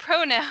 "What's a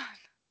pronoun?"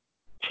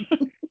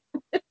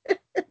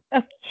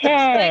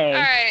 Okay.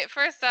 All right,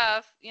 first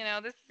off,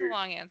 this is a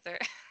long answer.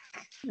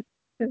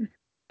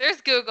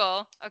 There's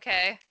Google,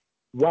 okay.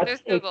 What's There's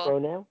a Google.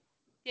 pronoun?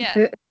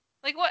 Yeah.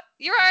 Like what?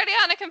 You're already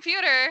on a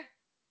computer.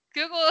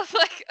 Google is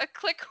like a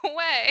click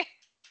away.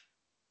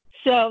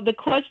 So the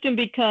question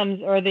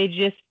becomes, are they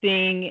just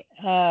being,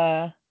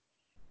 we're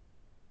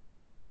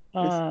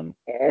on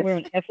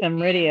FM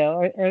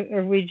radio,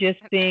 are we just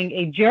being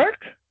a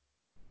jerk?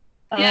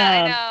 Yeah,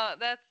 I know.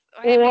 That's.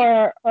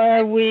 Or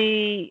are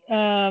we,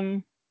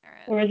 right.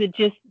 or is it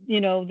just,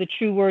 the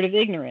true word of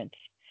ignorance?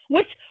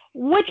 Which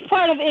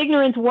part of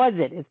ignorance was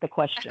it, is the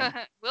question.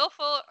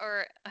 Willful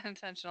or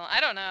unintentional? I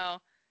don't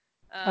know.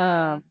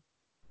 I'm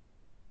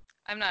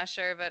not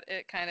sure, but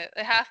it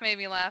half made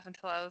me laugh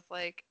until I was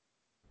like,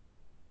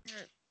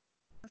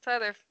 it's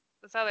either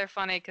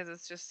funny because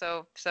it's just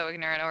so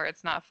ignorant, or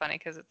it's not funny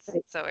because it's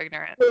so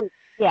ignorant.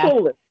 Yeah.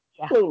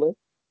 Clueless.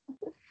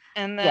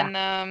 And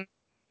then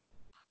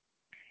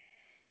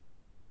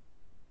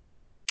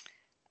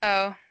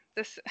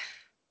this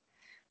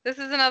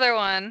is another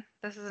one.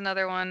 This is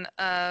another one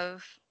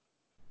of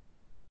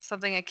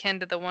something akin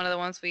to one of the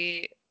ones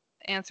we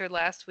answered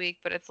last week,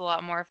 but it's a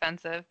lot more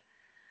offensive.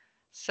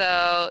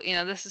 So,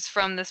 this is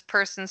from this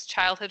person's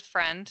childhood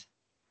friend,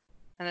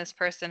 and this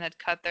person had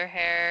cut their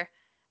hair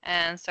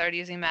and started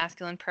using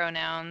masculine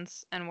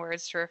pronouns and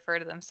words to refer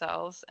to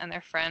themselves, and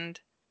their friend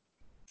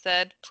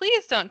said,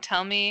 "Please don't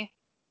tell me.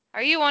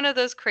 Are you one of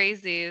those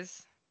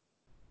crazies?"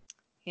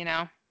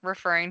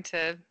 Referring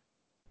to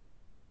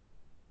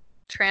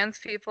trans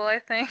people, I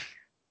think.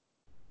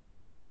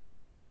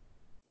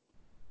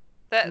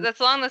 That's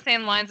along the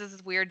same lines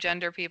as weird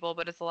gender people,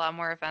 but it's a lot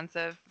more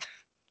offensive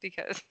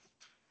because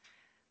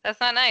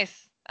that's not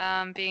nice.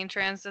 Being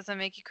trans doesn't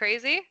make you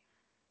crazy.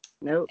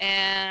 Nope.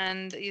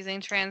 And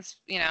using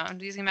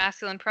using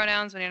masculine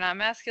pronouns when you're not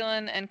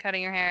masculine and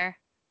cutting your hair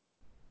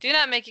do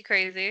not make you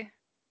crazy.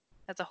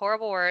 That's a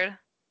horrible word.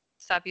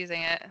 Stop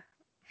using it.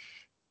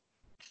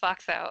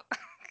 Fox out.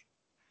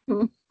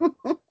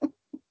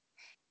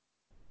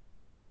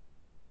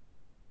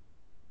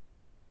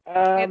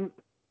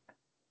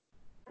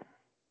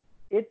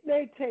 It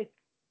may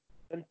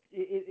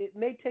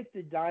take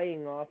the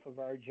dying off of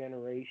our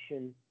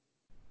generation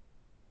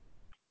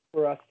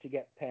for us to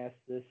get past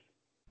this.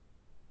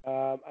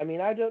 I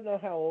don't know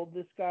how old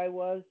this guy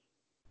was,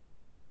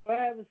 but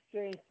I have a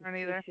strange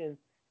suspicion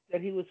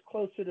that he was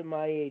closer to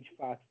my age,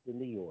 Fox, than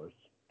to yours.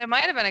 It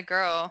might have been a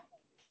girl.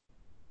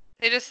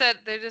 They just said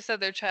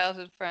their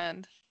childhood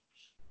friend.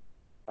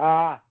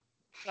 Ah.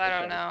 So I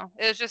don't know.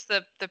 It was just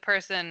the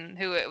person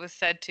who it was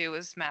said to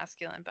was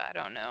masculine, but I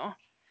don't know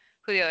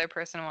who the other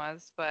person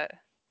was. But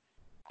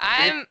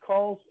It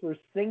calls for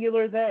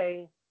singular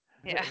they.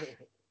 Yeah.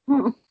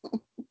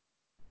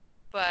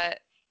 But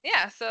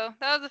yeah, so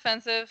that was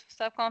offensive.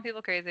 Stop calling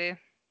people crazy. Are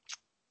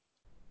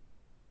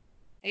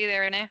you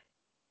there, Renee?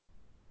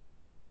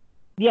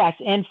 Yes,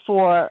 and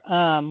for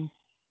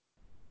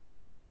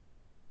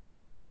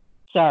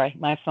sorry,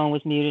 my phone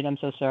was muted. I'm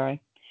so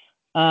sorry.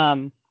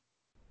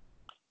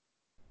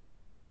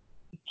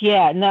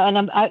 Yeah, no,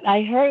 and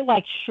I heard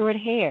like short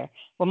hair.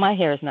 Well, my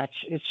hair is not.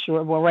 It's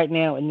short. Well, right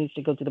now it needs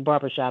to go to the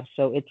barber shop,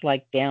 so it's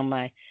like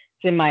it's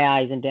in my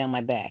eyes and down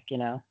my back.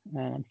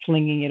 I'm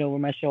flinging it over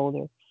my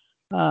shoulder.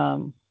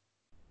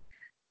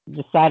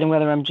 deciding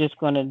whether I'm just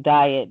going to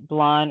dye it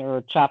blonde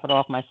or chop it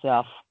off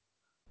myself.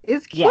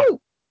 It's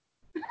cute.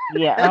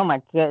 Yeah. Oh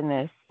my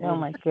goodness. Oh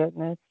my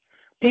goodness.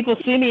 People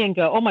see me and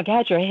go, "Oh my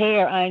God, your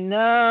hair!" I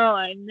know.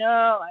 I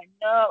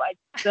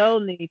so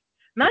need.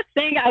 I'm not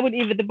saying I would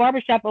even. The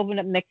barbershop open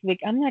up next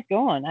week. I'm not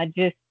going. I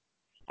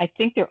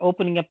think they're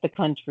opening up the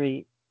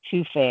country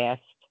too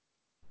fast.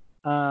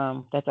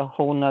 That's a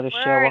whole nother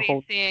show. We're A whole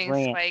already seeing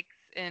rant. spikes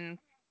in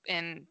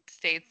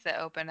states that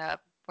open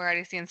up. We're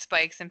already seeing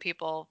spikes in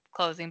people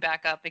closing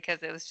back up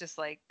because it was just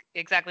like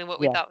exactly what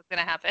we thought was going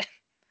to happen.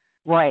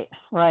 Right.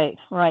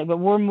 But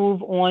we'll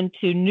move on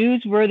to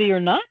newsworthy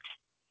or not.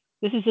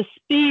 This is a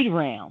speed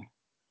round.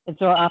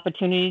 It's our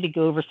opportunity to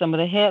go over some of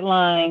the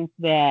headlines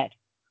that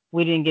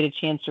we didn't get a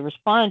chance to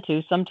respond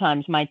to.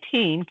 Sometimes my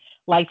team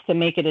likes to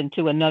make it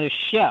into another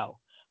show,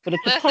 but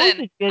it's supposed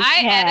to just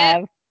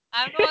have.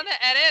 I'm the one that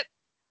edit,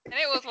 and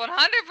it was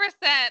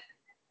 100%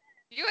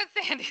 you and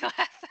Sandy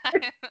last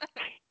time,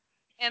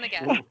 and the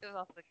guest. It was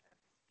also the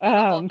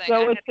guest.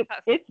 So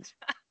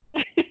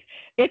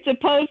it's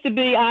supposed to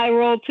be I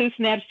roll 2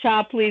 snaps,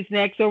 child please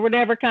next, or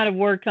whatever kind of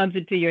word comes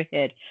into your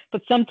head.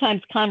 But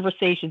sometimes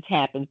conversations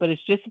happen, but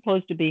it's just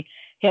supposed to be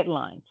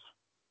headlines.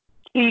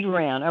 Speed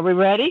round. Are we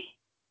ready?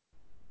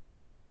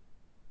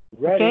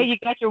 Ready. Okay, you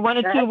got your 1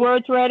 or 2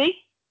 words ready?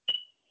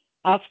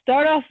 I'll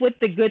start off with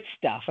the good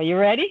stuff. Are you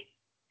ready?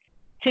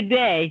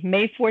 Today,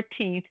 May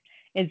 14th,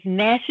 is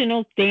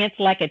National Dance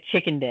Like a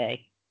Chicken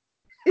Day.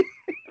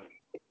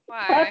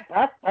 Why?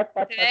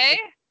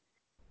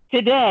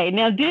 Today.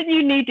 Now, didn't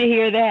you need to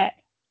hear that?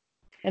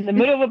 In the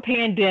middle of a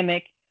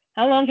pandemic,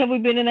 how long have we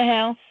been in the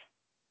house?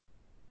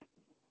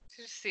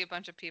 Just see a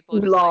bunch of people.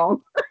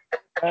 Long.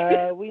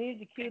 We need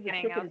to cue the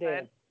chicken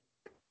dance.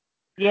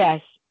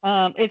 Yes.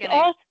 It's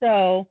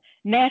also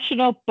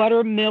National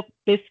Buttermilk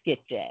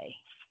Biscuit Day.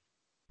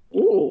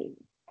 Ooh.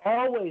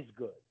 Always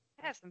good.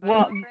 Yeah, some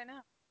buttermilk right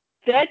now.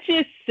 That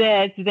just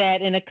says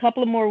that in a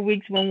couple of more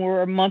weeks,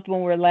 a month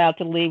when we're allowed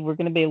to leave, we're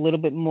going to be a little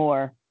bit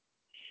more.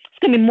 It's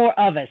going to be more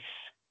of us.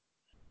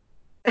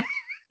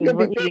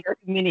 We're eating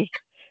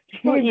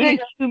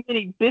too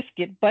many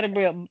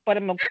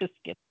buttermilk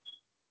biscuits.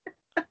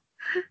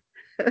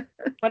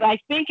 But I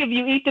think if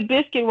you eat the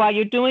biscuit while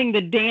you're doing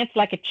the dance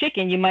like a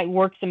chicken, you might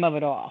work some of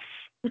it off.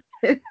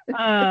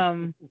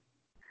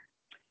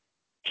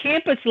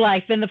 Campus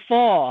life in the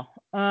fall.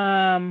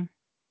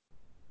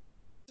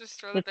 Just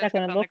throw the biscuits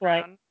on the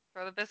ground.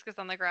 Throw the biscuits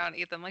on the ground.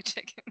 Eat them like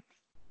chickens.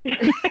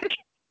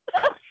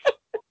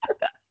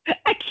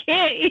 I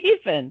can't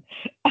even.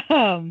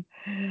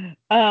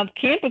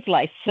 Campus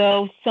life.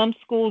 So some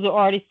schools are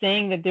already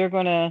saying that they're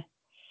going to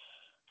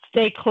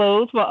stay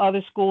closed while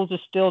other schools are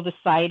still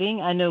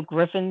deciding. I know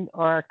Griffin,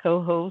 our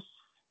co-host,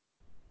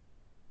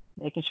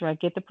 making sure I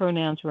get the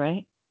pronouns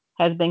right,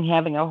 has been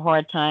having a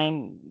hard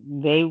time.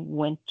 They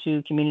went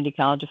to Community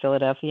College of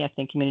Philadelphia. I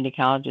think Community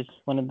College is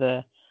one of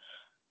the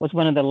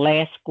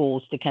last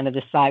schools to kind of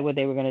decide what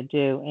they were going to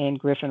do. And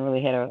Griffin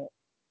really had a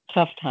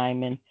tough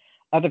time. And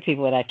other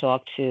people that I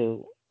talked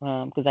to,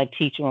 because I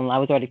teach online, I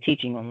was already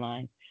teaching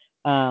online,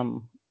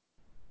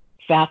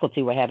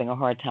 faculty were having a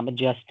hard time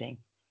adjusting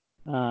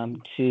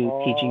to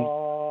teaching.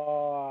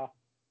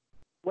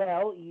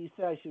 Well, you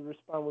said I should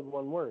respond with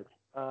one word.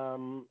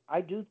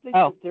 I do think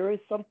that there is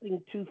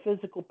something to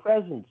physical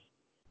presence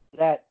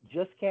that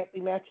just can't be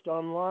matched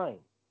online.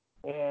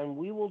 And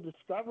we will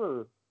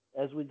discover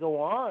as we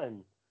go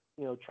on,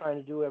 trying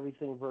to do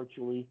everything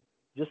virtually,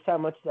 just how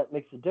much that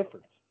makes a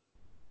difference.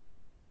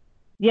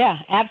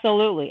 Yeah,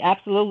 absolutely.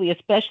 Absolutely.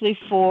 Especially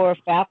for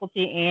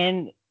faculty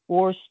and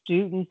or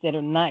students that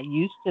are not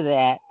used to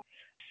that.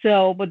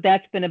 So, but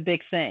that's been a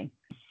big thing.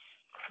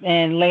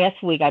 And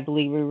last week, I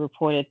believe we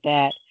reported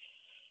that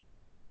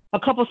a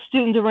couple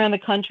students around the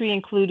country,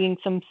 including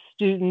some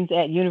students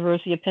at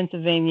University of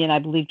Pennsylvania, and I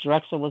believe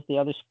Drexel was the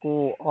other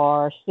school,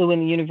 are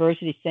suing the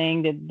university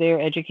saying that their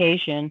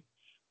education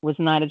was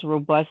not as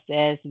robust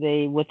as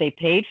what they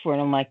paid for.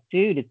 And I'm like,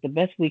 dude, it's the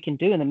best we can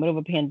do in the middle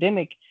of a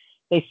pandemic.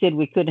 They said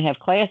we couldn't have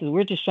classes.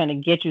 We're just trying to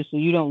get you so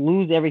you don't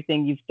lose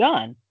everything you've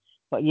done.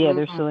 But yeah,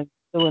 they're still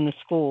in the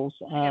schools.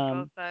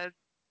 Both sides.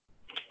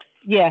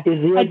 Yeah.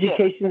 Is the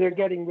education they're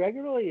getting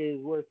regularly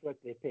is worth what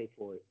they pay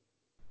for it?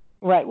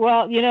 Right.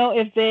 Well,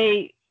 if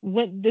they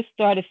this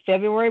started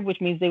February,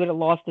 which means they would have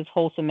lost this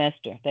whole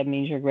semester. That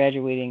means you're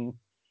graduating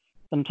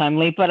sometime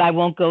late. But I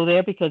won't go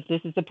there because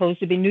this is supposed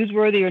to be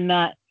newsworthy or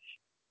not.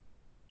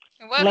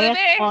 It wasn't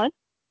me.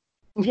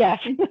 Yes.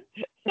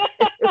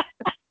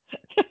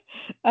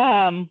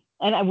 And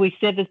we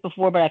said this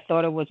before, but I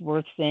thought it was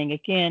worth saying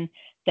again,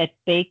 that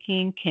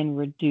baking can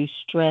reduce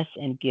stress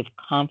and give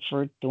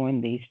comfort during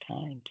these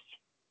times.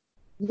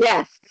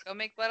 Yes. Go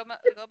bake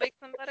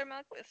some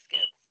buttermilk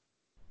biscuits.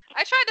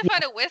 I tried to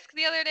find a whisk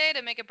the other day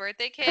to make a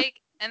birthday cake,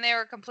 and they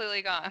were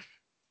completely gone.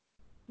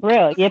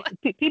 Really? Yeah.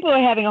 People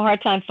are having a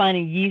hard time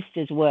finding yeast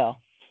as well.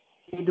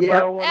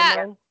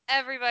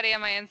 Everybody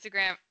on my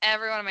Instagram,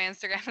 everyone on my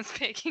Instagram is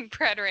baking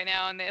bread right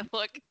now, and they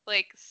look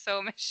like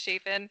so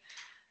misshapen,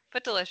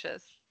 but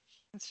delicious.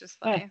 It's just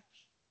funny.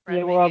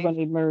 Yeah, we're all going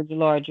to emerge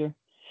larger.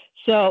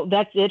 So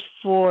that's it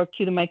for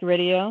Cue the Mic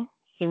Radio.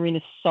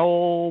 Serena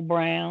Soul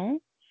Brown.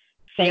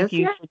 Thank Yes, you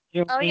yes. for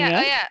joining Oh yeah,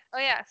 us. oh yeah, oh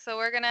yeah. So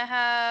we're gonna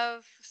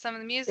have some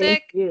of the Thank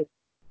music. you.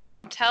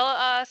 Tell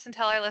us and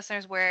tell our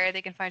listeners where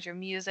they can find your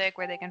music,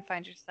 where they can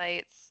find your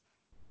sites.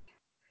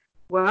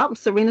 Well,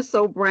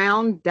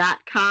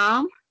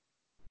 serenasoulbrown.com,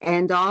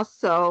 and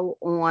also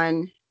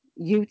on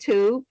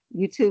YouTube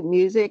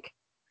Music,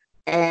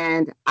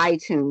 and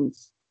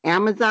iTunes,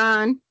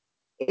 Amazon,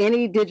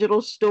 any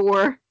digital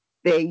store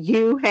that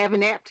you have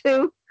an app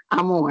to,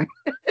 I'm on.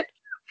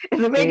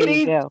 Does it make There it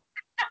you easy? go.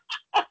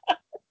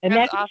 And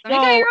That's that's awesome. You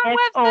got your own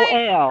website.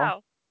 SOL.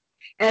 Wow.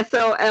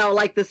 SOL,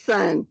 like the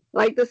sun,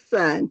 like the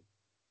sun.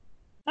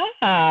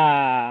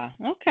 Ah,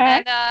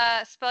 okay.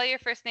 And spell your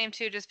first name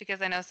too, just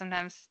because I know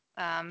sometimes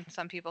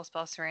some people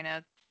spell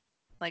Serena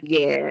like Yeah.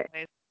 8 different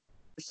ways.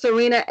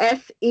 Serena,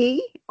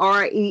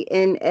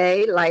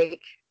 SERENA,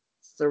 like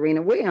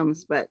Serena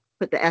Williams, but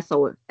put the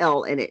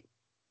SOL in it,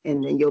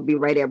 and then you'll be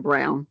right at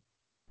Brown.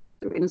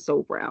 Serena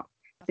Soul Brown.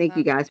 Thank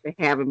you Awesome. guys for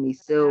having me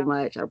so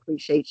much. I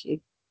appreciate you.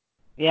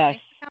 Yes.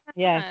 Thanks for coming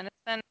Yes.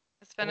 on.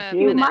 It's been a Thank you.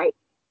 Cue the minute. mic.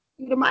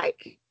 Cue the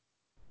mic.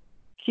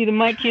 Cue the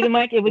mic. Cue the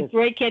mic. It was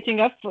great catching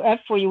up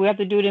for you. We have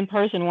to do it in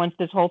person once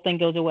this whole thing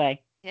goes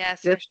away.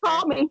 Yes, for Just sure.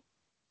 call me.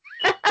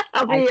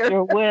 I'll be I here.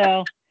 sure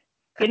will.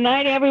 Good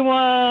night,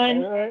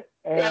 everyone. All right.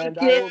 And Thank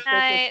I will you.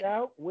 take us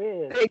out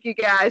with Thank you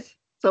guys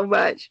so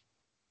much.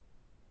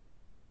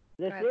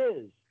 this Go ahead.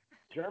 is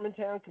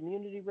Germantown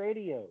Community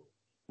Radio,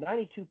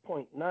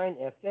 92.9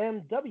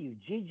 FM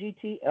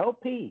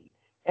WGGT-LP,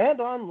 and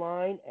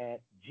online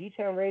at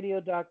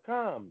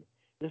gtownradio.com.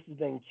 This has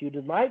been Cue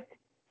the Mic.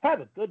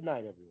 Have a good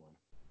night, everyone.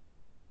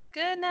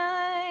 Good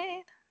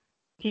night.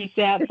 Peace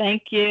out.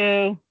 Thank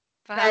you.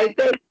 Bye. Hey,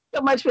 thank you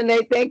so much,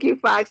 Renee. Thank you,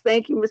 Fox.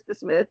 Thank you, Mr.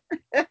 Smith.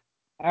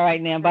 All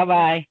right, now.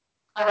 Bye-bye.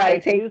 All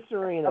right. Thank you,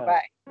 Serena.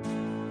 Bye-bye.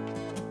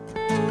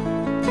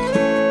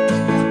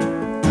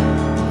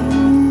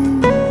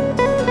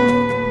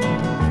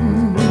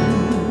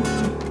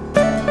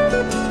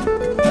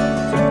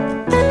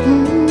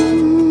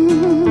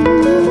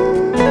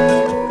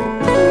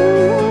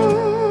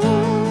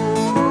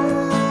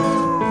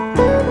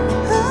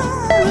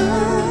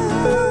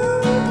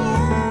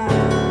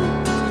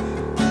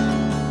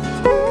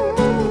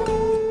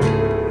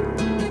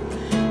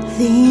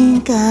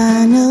 Think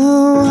I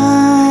know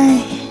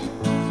why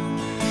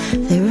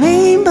the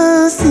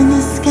rainbows in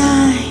the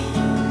sky.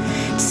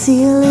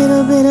 See a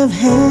little bit of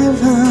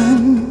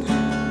heaven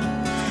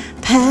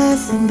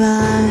passing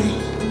by.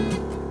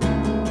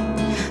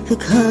 The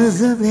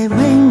colors of that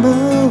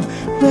rainbow,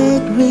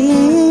 red,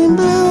 green,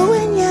 blue,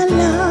 and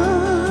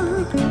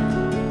yellow,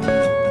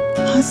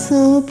 are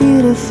so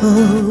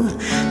beautiful.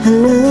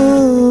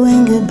 Hello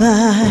and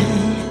goodbye.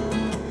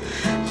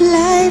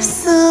 Life's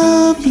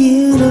so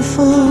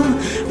beautiful,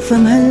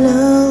 from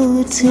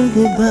hello to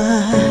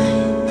goodbye.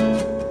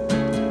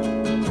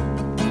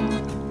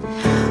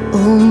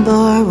 On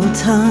borrowed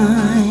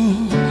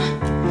time,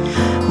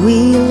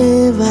 we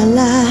live our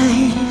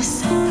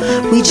lives.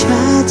 We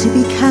try to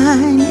be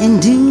kind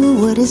and do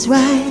what is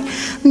right,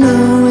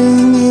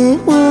 knowing it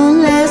won't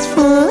last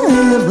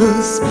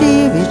forever.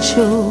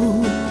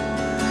 Spiritual,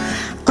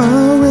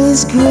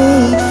 always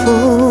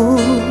grateful.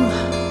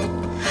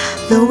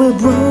 Though we're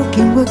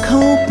broken, we're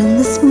coping.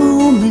 This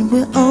moment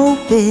we're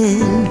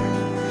open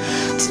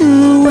to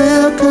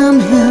welcome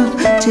Him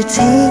to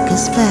take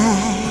us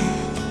back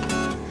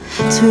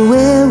to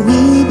where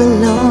we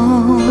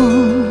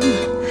belong.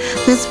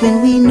 That's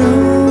when we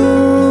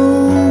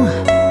know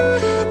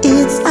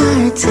it's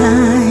our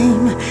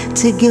time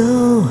to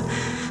go.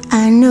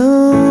 I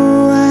know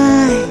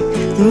why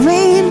the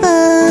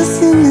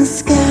rainbows in the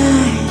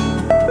sky,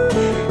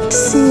 to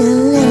see a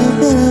little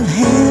bit of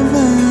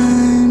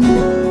heaven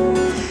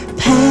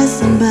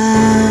passing by.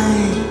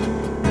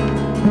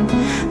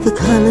 The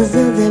colors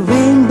of the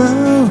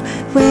rainbow,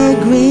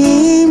 red,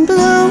 green,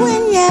 blue,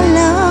 and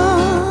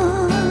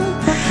yellow,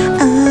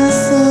 are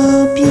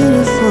so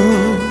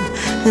beautiful.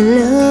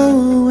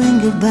 Hello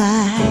and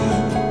goodbye.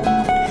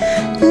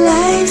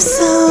 Life's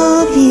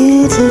so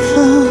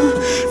beautiful,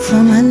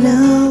 from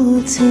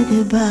hello to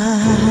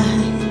goodbye.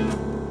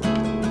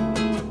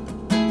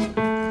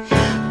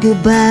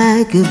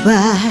 Goodbye,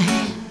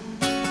 goodbye.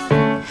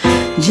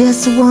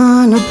 Just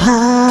wanna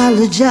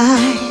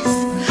apologize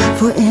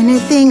for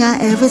anything I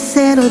ever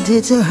said or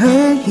did to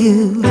hurt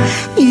you.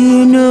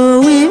 You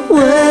know it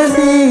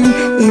wasn't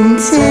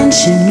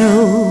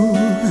intentional.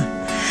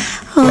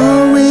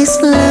 Always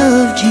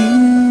loved you.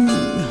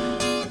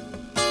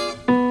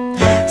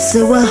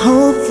 So I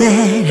hope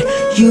that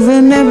you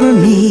remember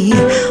me.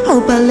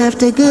 Hope I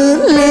left a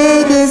good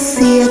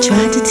legacy. I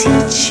tried to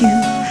teach you.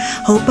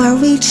 Hope I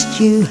reached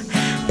you.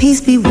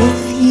 Peace be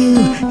with you.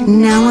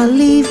 Now I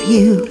leave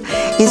you.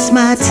 It's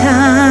my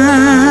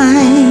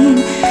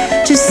time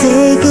to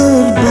say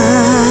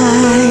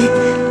goodbye.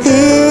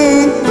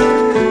 Then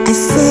I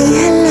say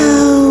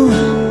hello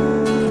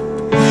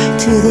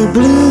to the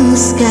blue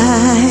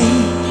sky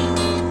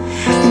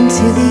and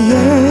to the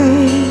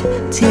earth,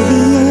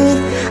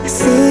 I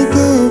say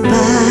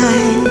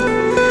goodbye.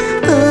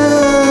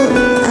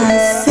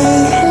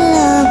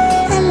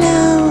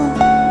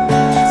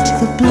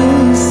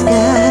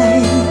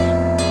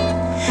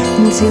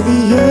 To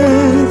the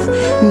earth,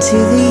 to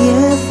the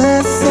earth I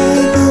say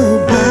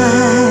goodbye.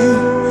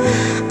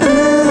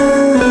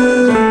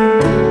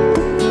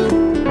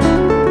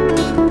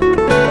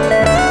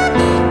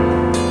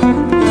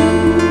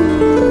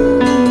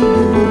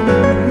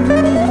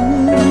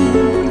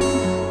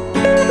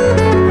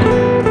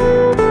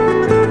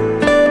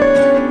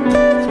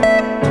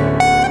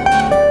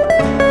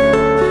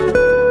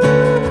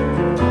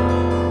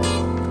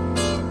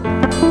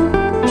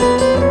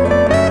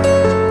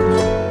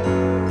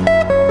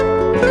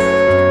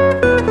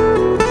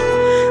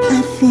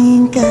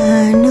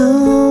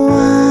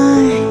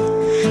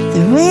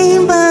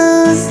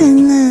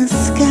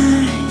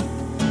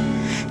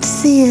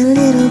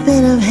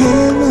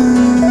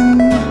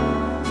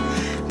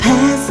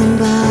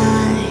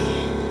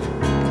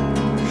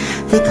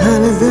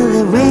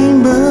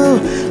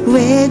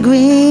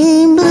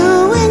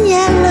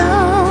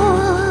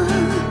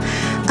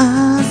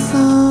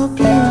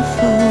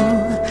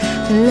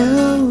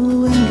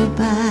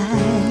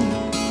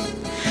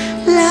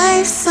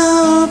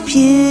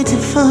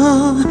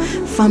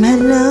 From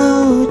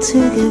hello to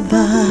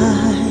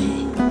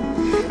goodbye.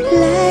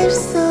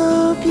 Life's so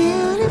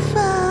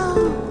beautiful.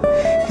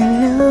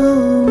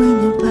 Hello and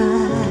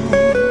goodbye.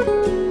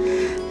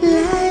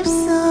 Life's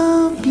so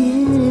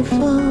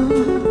beautiful.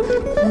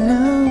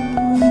 Hello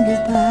and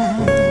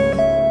goodbye.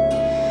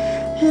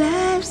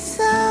 Life's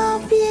so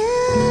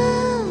beautiful.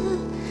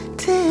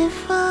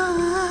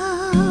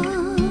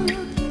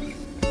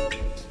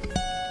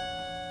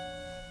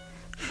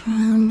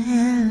 From